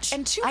much.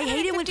 And I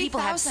hate it when people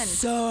have 250,000.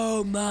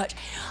 so much.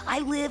 I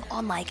live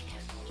on like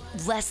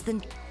less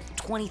than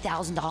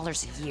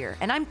 $20,000 a year,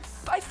 and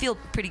I feel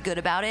pretty good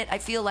about it. I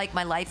feel like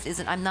my life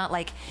isn't. I'm not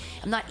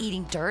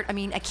eating dirt. I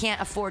mean, I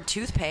can't afford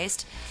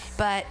toothpaste,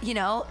 but you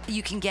know,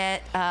 you can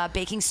get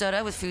baking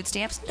soda with food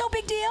stamps. No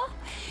big deal.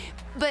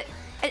 But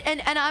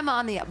and I'm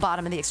on the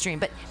bottom of the extreme.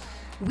 But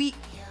we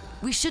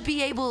should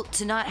be able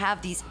to not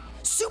have these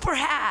super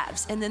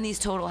haves and then these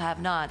total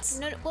have-nots.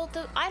 No, well,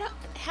 I don't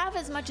have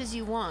as much as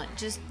you want.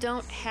 Just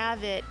don't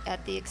have it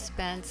at the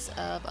expense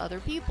of other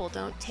people.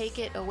 Don't take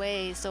it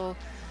away. So,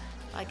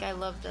 like, I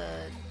love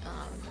the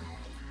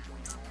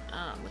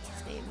what's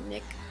his name?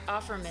 Nick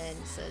Offerman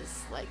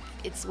says, like,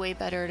 it's way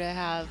better to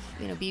have,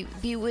 you know,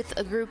 be with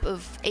a group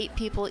of 8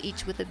 people,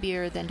 each with a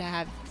beer, than to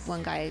have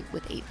one guy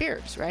with 8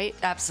 beers, right?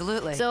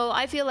 Absolutely. So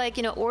I feel like,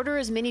 you know, order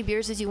as many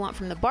beers as you want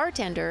from the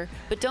bartender,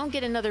 but don't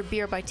get another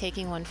beer by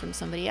taking one from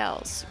somebody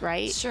else,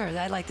 right? Sure,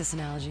 I like this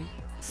analogy.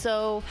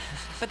 So,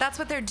 but that's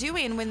what they're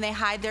doing when they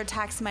hide their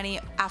tax money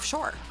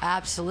offshore.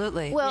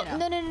 Absolutely. Well,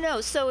 no.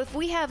 So if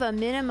we have a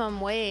minimum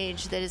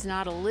wage that is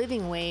not a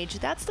living wage,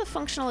 that's the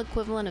functional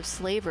equivalent of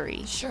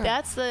slavery. Sure.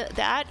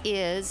 That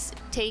is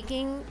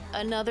taking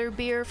another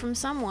beer from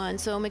someone.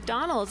 So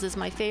McDonald's is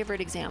my favorite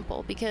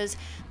example because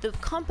the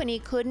company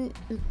couldn't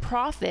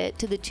profit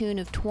to the tune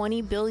of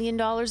 $20 billion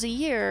a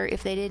year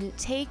if they didn't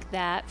take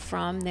that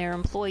from their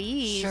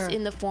employees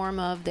in the form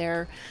of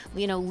their,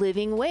 you know,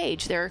 living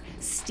wage. They're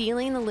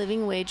stealing the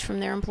living wage from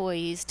their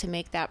employees to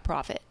make that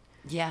profit.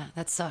 Yeah,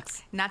 that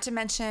sucks. Not to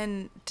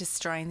mention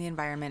destroying the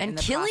environment and in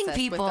the killing process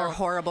people with their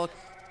horrible,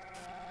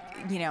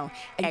 you know,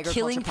 and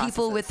killing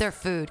people with their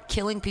food.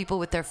 Killing people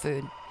with their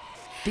food.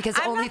 Because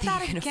I'm only not thing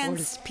that you can afford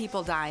against is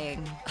people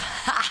dying.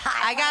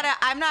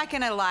 I'm not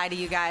gonna lie to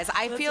you guys.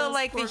 I feel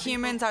like the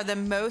humans are the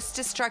most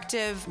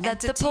destructive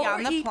entity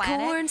on the planet.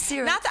 Corn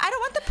syrup. I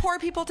don't want the poor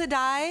people to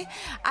die.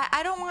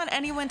 I don't want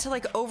anyone to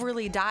like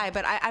overly die.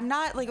 But I'm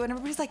not like when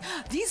everybody's like,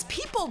 these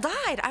people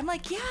died. I'm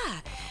like,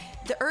 yeah,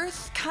 the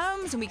earth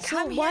comes and we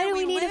come here. Why do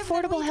we need live,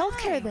 affordable health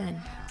care then?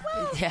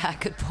 Well, yeah,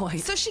 good point.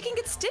 So she can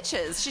get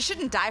stitches. She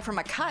shouldn't die from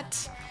a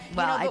cut.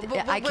 Well,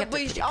 I kept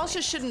we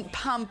also shouldn't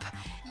pump.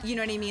 You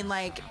know what I mean?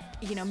 Like,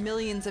 you know,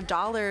 millions of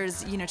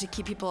dollars, you know, to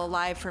keep people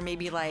alive for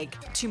maybe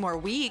like 2 more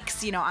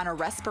weeks, you know, on a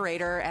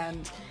respirator.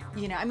 And,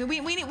 you know, I mean,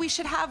 we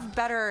should have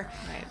better.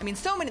 Right. I mean,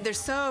 there's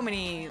so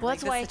many. Well,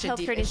 that's why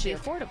healthcare needs to be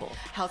affordable.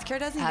 Healthcare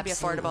does need to be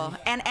affordable.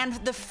 And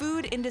the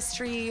food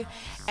industry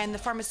and the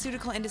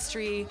pharmaceutical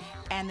industry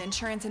and the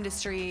insurance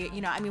industry,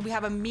 you know, I mean, we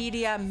have a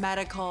media,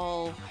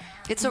 medical,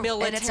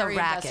 military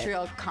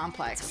industrial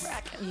complex. It's a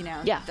racket. You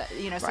know, yeah.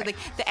 So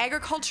the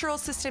agricultural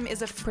system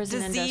is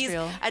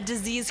a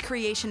disease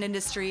creation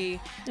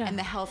industry, and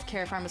the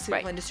healthcare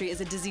pharmaceutical industry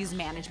is a disease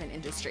management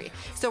industry.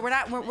 So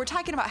we're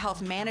talking about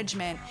health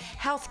management.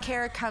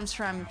 Healthcare comes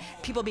from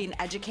people being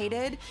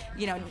educated,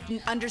 you know,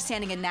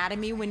 understanding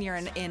anatomy when you're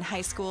in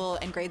high school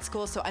and grade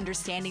school. So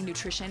understanding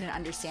nutrition and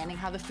understanding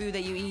how the food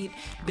that you eat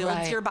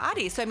builds your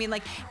body. So I mean,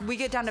 like, we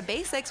get down to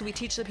basics. We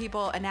teach the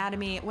people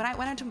anatomy. When I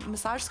went into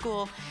massage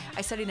school,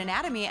 I studied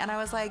anatomy, and I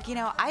was like, you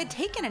know, I had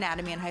taken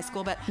anatomy in high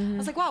school, but I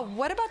was like, wow,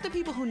 what about the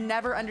people who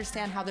never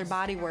understand how their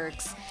body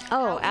works?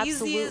 Oh, how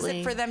absolutely. easy is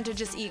it for them to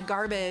just eat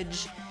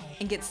garbage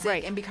and get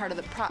sick and be part of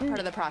the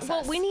process?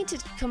 Well, we need to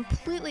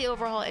completely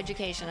overhaul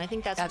education. I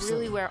think that's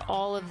really where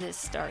all of this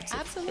starts.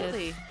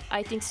 Absolutely.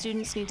 I think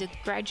students need to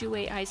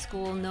graduate high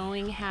school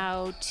knowing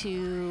how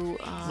to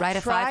write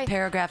a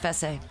 5-paragraph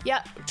essay.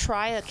 Yeah,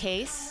 try a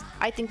case.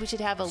 I think we should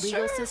have a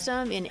legal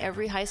system in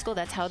every high school.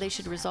 That's how they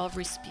should resolve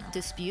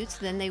disputes.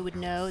 Then they would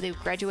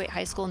graduate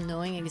high school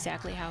knowing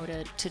exactly how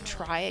to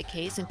try a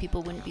case, and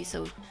people wouldn't be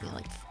so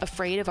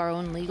afraid of our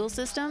own legal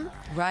system.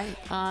 Right.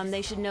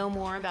 They should know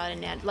more about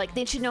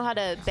they should know how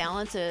to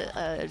balance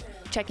a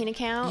checking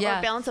account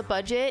or balance a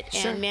budget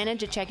and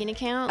manage a checking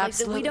account.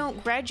 Absolutely. We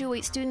don't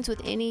graduate students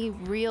with any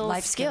real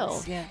life skill.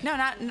 skills. Yeah. No,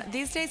 not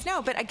these days.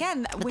 No, but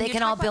again, but when they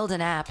can all build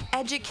an app.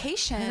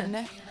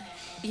 Education,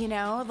 you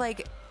know,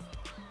 like.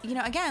 You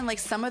know, again, like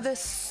some of the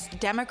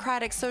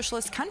democratic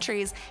socialist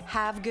countries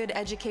have good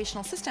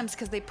educational systems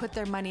because they put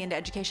their money into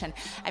education.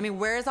 I mean,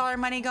 where is all our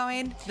money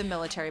going? The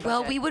military budget.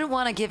 Well, we wouldn't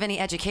want to give any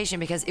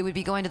education because it would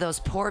be going to those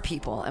poor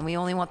people, and we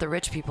only want the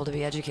rich people to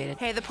be educated.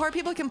 Hey, the poor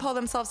people can pull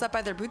themselves up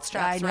by their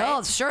bootstraps, I know,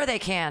 right? sure they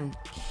can.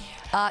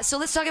 So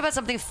let's talk about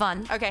something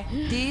fun. Okay.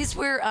 These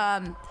were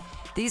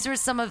These are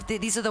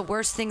these are the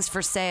worst things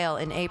for sale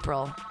in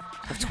April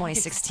of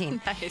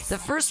 2016. Nice. The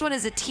first one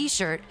is a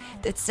T-shirt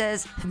that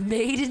says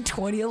 "Made in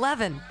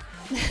 2011."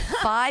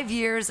 5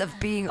 years of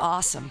being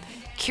awesome.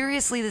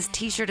 Curiously, this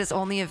T-shirt is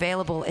only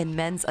available in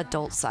men's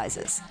adult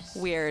sizes.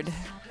 Weird.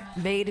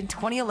 Made in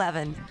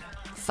 2011.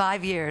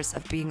 5 years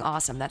of being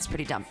awesome. That's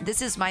pretty dumb.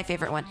 This is my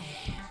favorite one.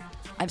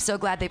 I'm so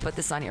glad they put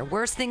this on here.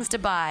 Worst things to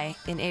buy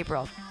in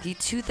April. The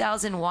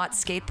 2,000-watt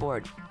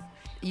skateboard.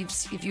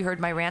 Have you heard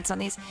my rants on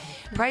these?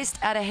 Priced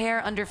at a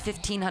hair under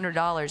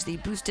 $1,500, the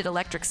boosted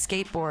electric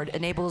skateboard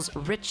enables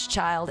rich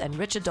child and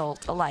rich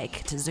adult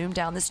alike to zoom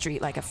down the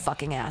street like a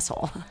fucking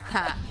asshole.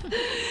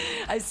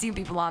 I've seen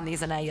people on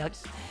these and I yell,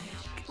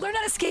 learn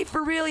how to skate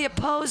for real, you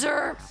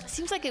poser.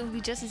 Seems like it would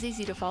be just as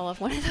easy to fall off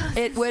one of those.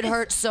 It would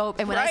hurt so.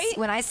 And when Right?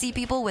 when I see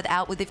people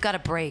they've got a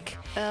brake.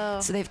 Oh.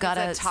 So they've got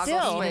It's a a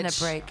toggle speed and a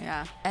switch. brake.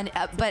 Yeah. And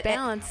but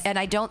balance. and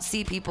I don't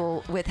see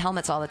people with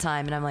helmets all the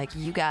time, and I'm like,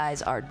 you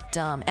guys are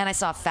dumb. And I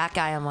saw a fat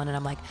guy on one, and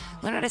I'm like,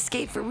 learn how to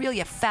skate for real,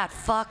 you fat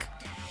fuck.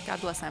 God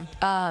bless him.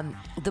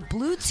 The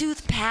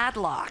Bluetooth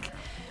padlock.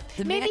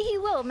 Maybe he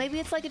will. Maybe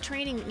it's like a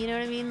training. You know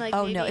what I mean? Like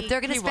Oh maybe no! If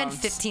they're gonna he spend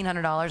won't.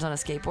 $1,500 on a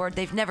skateboard,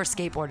 they've never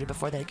skateboarded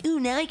before. They're like, ooh,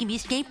 now I can be a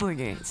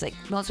skateboarder. It's like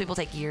most people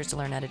take years to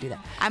learn how to do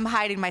that. I'm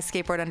hiding my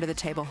skateboard under the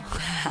table.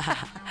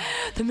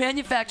 The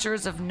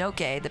manufacturers of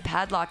Nokia, the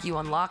padlock you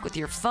unlock with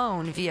your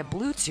phone via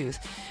Bluetooth,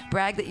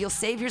 brag that you'll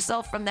save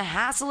yourself from the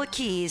hassle of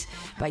keys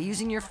by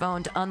using your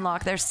phone to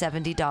unlock their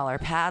 $70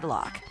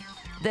 padlock.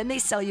 Then they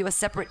sell you a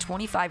separate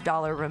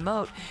 $25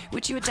 remote,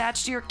 which you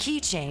attach to your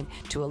keychain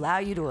to allow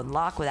you to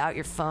unlock without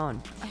your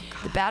phone.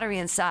 The battery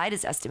inside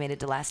is estimated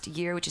to last a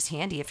year, which is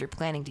handy if you're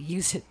planning to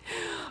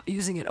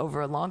using it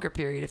over a longer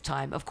period of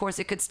time. Of course,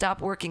 it could stop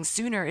working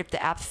sooner if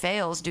the app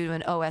fails due to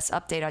an OS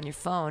update on your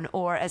phone,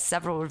 or, as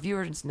several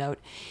reviewers note,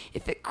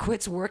 if it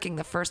quits working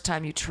the first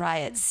time you try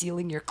it,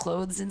 sealing your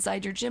clothes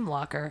inside your gym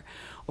locker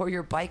or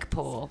your bike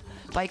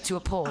to a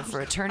pole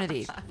for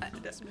eternity.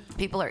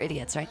 People are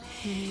idiots, right?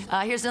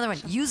 Here's another one.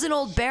 Use an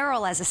old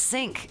barrel as a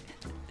sink.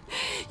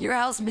 Your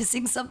house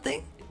missing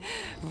something?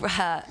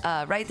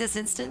 Right this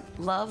instant.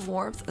 Love,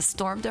 warmth, a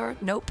storm door?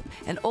 Nope.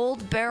 An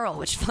old barrel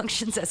which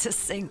functions as a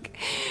sink.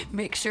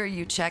 Make sure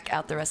you check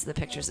out the rest of the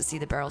pictures to see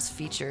the barrel's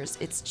features.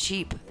 It's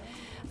cheap.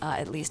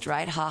 At least,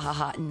 right? Ha ha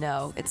ha.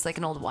 No. It's like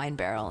an old wine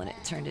barrel and it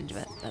turned into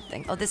a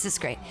thing. Oh, this is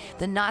great.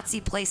 The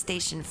Nazi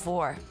PlayStation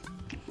 4.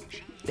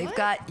 They've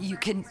got, you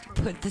can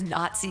put the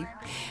Nazi,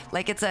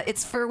 like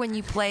it's for when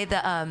you play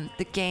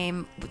the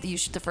game,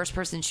 the first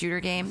person shooter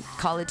game,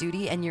 Call of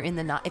Duty, and you're in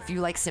if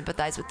you like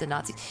sympathize with the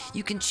Nazis,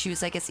 you can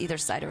choose, I guess, either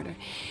side or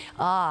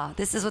whatever.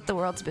 This is what the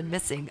world's been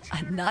missing.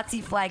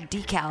 Nazi flag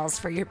decals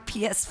for your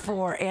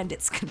PS4 and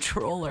its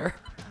controller.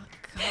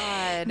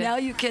 God. Now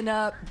you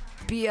can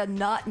be a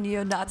not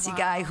neo-Nazi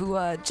guy who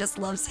just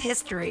loves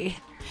history.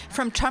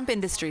 From Trump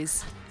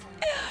Industries.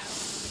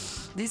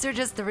 These are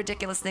just the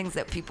ridiculous things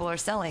that people are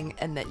selling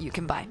and that you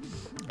can buy.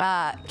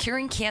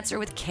 Curing cancer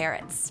with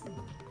carrots.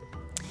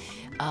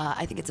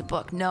 I think it's a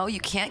book. No, you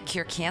can't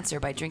cure cancer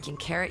by drinking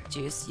carrot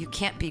juice. You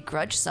can't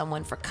begrudge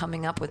someone for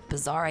coming up with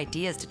bizarre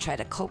ideas to try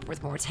to cope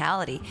with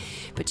mortality,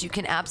 but you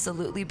can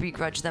absolutely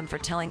begrudge them for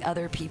telling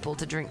other people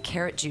to drink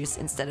carrot juice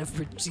instead of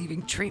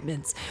receiving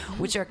treatments,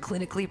 which are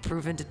clinically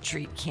proven to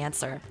treat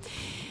cancer.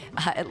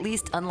 At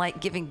least,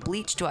 unlike giving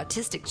bleach to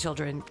autistic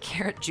children,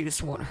 carrot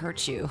juice won't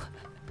hurt you.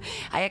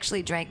 I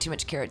actually drank too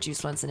much carrot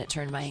juice once and it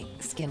turned my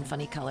skin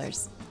funny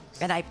colors.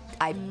 And I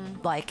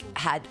like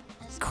had,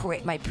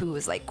 my poo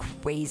was like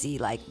crazy,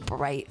 like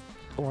bright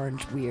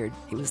orange weird.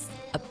 It was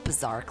a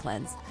bizarre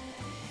cleanse.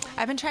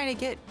 I've been trying to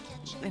get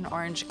an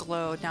orange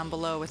glow down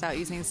below without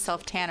using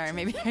self-tanner.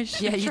 Maybe I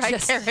should you try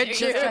just carrot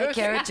juice. try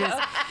carrot juice.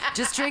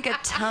 Just drink a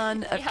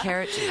ton of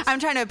carrot juice. I'm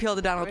trying to appeal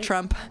to Donald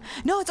Trump.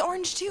 No, it's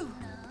orange too.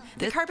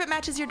 The carpet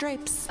matches your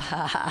drapes.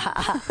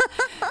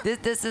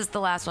 This is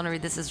the last one to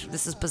read. This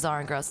is bizarre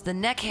and gross. The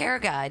neck hair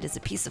guide is a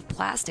piece of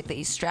plastic that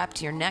you strap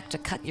to your neck to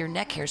cut your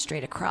neck hair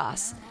straight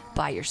across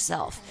by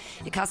yourself.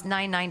 It costs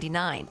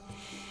 $9.99.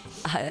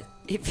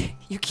 If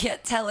you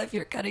can't tell if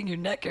you're cutting your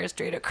neck hair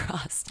straight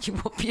across, you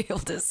won't be able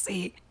to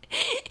see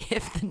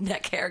if the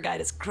neck hair guide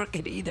is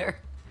crooked either.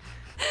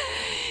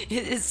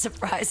 It is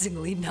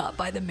surprisingly not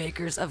by the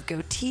makers of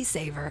Goatee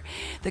Saver,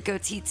 the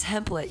goatee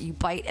template you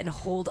bite and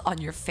hold on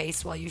your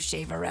face while you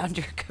shave around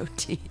your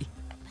goatee.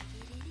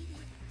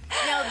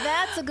 Now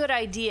that's a good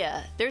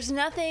idea. There's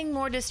nothing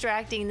more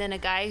distracting than a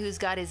guy who's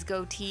got his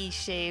goatee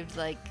shaved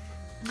like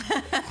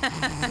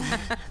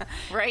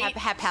right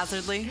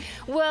haphazardly.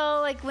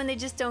 Well, like when they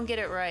just don't get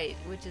it right,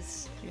 which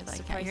is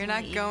You're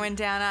not going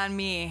down on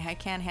me. I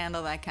can't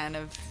handle that kind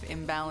of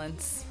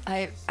imbalance.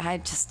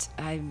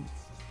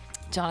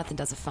 Jonathan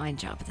does a fine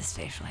job with his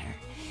facial hair.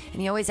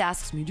 And he always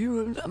asks me,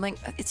 I'm like,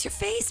 it's your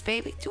face,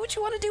 baby. Do what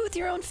you want to do with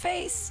your own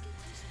face.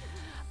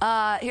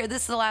 Here,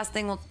 this is the last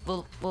thing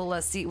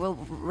we'll see. We'll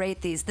rate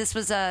these. This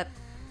was I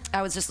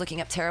was just looking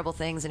up terrible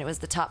things, and it was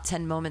the top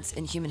 10 moments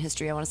in human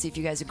history. I want to see if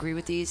you guys agree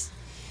with these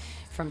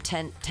from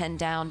 10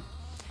 down.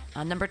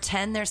 Number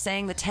 10, they're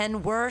saying the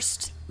 10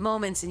 worst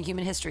moments in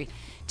human history.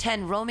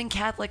 10, Roman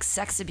Catholic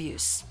sex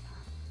abuse.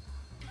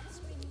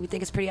 We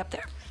think it's pretty up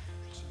there.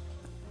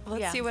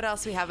 Let's see what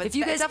else we have. If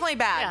you guys, it's definitely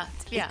bad.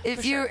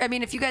 If you, I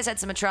mean, if you guys had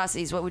some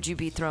atrocities, what would you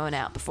be throwing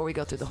out before we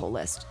go through the whole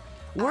list?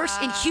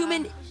 Worst in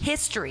human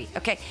history.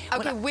 Okay.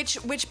 Okay.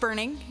 Witch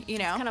burning. You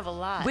know, kind of a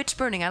lot. Witch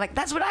burning.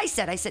 That's what I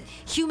said. I said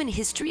human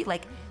history,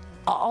 like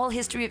all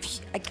history of.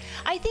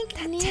 I think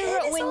when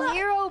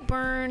Nero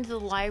burned the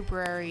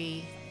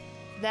library,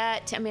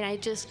 that I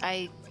just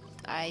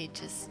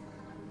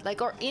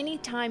like, or any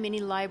time,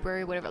 any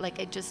library, whatever. Like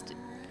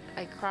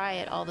I cry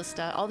at all the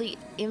stuff, all the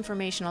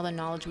information, all the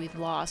knowledge we've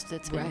lost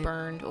that's been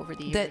burned over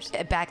the years.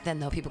 Back then,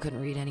 though, people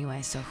couldn't read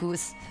anyway. So who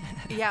was?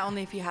 Yeah,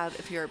 only if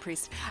you're a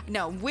priest.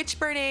 No, witch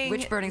burning.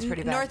 Witch burning's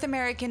pretty bad. North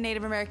American,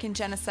 Native American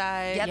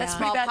genocide. Yeah, that's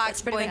pretty bad.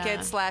 Smallpox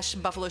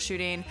blanket / buffalo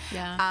shooting.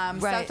 Yeah.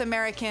 South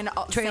American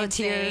Trail of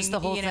Tears, the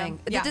whole thing.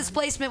 The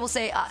displacement will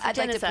say I'd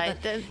genocide.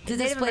 Like to put the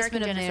Native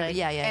displacement American of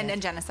genocide.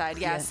 And genocide.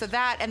 Yeah. So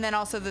that, and then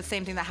also the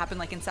same thing that happened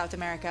like in South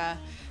America,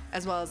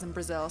 as well as in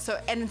Brazil. So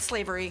and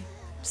slavery.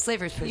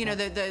 Slavery's pretty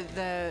bad.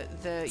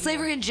 The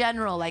slavery in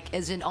general, like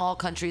as in all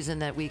countries,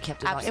 and that we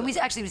kept it on. And we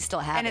still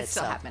have it. And it's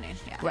still happening.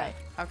 Yeah. Right.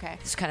 Okay.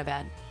 It's kind of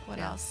bad. What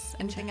else?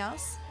 Anything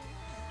else?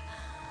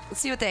 Let's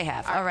see what they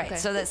have. All right. Okay.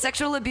 So that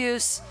sexual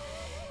abuse,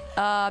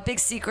 big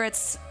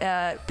secrets,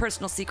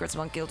 personal secrets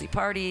among guilty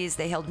parties.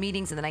 They held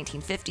meetings in the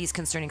 1950s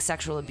concerning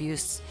sexual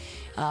abuse,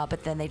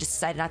 but then they just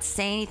decided not to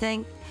say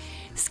anything.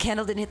 The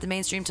scandal didn't hit the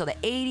mainstream until the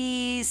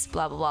 80s.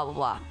 Blah, blah, blah,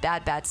 blah, blah.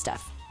 Bad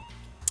stuff.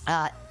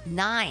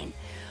 9.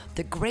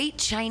 The Great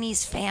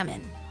Chinese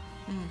Famine.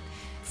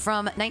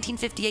 From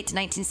 1958 to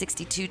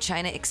 1962,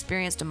 China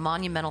experienced a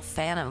monumental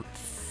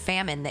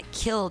famine that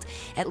killed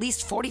at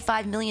least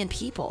 45 million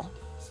people.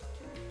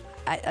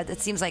 That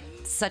seems like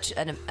such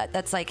an...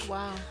 that's like...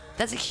 Wow.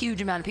 That's a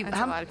huge amount of people.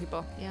 That's a lot of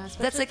people. Yeah,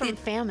 that's like from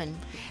famine.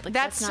 Like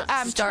that's not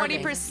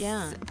 20%.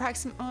 Yeah.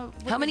 Approximately.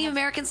 How many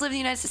Americans live in the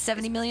United States?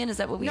 70 million? Is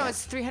that what we have? No,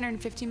 it's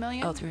 350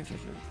 million. Oh,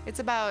 350 million. It's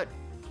about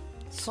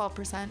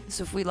 12%.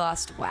 So if we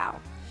lost... Wow.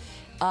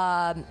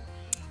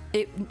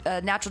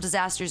 Natural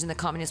disasters in the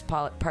Communist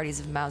parties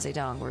of Mao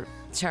Zedong, where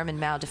Chairman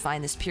Mao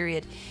defined this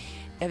period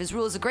of his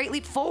rule as a great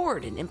leap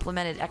forward and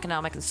implemented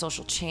economic and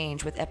social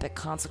change with epic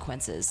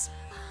consequences.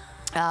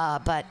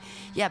 But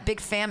yeah, big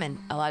famine.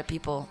 A lot of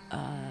people.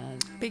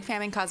 Big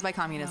famine caused by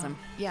communism.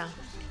 Yeah.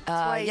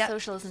 That's why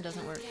socialism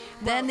doesn't work.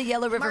 Then the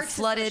Yellow River Marxist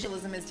flooded.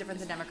 Socialism is different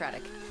than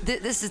democratic.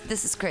 This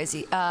is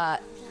crazy.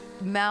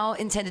 Mao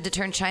intended to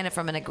turn China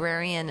from an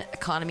agrarian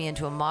economy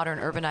into a modern,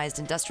 urbanized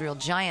industrial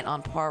giant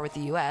on par with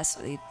the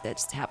U.S.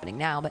 That's happening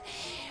now.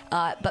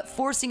 But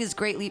forcing his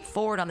great leap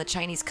forward on the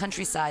Chinese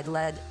countryside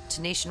led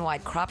to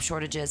nationwide crop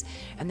shortages.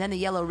 And then the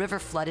Yellow River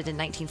flooded in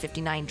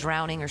 1959,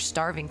 drowning or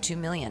starving 2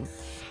 million.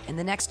 And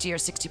the next year,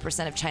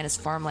 60% of China's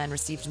farmland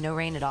received no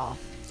rain at all.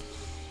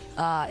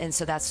 And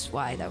so that's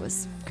why that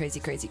was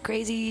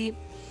crazy.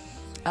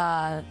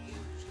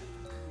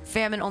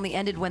 Famine only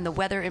ended when the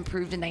weather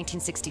improved in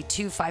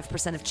 1962.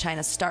 5% of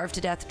China starved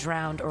to death,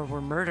 drowned, or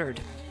were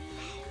murdered.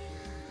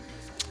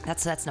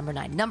 That's number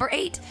 9. Number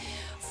 8,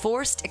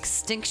 forced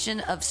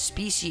extinction of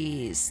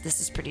species. This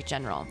is pretty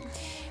general.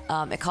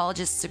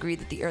 Ecologists agree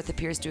that the Earth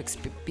appears to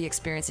be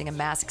experiencing a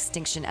mass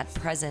extinction at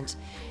present.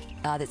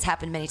 That's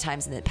happened many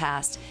times in the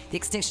past. The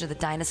extinction of the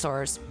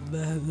dinosaurs.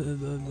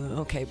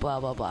 Okay, blah,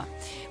 blah, blah.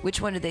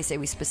 Which one did they say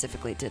we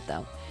specifically did,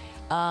 though?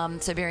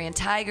 Siberian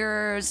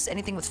tigers,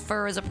 anything with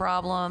fur is a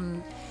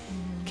problem.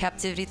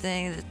 Captivity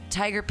thing. The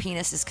tiger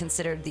penis is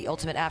considered the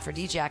ultimate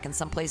aphrodisiac in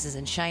some places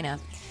in China.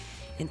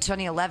 In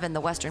 2011,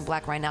 the western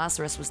black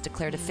rhinoceros was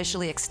declared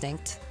officially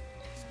extinct.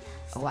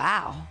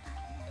 Wow.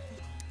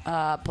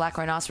 Black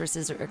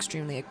rhinoceroses are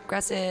extremely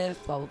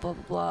aggressive, blah, blah, blah,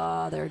 blah,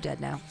 blah. They're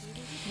dead now.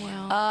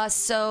 Wow.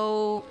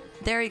 So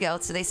there you go.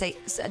 So they say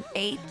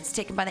 8 is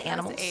taken by the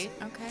animals. That's 8,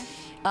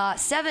 okay.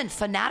 7,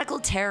 fanatical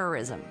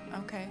terrorism.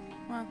 Okay,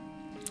 well.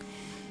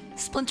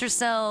 Splinter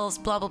cells,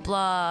 blah, blah,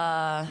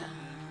 blah.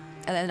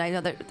 And then I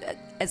know that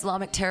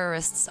Islamic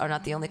terrorists are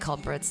not the only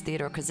culprits.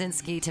 Theodore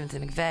Kaczynski, Timothy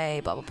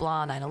McVeigh, blah, blah,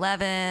 blah,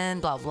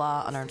 9/11, blah,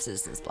 blah, unarmed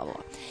citizens, blah, blah,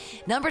 blah.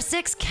 Number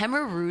 6,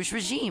 Khmer Rouge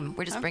regime.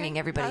 We're just bringing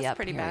everybody up.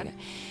 That's pretty bad.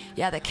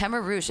 Yeah, the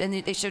Khmer Rouge. And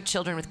they showed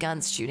children with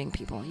guns shooting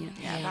people. You know?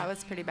 Yeah, that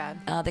was pretty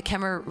bad. The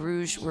Khmer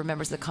Rouge were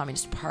members of the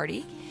Communist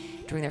Party.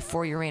 During their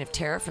 4-year reign of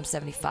terror from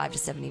 75 to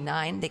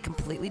 79, they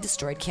completely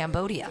destroyed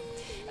Cambodia.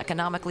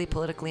 Economically,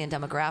 politically, and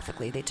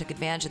demographically, they took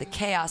advantage of the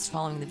chaos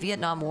following the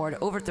Vietnam War to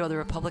overthrow the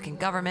Republican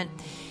government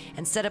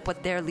and set up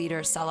what their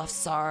leader, Salaf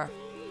Sar,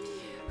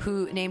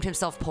 who named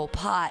himself Pol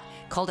Pot,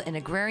 called an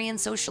agrarian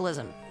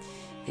socialism.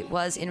 It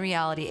was, in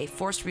reality, a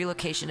forced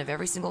relocation of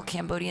every single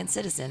Cambodian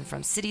citizen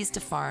from cities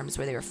to farms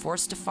where they were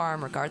forced to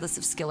farm regardless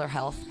of skill or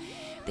health.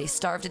 They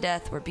starved to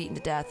death, were beaten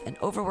to death, and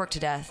overworked to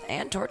death,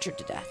 and tortured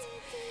to death.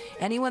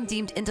 Anyone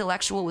deemed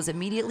intellectual was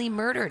immediately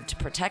murdered to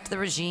protect the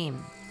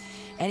regime.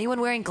 Anyone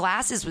wearing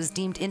glasses was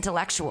deemed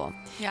intellectual.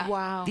 Yeah.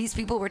 Wow. These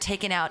people were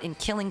taken out in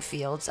killing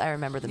fields, I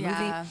remember the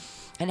movie,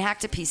 and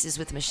hacked to pieces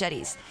with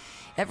machetes.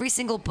 Every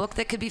single book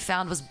that could be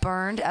found was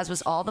burned, as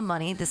was all the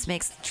money. This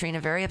makes Trina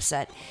very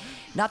upset.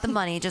 Not the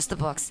money, just the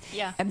books.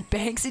 Yeah. And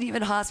banks and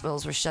even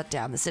hospitals were shut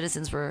down. The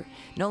citizens were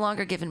no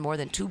longer given more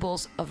than 2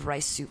 bowls of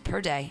rice soup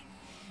per day.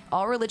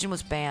 All religion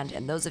was banned,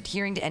 and those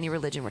adhering to any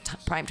religion were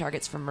prime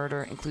targets for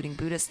murder, including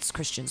Buddhists,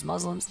 Christians,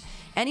 Muslims,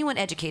 anyone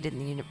educated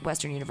in the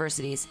Western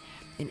universities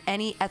in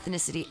any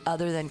ethnicity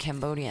other than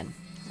Cambodian.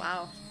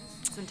 Wow.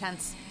 It's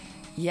intense.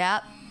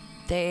 Yep.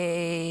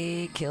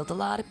 They killed a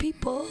lot of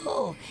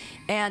people.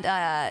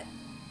 And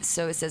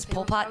so it says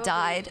Pol Pot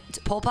died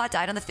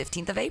on the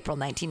 15th of April,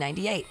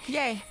 1998.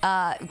 Yay.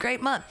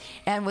 Great month.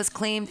 And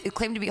claimed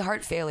to be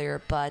heart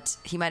failure, but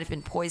he might have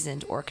been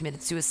poisoned or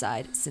committed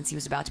suicide since he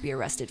was about to be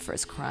arrested for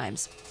his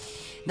crimes.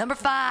 Number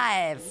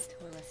 5.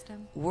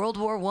 World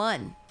War I.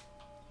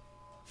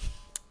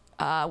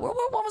 World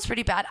War I was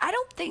pretty bad. I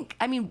think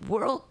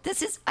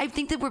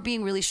that we're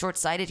being really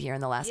short-sighted here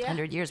in the last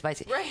 100 years.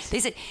 They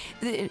said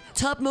the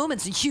top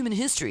moments in human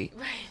history.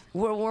 Right.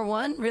 World War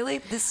I, really?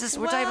 We're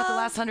talking about the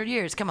last 100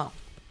 years. Come on.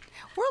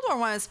 World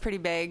War I is pretty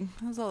big.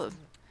 It was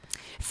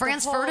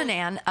Franz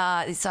Ferdinand,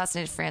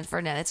 assassinated Franz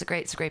Ferdinand. It's a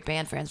great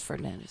band, Franz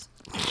Ferdinand.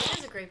 It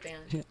is a great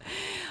band.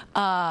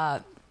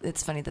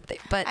 It's funny that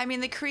I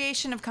mean, the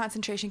creation of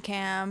concentration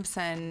camps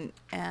and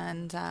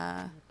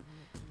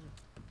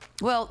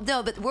well,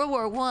 no, but World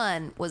War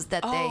I was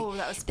that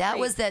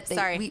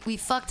we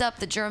fucked up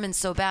the Germans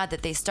so bad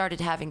that they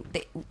started having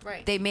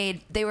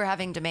they were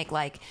having to make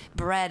like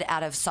bread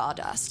out of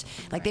sawdust.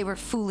 Like they were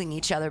fooling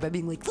each other by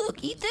being like,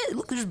 look, eat this,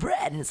 look, there's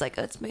bread, and it's like,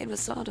 oh, it's made with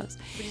sawdust.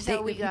 Which is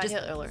how we got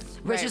Hitler.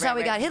 Which is how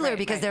we got Hitler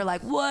because they're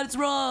like, what's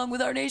wrong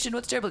with our nation?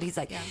 What's terrible? He's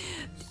like,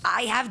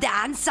 I have the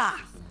answer.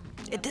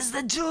 It is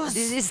the juice.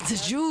 It is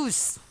the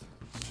juice.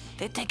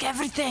 They take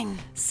everything.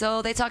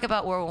 So they talk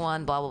about World War I,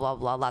 blah, blah, blah,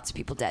 blah, lots of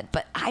people dead.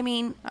 But, I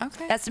mean,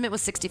 estimate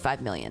was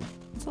 65 million.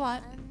 That's a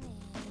lot.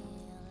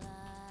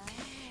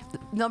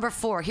 Number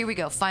 4, here we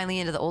go, finally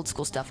into the old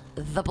school stuff.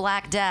 The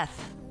Black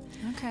Death.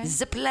 Okay.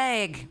 The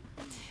plague.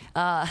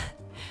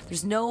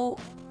 There's no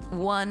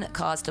one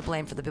cause to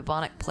blame for the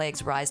bubonic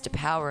plague's rise to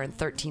power in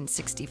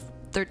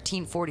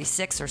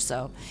 1346 or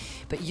so.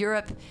 But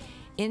Europe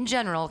in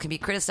general can be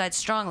criticized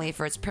strongly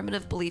for its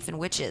primitive belief in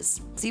witches.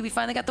 See, we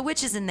finally got the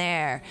witches in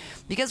there.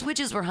 Because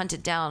witches were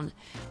hunted down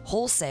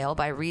wholesale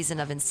by reason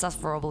of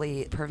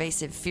insufferably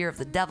pervasive fear of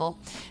the devil,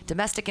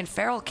 domestic and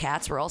feral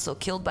cats were also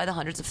killed by the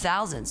hundreds of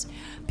thousands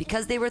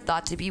because they were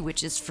thought to be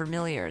witches'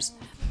 familiars.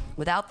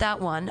 Without that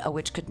one, a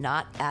witch could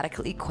not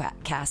adequately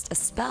cast a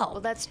spell.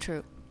 Well, that's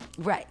true.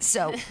 Right.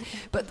 So,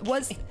 but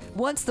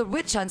once the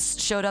witch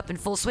hunts showed up in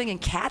full swing and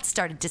cats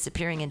started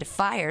disappearing into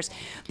fires,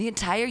 the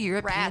entire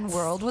European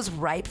world was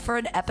ripe for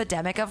an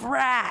epidemic of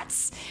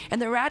rats. And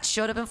the rats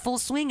showed up in full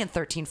swing in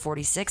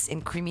 1346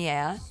 in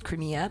Crimea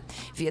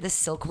via the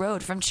Silk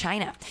Road from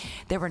China.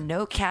 There were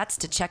no cats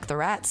to check the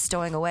rats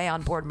stowing away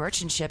on board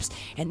merchant ships,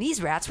 and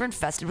these rats were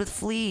infested with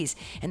fleas.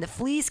 And the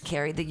fleas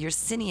carried the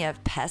Yersinia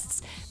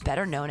pests,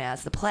 better known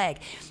as the plague.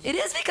 It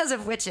is because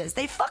of witches.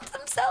 They fucked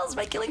themselves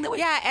by killing the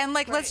witches. Yeah, and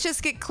let's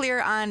just get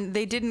clear on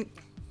they didn't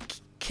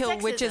kill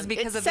witches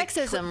because of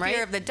sexism, the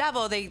fear of the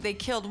devil. They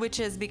killed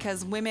witches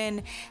because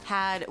witches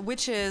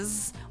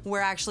were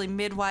actually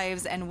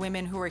midwives and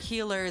women who were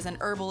healers and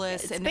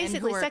herbalists It's and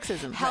basically who were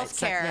sexism.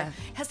 healthcare.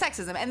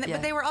 Sexism,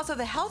 but they were also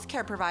the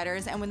healthcare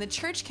providers. And when the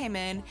church came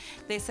in,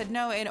 they said,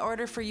 no, in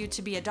order for you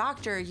to be a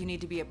doctor, you need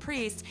to be a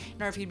priest.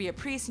 In order for you to be a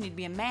priest, you need to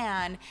be a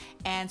man.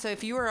 And so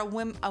if you were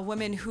a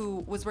woman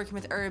who was working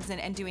with herbs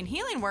and doing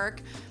healing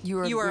work, you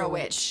were a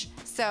witch.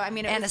 So I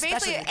mean, it was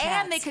basically,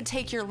 and they could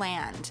take your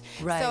land.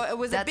 Right. So it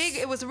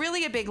was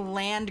really a big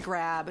land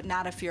grab,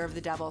 not a fear of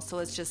the devil. So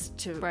let's just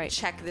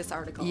check this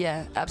article.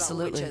 Yeah,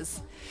 absolutely.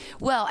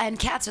 Well, and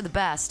cats are the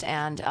best,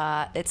 and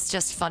it's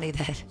just funny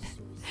that.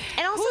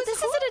 And also, this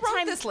is at a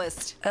time. This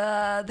list.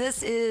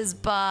 This is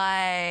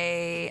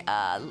by.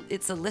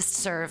 It's a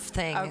listserv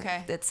thing.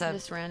 Okay. It's a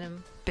just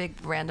random. Big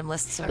random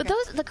listserv. But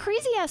the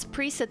crazy ass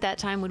priests at that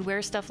time would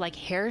wear stuff like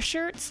hair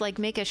shirts, like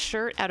make a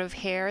shirt out of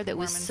hair that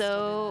was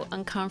so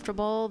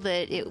uncomfortable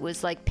that it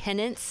was like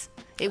penance.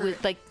 It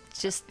was like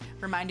just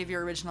remind you of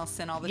your original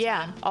sin all the time.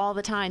 Yeah, all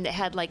the time. That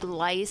had like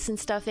lice and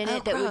stuff in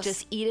it that would gross.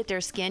 just eat at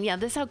their skin. Yeah,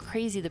 this is how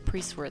crazy the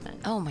priests were then.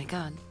 Oh my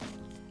God.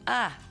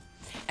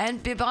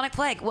 And bubonic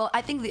plague. Well,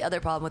 I think the other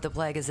problem with the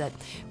plague is that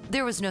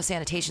there was no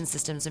sanitation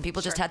systems, and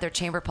people just had their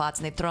chamber pots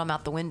and they'd throw them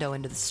out the window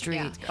into the street.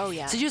 Yeah. Oh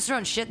yeah. So you're just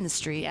throwing shit in the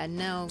street. Yeah,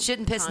 no. Shit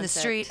and piss in the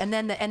street, and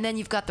then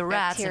you've got the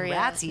rats, Bacteria,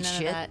 and rats eat none of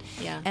shit. that.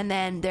 Yeah. And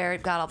then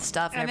they've got all the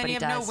stuff, and then you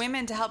everybody have dies. no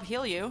women to help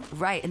heal you.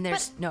 Right, and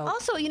there's no.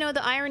 Also,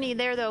 the irony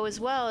there though as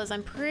well is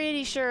I'm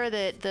pretty sure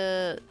that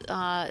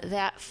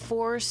that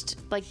forced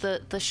like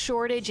the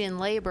shortage in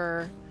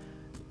labor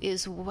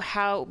is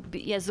how,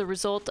 as the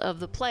result of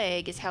the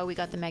plague, is how we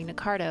got the Magna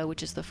Carta,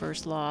 which is the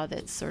first law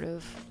that's sort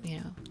of,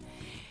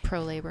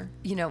 pro-labor.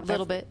 A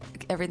little bit.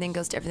 Everything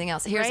goes to everything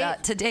else. Here's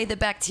today the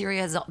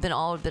bacteria has been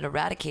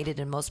eradicated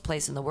in most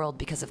places in the world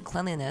because of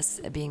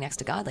cleanliness being next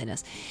to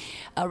godliness.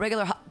 A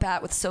regular hot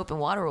bath with soap and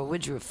water will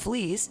rid you of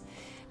fleas,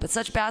 But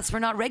such baths were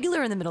not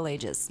regular in the Middle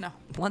Ages. No.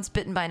 Once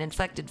bitten by an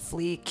infected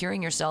flea,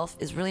 curing yourself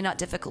is really not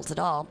difficult at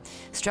all.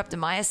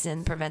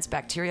 Streptomycin prevents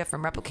bacteria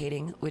from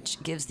replicating,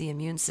 which gives the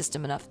immune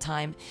system enough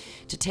time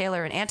to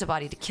tailor an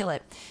antibody to kill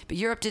it. But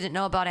Europe didn't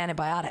know about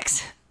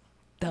antibiotics.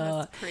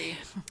 That's pre.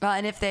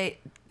 And if they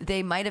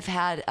might have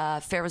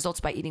had fair results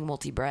by eating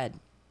moldy bread,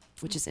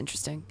 which is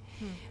interesting.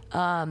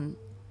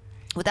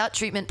 Without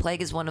treatment,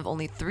 plague is one of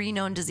only 3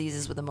 known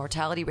diseases with a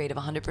mortality rate of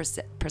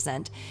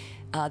 100%.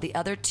 The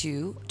other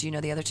 2, do you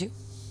know the other 2?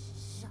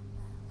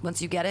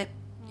 Once you get it,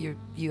 you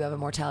have a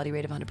mortality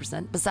rate of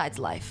 100%, besides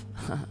life.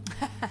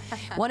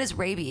 One is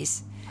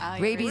rabies.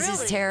 Rabies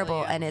is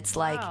terrible, and it's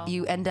like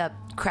you end up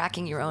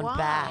cracking your own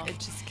back. It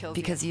just kills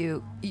because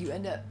you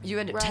end up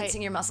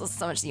tensing your muscles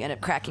so much that you end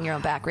up cracking your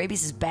own back.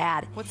 Rabies is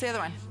bad. What's the other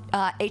one?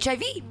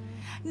 HIV.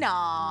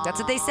 No. That's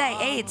what they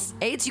say.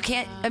 AIDS, you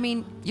can't, I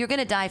mean, you're going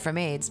to die from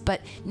AIDS,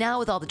 but now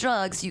with all the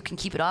drugs, you can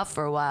keep it off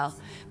for a while,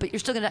 but you're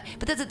still going to die.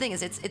 But that's the thing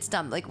is, it's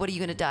dumb. Like, what are you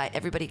going to die?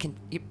 Everybody can,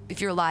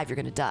 if you're alive, you're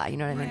going to die. You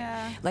know what I mean?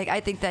 Yeah. Like, I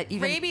think that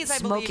even Rabies, I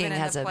smoking believe in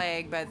has the a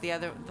plague, but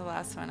the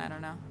last one, I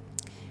don't know.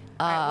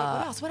 All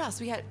right, what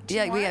else? We had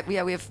two more?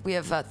 We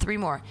have 3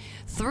 more.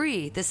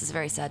 3. This is a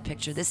very sad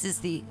picture. This is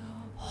the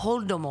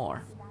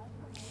Holodomor.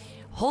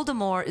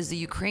 Holodomor is the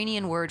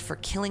Ukrainian word for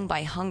killing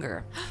by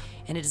hunger,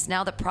 and it is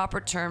now the proper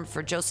term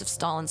for Joseph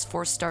Stalin's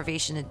forced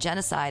starvation and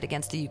genocide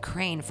against the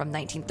Ukraine from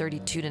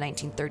 1932 to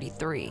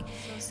 1933.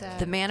 So sad.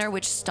 The manner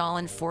which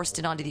Stalin forced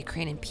it onto the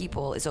Ukrainian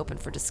people is open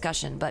for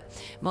discussion, but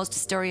most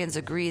historians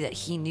agree that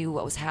he knew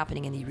what was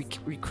happening in the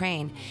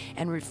Ukraine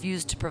and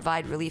refused to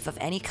provide relief of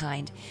any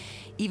kind,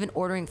 even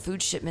ordering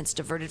food shipments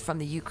diverted from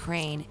the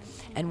Ukraine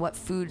and what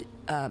food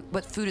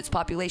its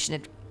population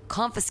had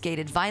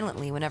confiscated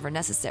violently whenever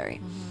necessary.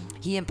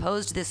 He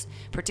imposed this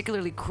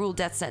particularly cruel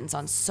death sentence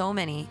on so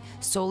many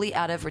solely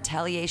out of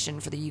retaliation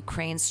for the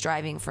Ukraine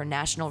striving for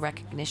national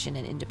recognition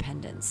and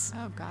independence.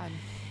 Oh, God.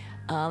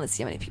 Let's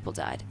see how many people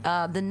died.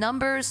 The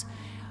numbers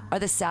are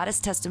the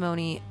saddest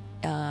testimony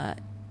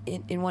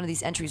in one of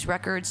these entries.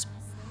 Records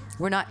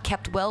were not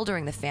kept well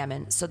during the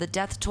famine, so the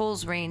death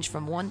tolls range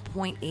from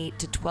 1.8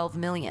 to 12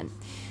 million.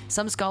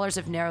 Some scholars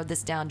have narrowed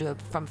this down to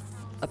from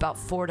about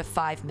 4 to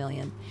 5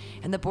 million,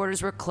 and the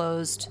borders were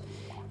closed,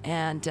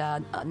 and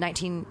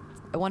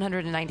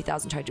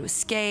 190,000 tried to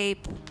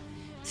escape.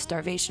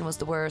 Starvation was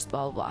the worst,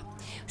 blah, blah, blah.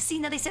 See,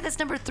 now they say that's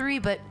number 3,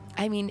 but,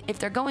 I mean, if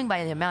they're going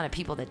by the amount of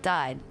people that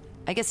died,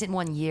 I guess in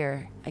 1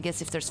 year, I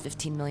guess if there's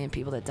 15 million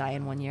people that die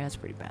in 1 year, that's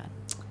pretty bad.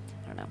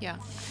 I don't know. Yeah.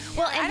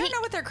 Well, I don't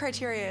know what their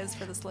criteria is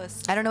for this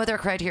list. I don't know what their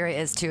criteria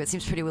is, too. It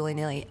seems pretty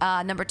willy-nilly.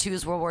 Number 2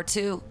 is World War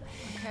II.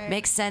 Okay.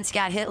 Makes sense. You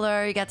got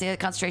Hitler, you got the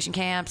concentration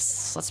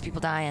camps, lots of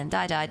people dying,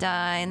 die,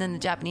 and then the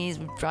Japanese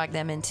would drag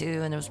them into,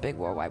 and there was a big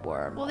worldwide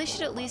war. Well, they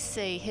should at least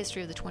say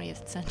history of the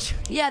 20th century.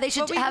 Yeah, they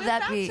should have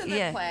that be. To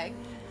the plague.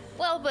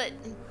 Well, but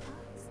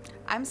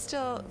I'm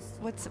still.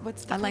 What's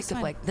the? I like first the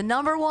one? plague. The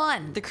number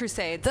 1. The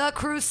Crusades. The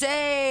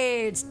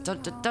Crusades.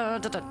 Dun, dun,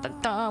 dun, dun, dun,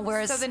 dun, dun.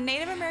 Whereas So the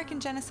Native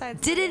American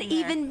genocide didn't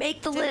even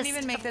make the list. Didn't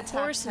even make the top 10.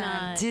 Of course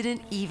not.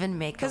 Didn't even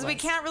make the Because list.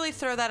 we can't really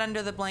throw that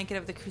under the blanket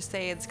of the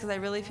Crusades, because I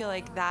really feel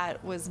like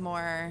that was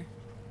more.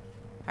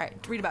 All right,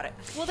 read about it.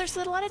 Well, there's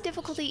a lot of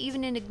difficulty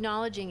even in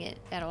acknowledging it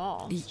at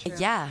all.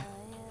 Yeah.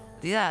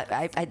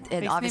 And Makes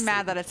me obviously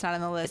mad that it's not on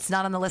the list. it's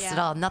not on the list at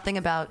Yeah. all. Nothing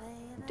about.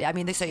 I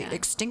mean, they say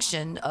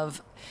extinction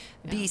of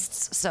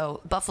beasts, so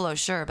buffalo,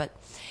 sure, but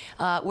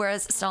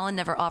whereas Stalin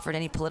never offered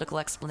any political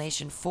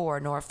explanation for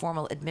nor a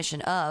formal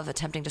admission of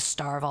attempting to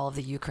starve all of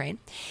the Ukraine,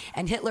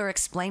 and Hitler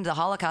explained the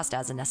Holocaust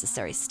as a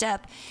necessary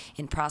step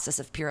in process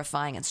of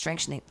purifying and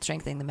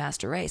strengthening the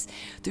master race.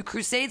 The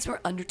Crusades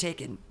were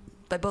undertaken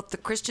by both the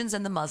Christians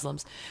and the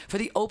Muslims for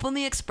the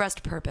openly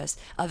expressed purpose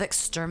of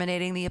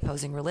exterminating the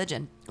opposing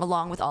religion,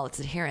 along with all its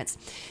adherents,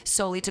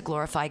 solely to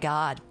glorify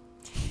God.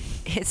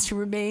 It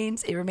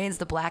remains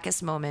the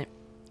blackest moment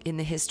in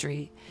the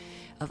history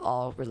of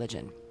all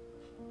religion.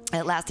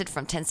 It lasted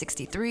from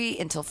 1063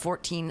 until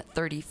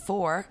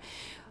 1434,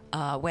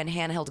 when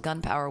handheld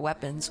gunpowder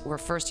weapons were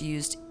first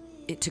used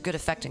to good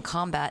effect in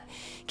combat.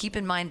 Keep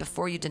in mind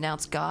before you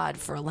denounce God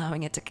for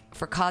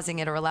causing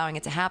it or allowing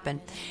it to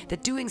happen,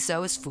 that doing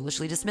so is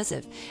foolishly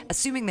dismissive.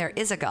 Assuming there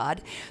is a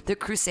God, the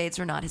Crusades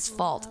were not his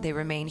fault. They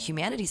remain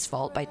humanity's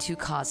fault by 2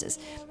 causes.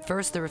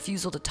 First, the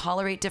refusal to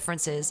tolerate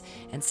differences,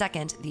 and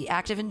second, the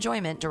active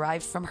enjoyment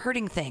derived from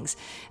hurting things,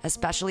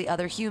 especially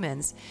other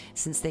humans,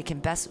 since they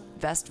can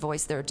best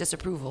voice their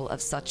disapproval of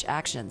such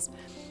actions.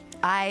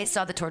 I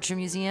saw the Torture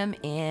Museum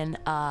in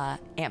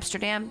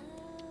Amsterdam.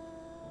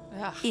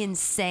 Ugh.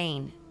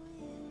 Insane.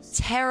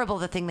 Terrible,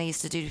 the thing they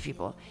used to do to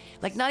people.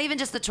 Like, not even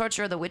just the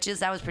torture of the witches,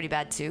 that was pretty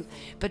bad too,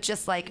 but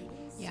just like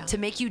to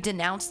make you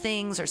denounce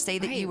things or say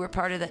that you were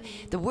part of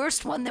the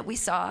worst one that we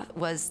saw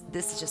was,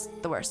 this is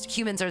just the worst.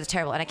 Humans are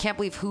terrible, and I can't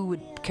believe who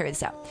would carry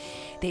this out.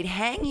 They'd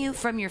hang you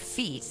from your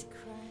feet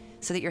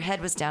so that your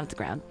head was down at the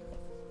ground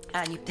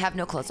and you have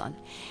no clothes on,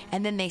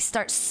 and then they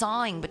start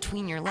sawing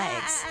between your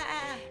legs,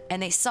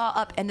 and they saw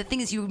up. And the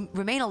thing is, you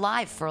remain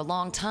alive for a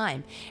long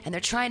time, and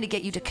they're trying to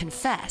get you to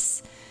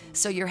confess.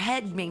 So your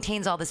head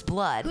maintains all this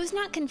blood. Who's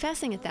not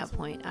confessing at that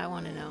point? I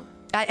want to know.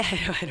 I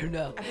don't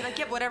know. I'd be like,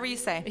 yep, whatever you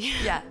say.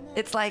 Yeah,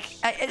 it's like,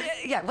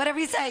 whatever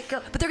you say.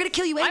 Go. But they're going to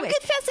kill you anyway. I'm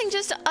confessing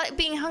just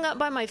being hung up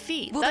by my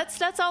feet. Well,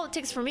 that's all it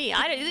takes for me.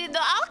 I'll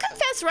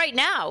confess right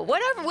now.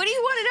 Whatever. What do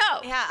you want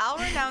to know? Yeah, I'll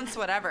renounce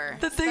whatever.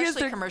 The thing is,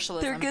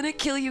 commercialism. They're going to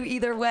kill you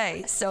either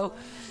way. So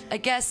I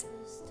guess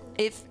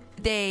if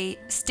they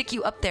stick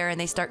you up there and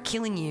they start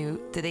killing you,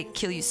 do they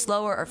kill you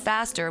slower or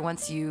faster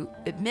once you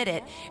admit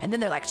it? And then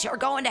they're like, you're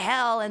going to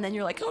hell. And then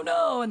you're like, oh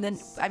no. And then,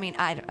 I mean,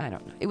 I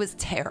don't know. It was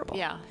terrible.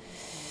 Yeah.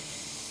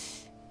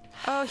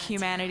 Oh,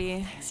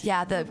 humanity.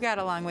 Yeah, we've got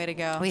a long way to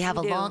go. We have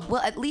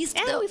well, at least...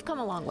 And we've come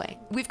a long way.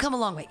 We've come a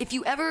long way. If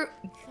you ever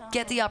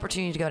get the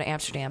opportunity to go to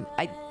Amsterdam,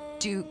 I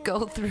do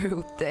go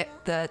through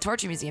the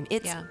torture museum.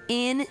 It's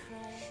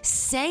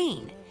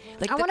insane.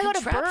 Like, I want to go to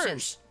contraptions.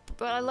 Bruges.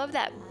 But I love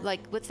that,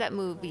 like, what's that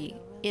movie?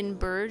 In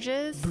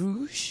Bruges?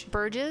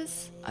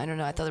 Bruges? I don't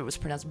know. I thought it was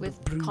pronounced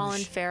with Bruges.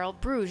 Colin Farrell.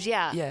 Bruges,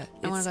 yeah. Yeah.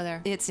 I want to go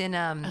there. It's in,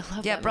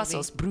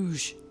 Brussels. Movie.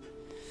 Bruges.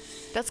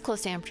 That's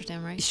close to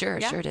Amsterdam, right? Sure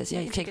it is.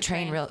 Yeah, you take a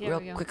train real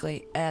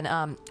quickly.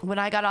 And when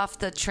I got off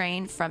the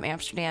train from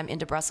Amsterdam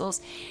into Brussels,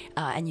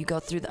 and you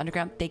go through the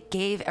underground, they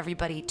gave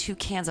everybody 2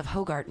 cans of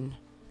Hogarten.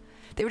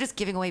 They were just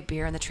giving away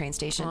beer in the train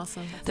station.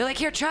 Awesome. They're like,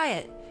 here, try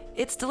it.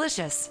 It's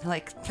delicious.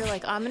 Like, you're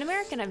like, I'm an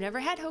American. I've never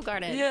had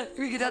Hogarten. Yeah,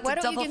 that's Why a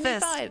don't double you give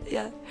fist. me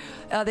 5?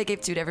 Yeah. They gave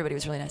 2 to everybody. It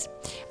was really nice.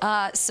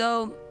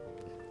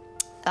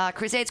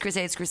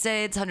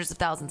 Crusades, hundreds of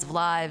thousands of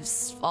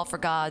lives, all for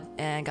God,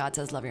 and God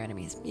says, love your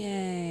enemies.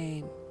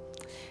 Yay.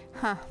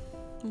 Huh.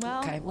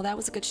 Well. Okay. Well, that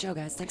was a good show,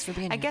 guys. Thanks for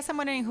being here. I guess I'm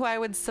wondering who I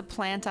would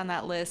supplant on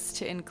that list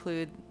to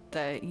include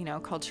the,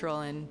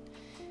 cultural and,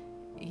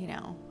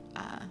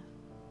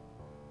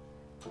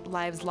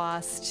 lives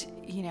lost,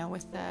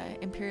 with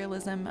the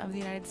imperialism of the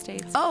United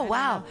States. Oh,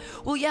 wow.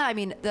 Well, yeah, I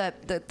mean,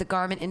 the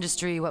garment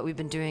industry, what we've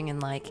been doing in,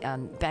 like,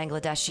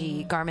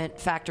 Bangladeshi garment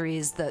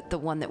factories, the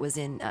one that was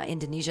in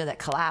Indonesia that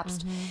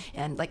collapsed,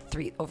 and, like,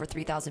 over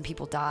 3,000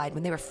 people died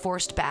when they were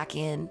forced back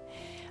in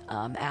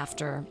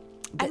after...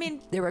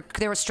 there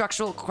were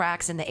structural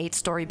cracks in the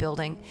 8-story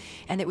building,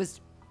 and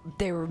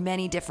there were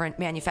many different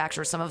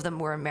manufacturers. Some of them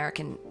were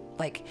American.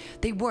 Like,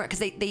 they weren't,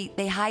 because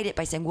they hide it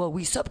by saying, well,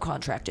 we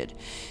subcontracted.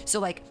 So,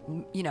 like,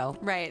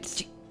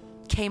 right.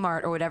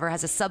 Kmart or whatever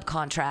has a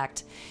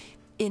subcontract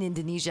in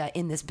Indonesia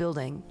in this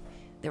building.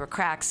 There were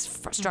cracks,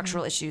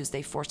 structural issues.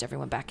 They forced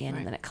everyone back in,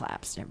 and then it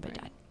collapsed, and everybody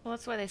died. Well,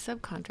 that's why they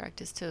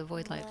subcontract, is to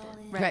avoid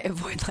liability. Right,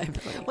 avoid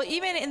liability. Well,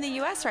 even in the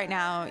U.S. right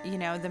now,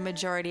 the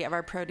majority of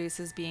our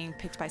produce is being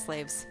picked by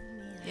slaves.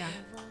 Yeah.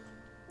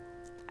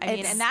 I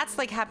mean, and that's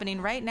like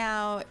happening right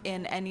now.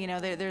 And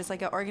there's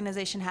like an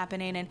organization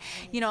happening, and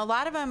a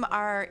lot of them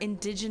are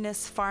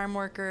indigenous farm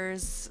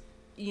workers.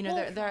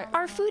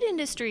 Our food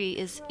industry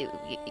is,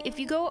 if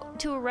you go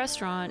to a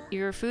restaurant,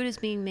 your food is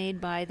being made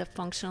by the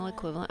functional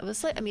equivalent of a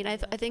slave. I mean, I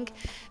think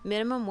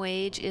minimum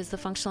wage is the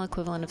functional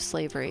equivalent of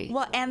slavery.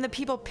 Well, and the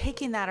people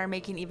picking that are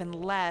making even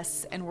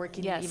less and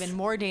working in even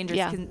more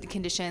dangerous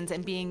conditions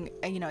and being,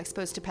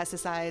 exposed to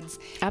pesticides.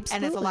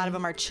 Absolutely. And a lot of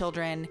them are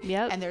children.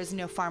 Yep. And there's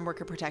no farm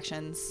worker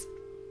protections.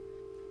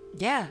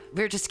 Yeah,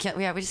 we just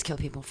kill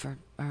people for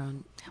our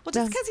own. Well,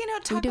 just because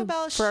Taco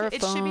Bell it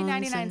should be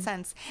 99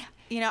 cents.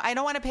 I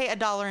don't want to pay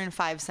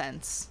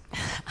 $1.05.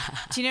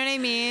 Do you know what I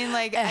mean?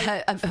 Like,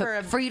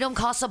 freedom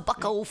costs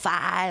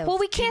 $1.05. Well,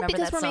 we can't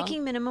because we're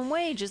making minimum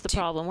wage is the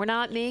problem. We're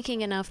not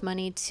making enough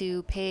money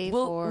to pay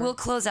for. We'll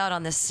close out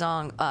on this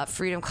song.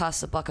 Freedom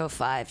costs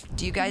 $1.05.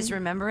 Do you guys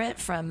remember it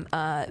from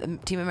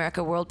Team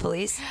America: World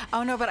Police?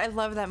 Oh no, but I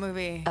love that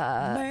movie.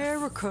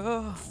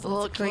 America,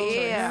 fuck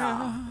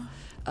yeah.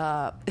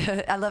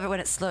 I love it when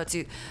it's slow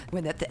too.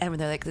 When at the end, when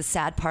they're like the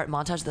sad part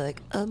montage, they're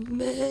like,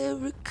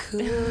 America,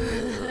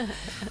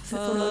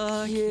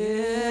 fuck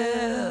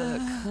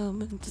yeah,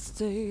 coming to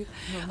stay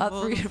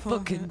every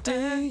fucking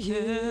day,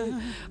 yeah.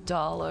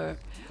 Dollar.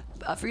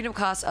 Freedom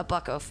costs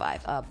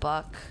 $1.05.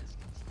 $1.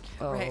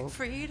 Right,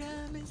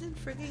 freedom isn't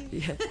free.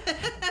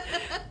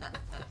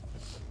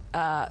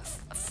 Yeah.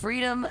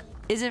 Freedom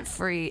isn't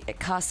free. It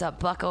costs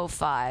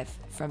 $1.05.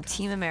 From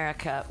Team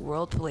America,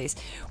 World Police.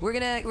 We're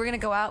gonna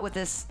go out with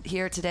this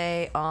here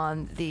today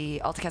on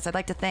the Alta-Cast. I'd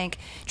like to thank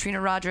Trina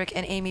Roderick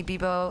and Amy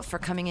Bebo for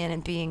coming in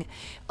and being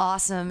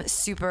awesome,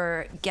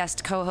 super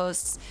guest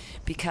co-hosts,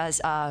 because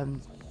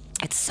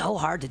it's so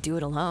hard to do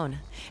it alone,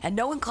 and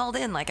no one called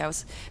in like I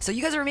was. So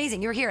you guys are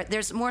amazing. You're here.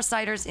 There's more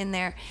ciders in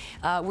there.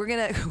 We're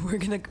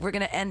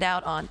gonna end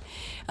out on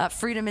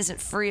freedom isn't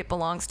free. It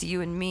belongs to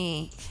you and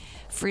me.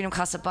 Freedom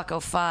costs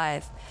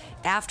 $1.05.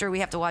 After we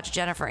have to watch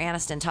Jennifer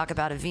Aniston talk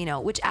about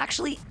Aveeno, which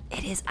actually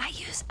it is. I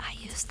use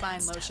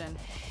fine lotion.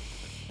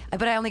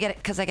 But I only get it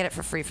because I get it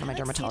for free from my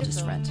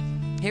dermatologist friend.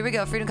 Here we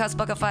go. Freedom costs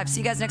 $1.05. See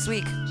you guys next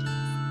week.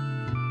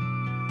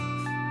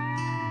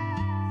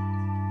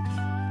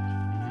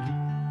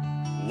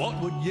 What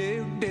would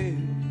you do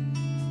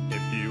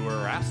if you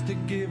were asked to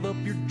give up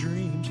your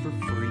dreams for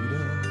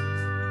freedom?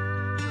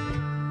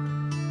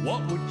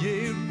 What would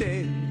you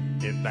do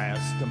if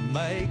asked to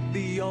make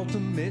the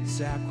ultimate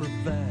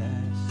sacrifice?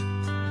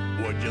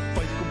 Would you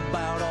think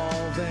about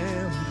all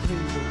them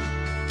people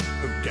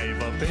who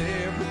gave up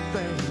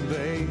everything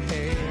they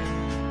had?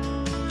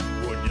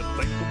 Would you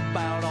think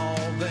about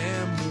all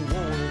them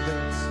war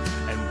vets,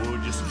 and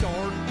would you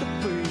start to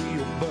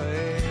feel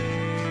bad?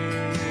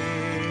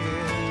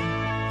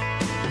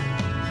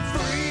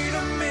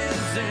 Freedom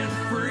isn't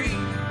free.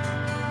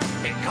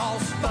 It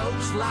costs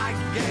folks like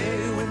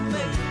you and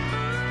me.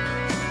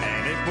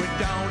 And if we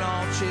don't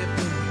all chip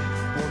in,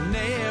 we'll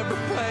never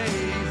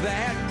pay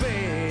that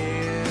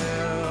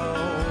bill.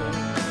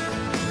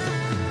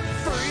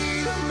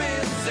 Freedom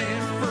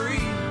isn't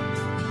free.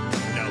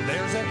 No,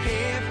 there's a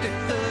hefty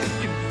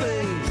fucking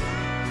fee.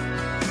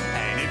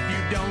 And if you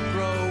don't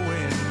throw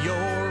in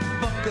your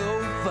bucko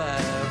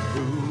five,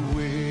 who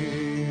will?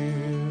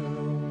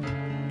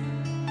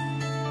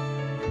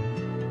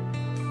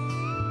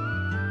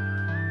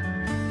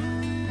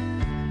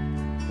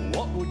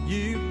 What would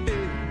you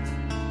do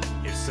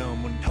if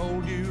someone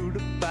told you to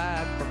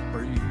fight for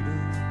freedom?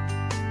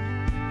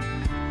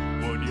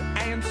 Would you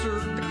answer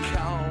the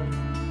call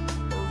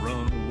or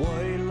run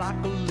away like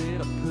a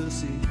little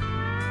pussy?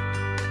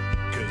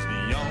 'Cause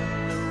the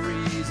only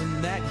reason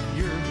that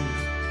you're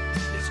here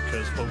is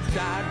 'cause folks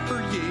died for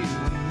you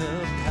in the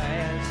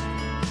past.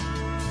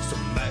 So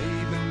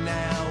maybe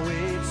now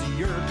it's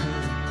your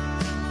turn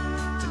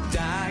to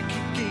die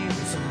kicking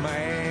some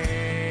ass.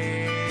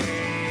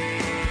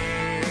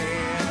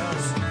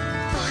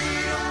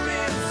 Freedom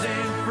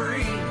isn't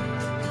free.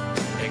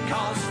 It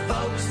costs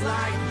folks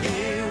like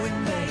you and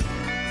me.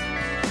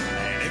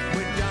 And if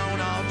we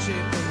don't all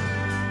chip in,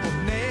 we'll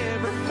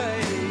never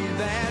pay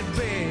that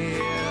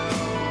bill.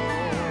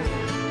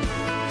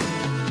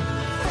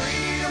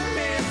 Freedom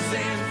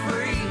isn't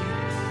free.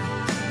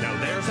 No,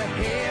 there's a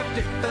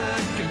hefty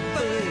fucking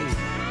fee.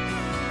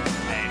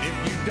 And if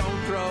you don't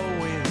throw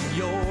in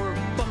your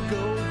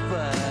bucko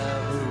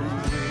five, who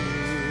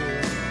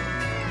will?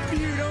 If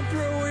you don't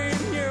throw in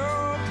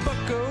your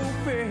bucko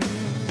five,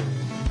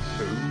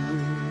 who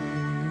will?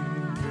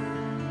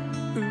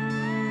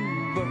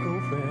 Ooh, bucko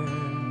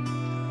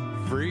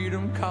five.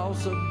 Freedom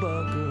costs a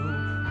bucko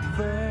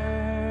five.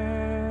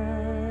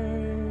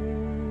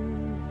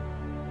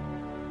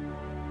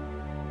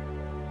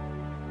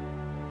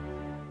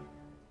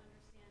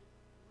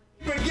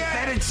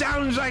 And it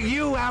sounds like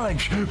you,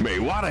 Alex, may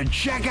want to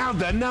check out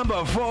the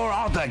number 4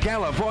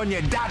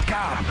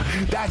 AltaCalifornia.com.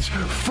 That's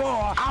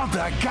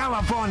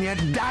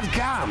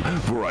 4AltaCalifornia.com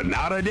for a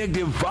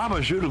non-addictive,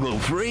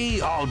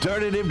 pharmaceutical-free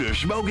alternative to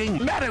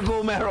smoking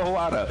medical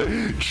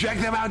marijuana. Check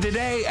them out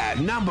today at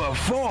number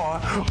 4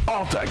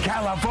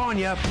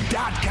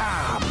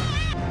 AltaCalifornia.com.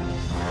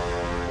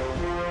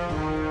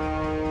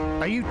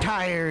 Are you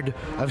tired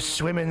of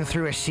swimming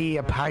through a sea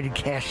of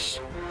podcasts?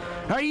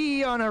 Are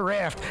ye on a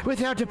raft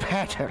without a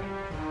paddle?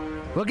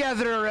 Well,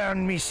 gather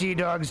around me, sea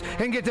dogs,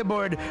 and get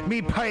aboard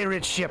me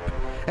pirate ship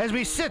as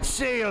we set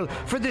sail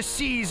for the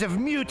seas of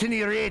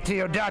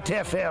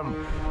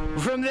MutinyRadio.fm.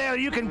 From there,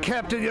 you can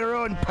captain your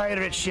own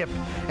pirate ship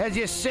as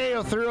you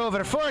sail through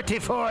over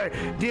 44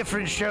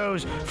 different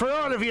shows for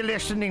all of your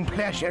listening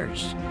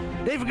pleasures.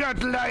 They've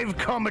got live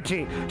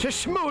comedy to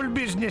small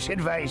business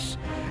advice,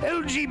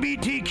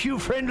 LGBTQ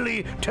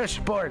friendly to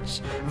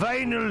sports,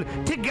 vinyl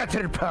to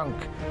gutter punk.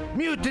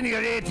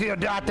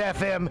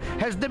 MutinyRadio.fm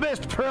has the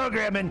best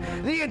programming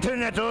the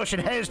internet ocean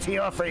has to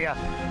offer you.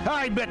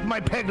 I bet my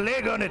peg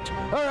leg on it,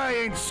 or I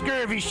ain't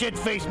scurvy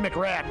shit-faced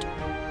McRat.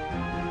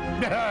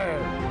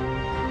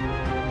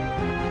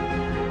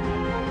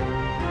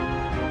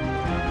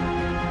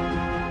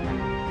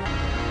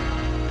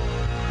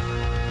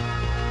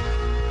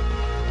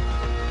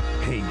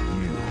 Hey,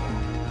 you.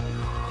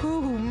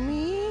 Who,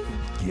 me?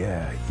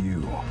 Yeah,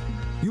 you.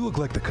 You look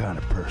like the kind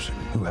of person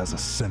who has a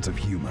sense of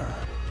humor.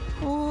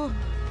 Oh,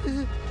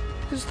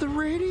 is the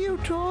radio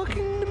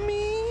talking to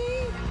me?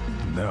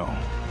 No,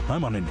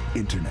 I'm on an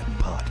internet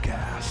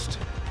podcast.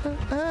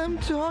 I'm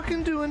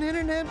talking to an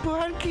internet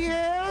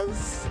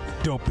podcast?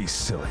 Don't be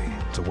silly.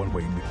 It's a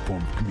one-way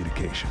form of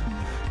communication.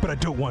 But I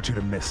don't want you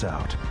to miss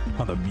out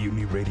on the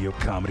Mutiny Radio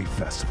Comedy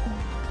Festival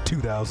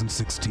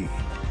 2016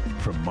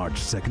 from March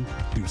 2nd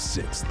through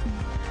 6th.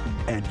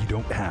 And you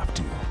don't have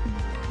to.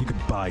 You can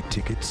buy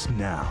tickets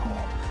now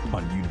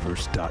on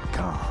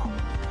universe.com.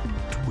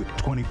 With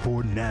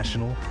 24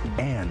 national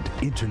and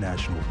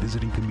international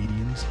visiting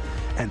comedians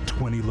and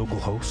 20 local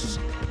hosts,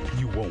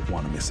 you won't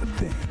want to miss a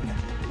thing.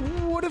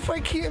 What if I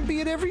can't be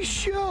at every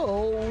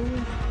show?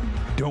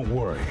 Don't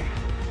worry.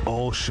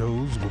 All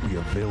shows will be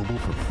available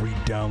for free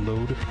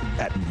download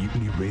at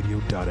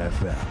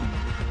MutinyRadio.fm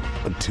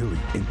until the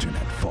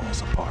internet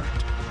falls apart.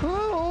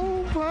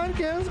 Oh,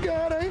 podcast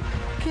God, I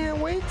can't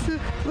wait to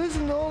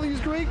listen to all these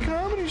great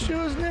comedy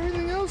shows and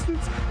everything else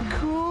that's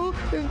cool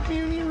at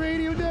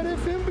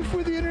MutinyRadio.fm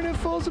before the internet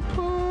falls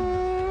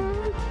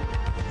apart.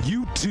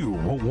 You too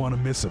won't want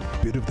to miss a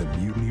bit of the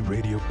Mutiny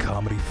Radio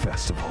Comedy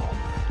Festival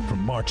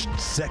from March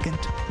 2nd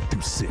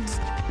through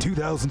 6th,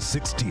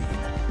 2016.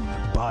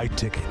 Buy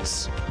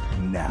tickets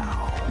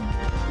now.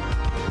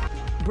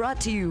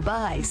 Brought to you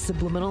by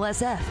Subliminal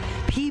SF,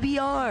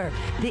 PBR,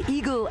 The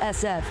Eagle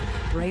SF,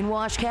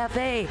 Brainwash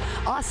Cafe,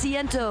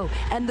 Asiento,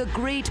 and the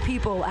great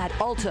people at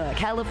Alta,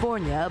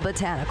 California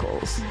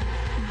Botanicals.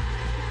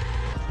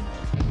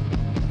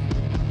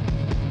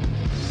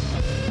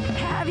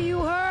 Have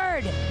you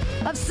heard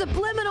of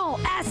Subliminal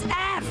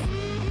SF?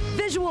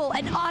 Visual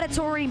and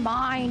auditory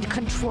mind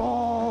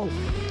control.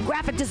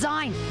 Graphic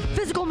design,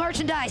 physical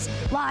merchandise,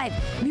 live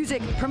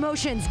music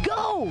promotions.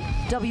 Go!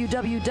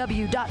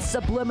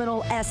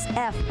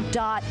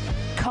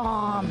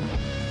 www.subliminalsf.com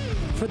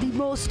for the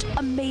most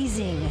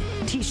amazing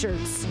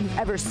t-shirts you've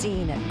ever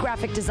seen.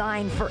 Graphic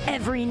design for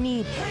every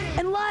need.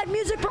 And live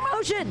music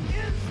promotion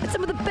at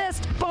some of the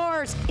best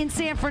bars in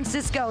San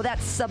Francisco.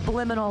 That's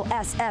Subliminal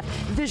SF,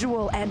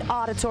 visual and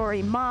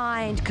auditory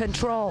mind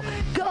control.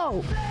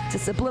 Go to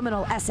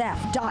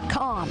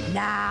subliminalsf.com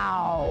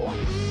now.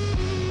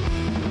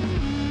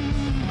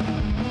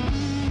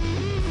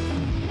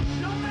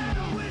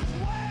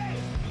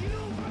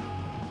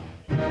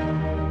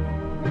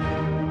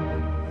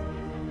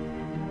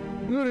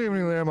 Good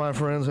evening there, my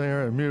friends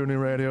here at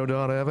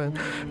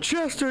MutinyRadio.fm.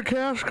 Chester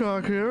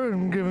Cashcock here,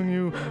 and giving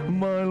you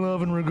my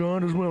love and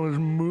regard as well as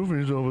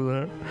movies over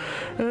there.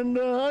 And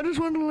I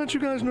just wanted to let you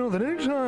guys know that anytime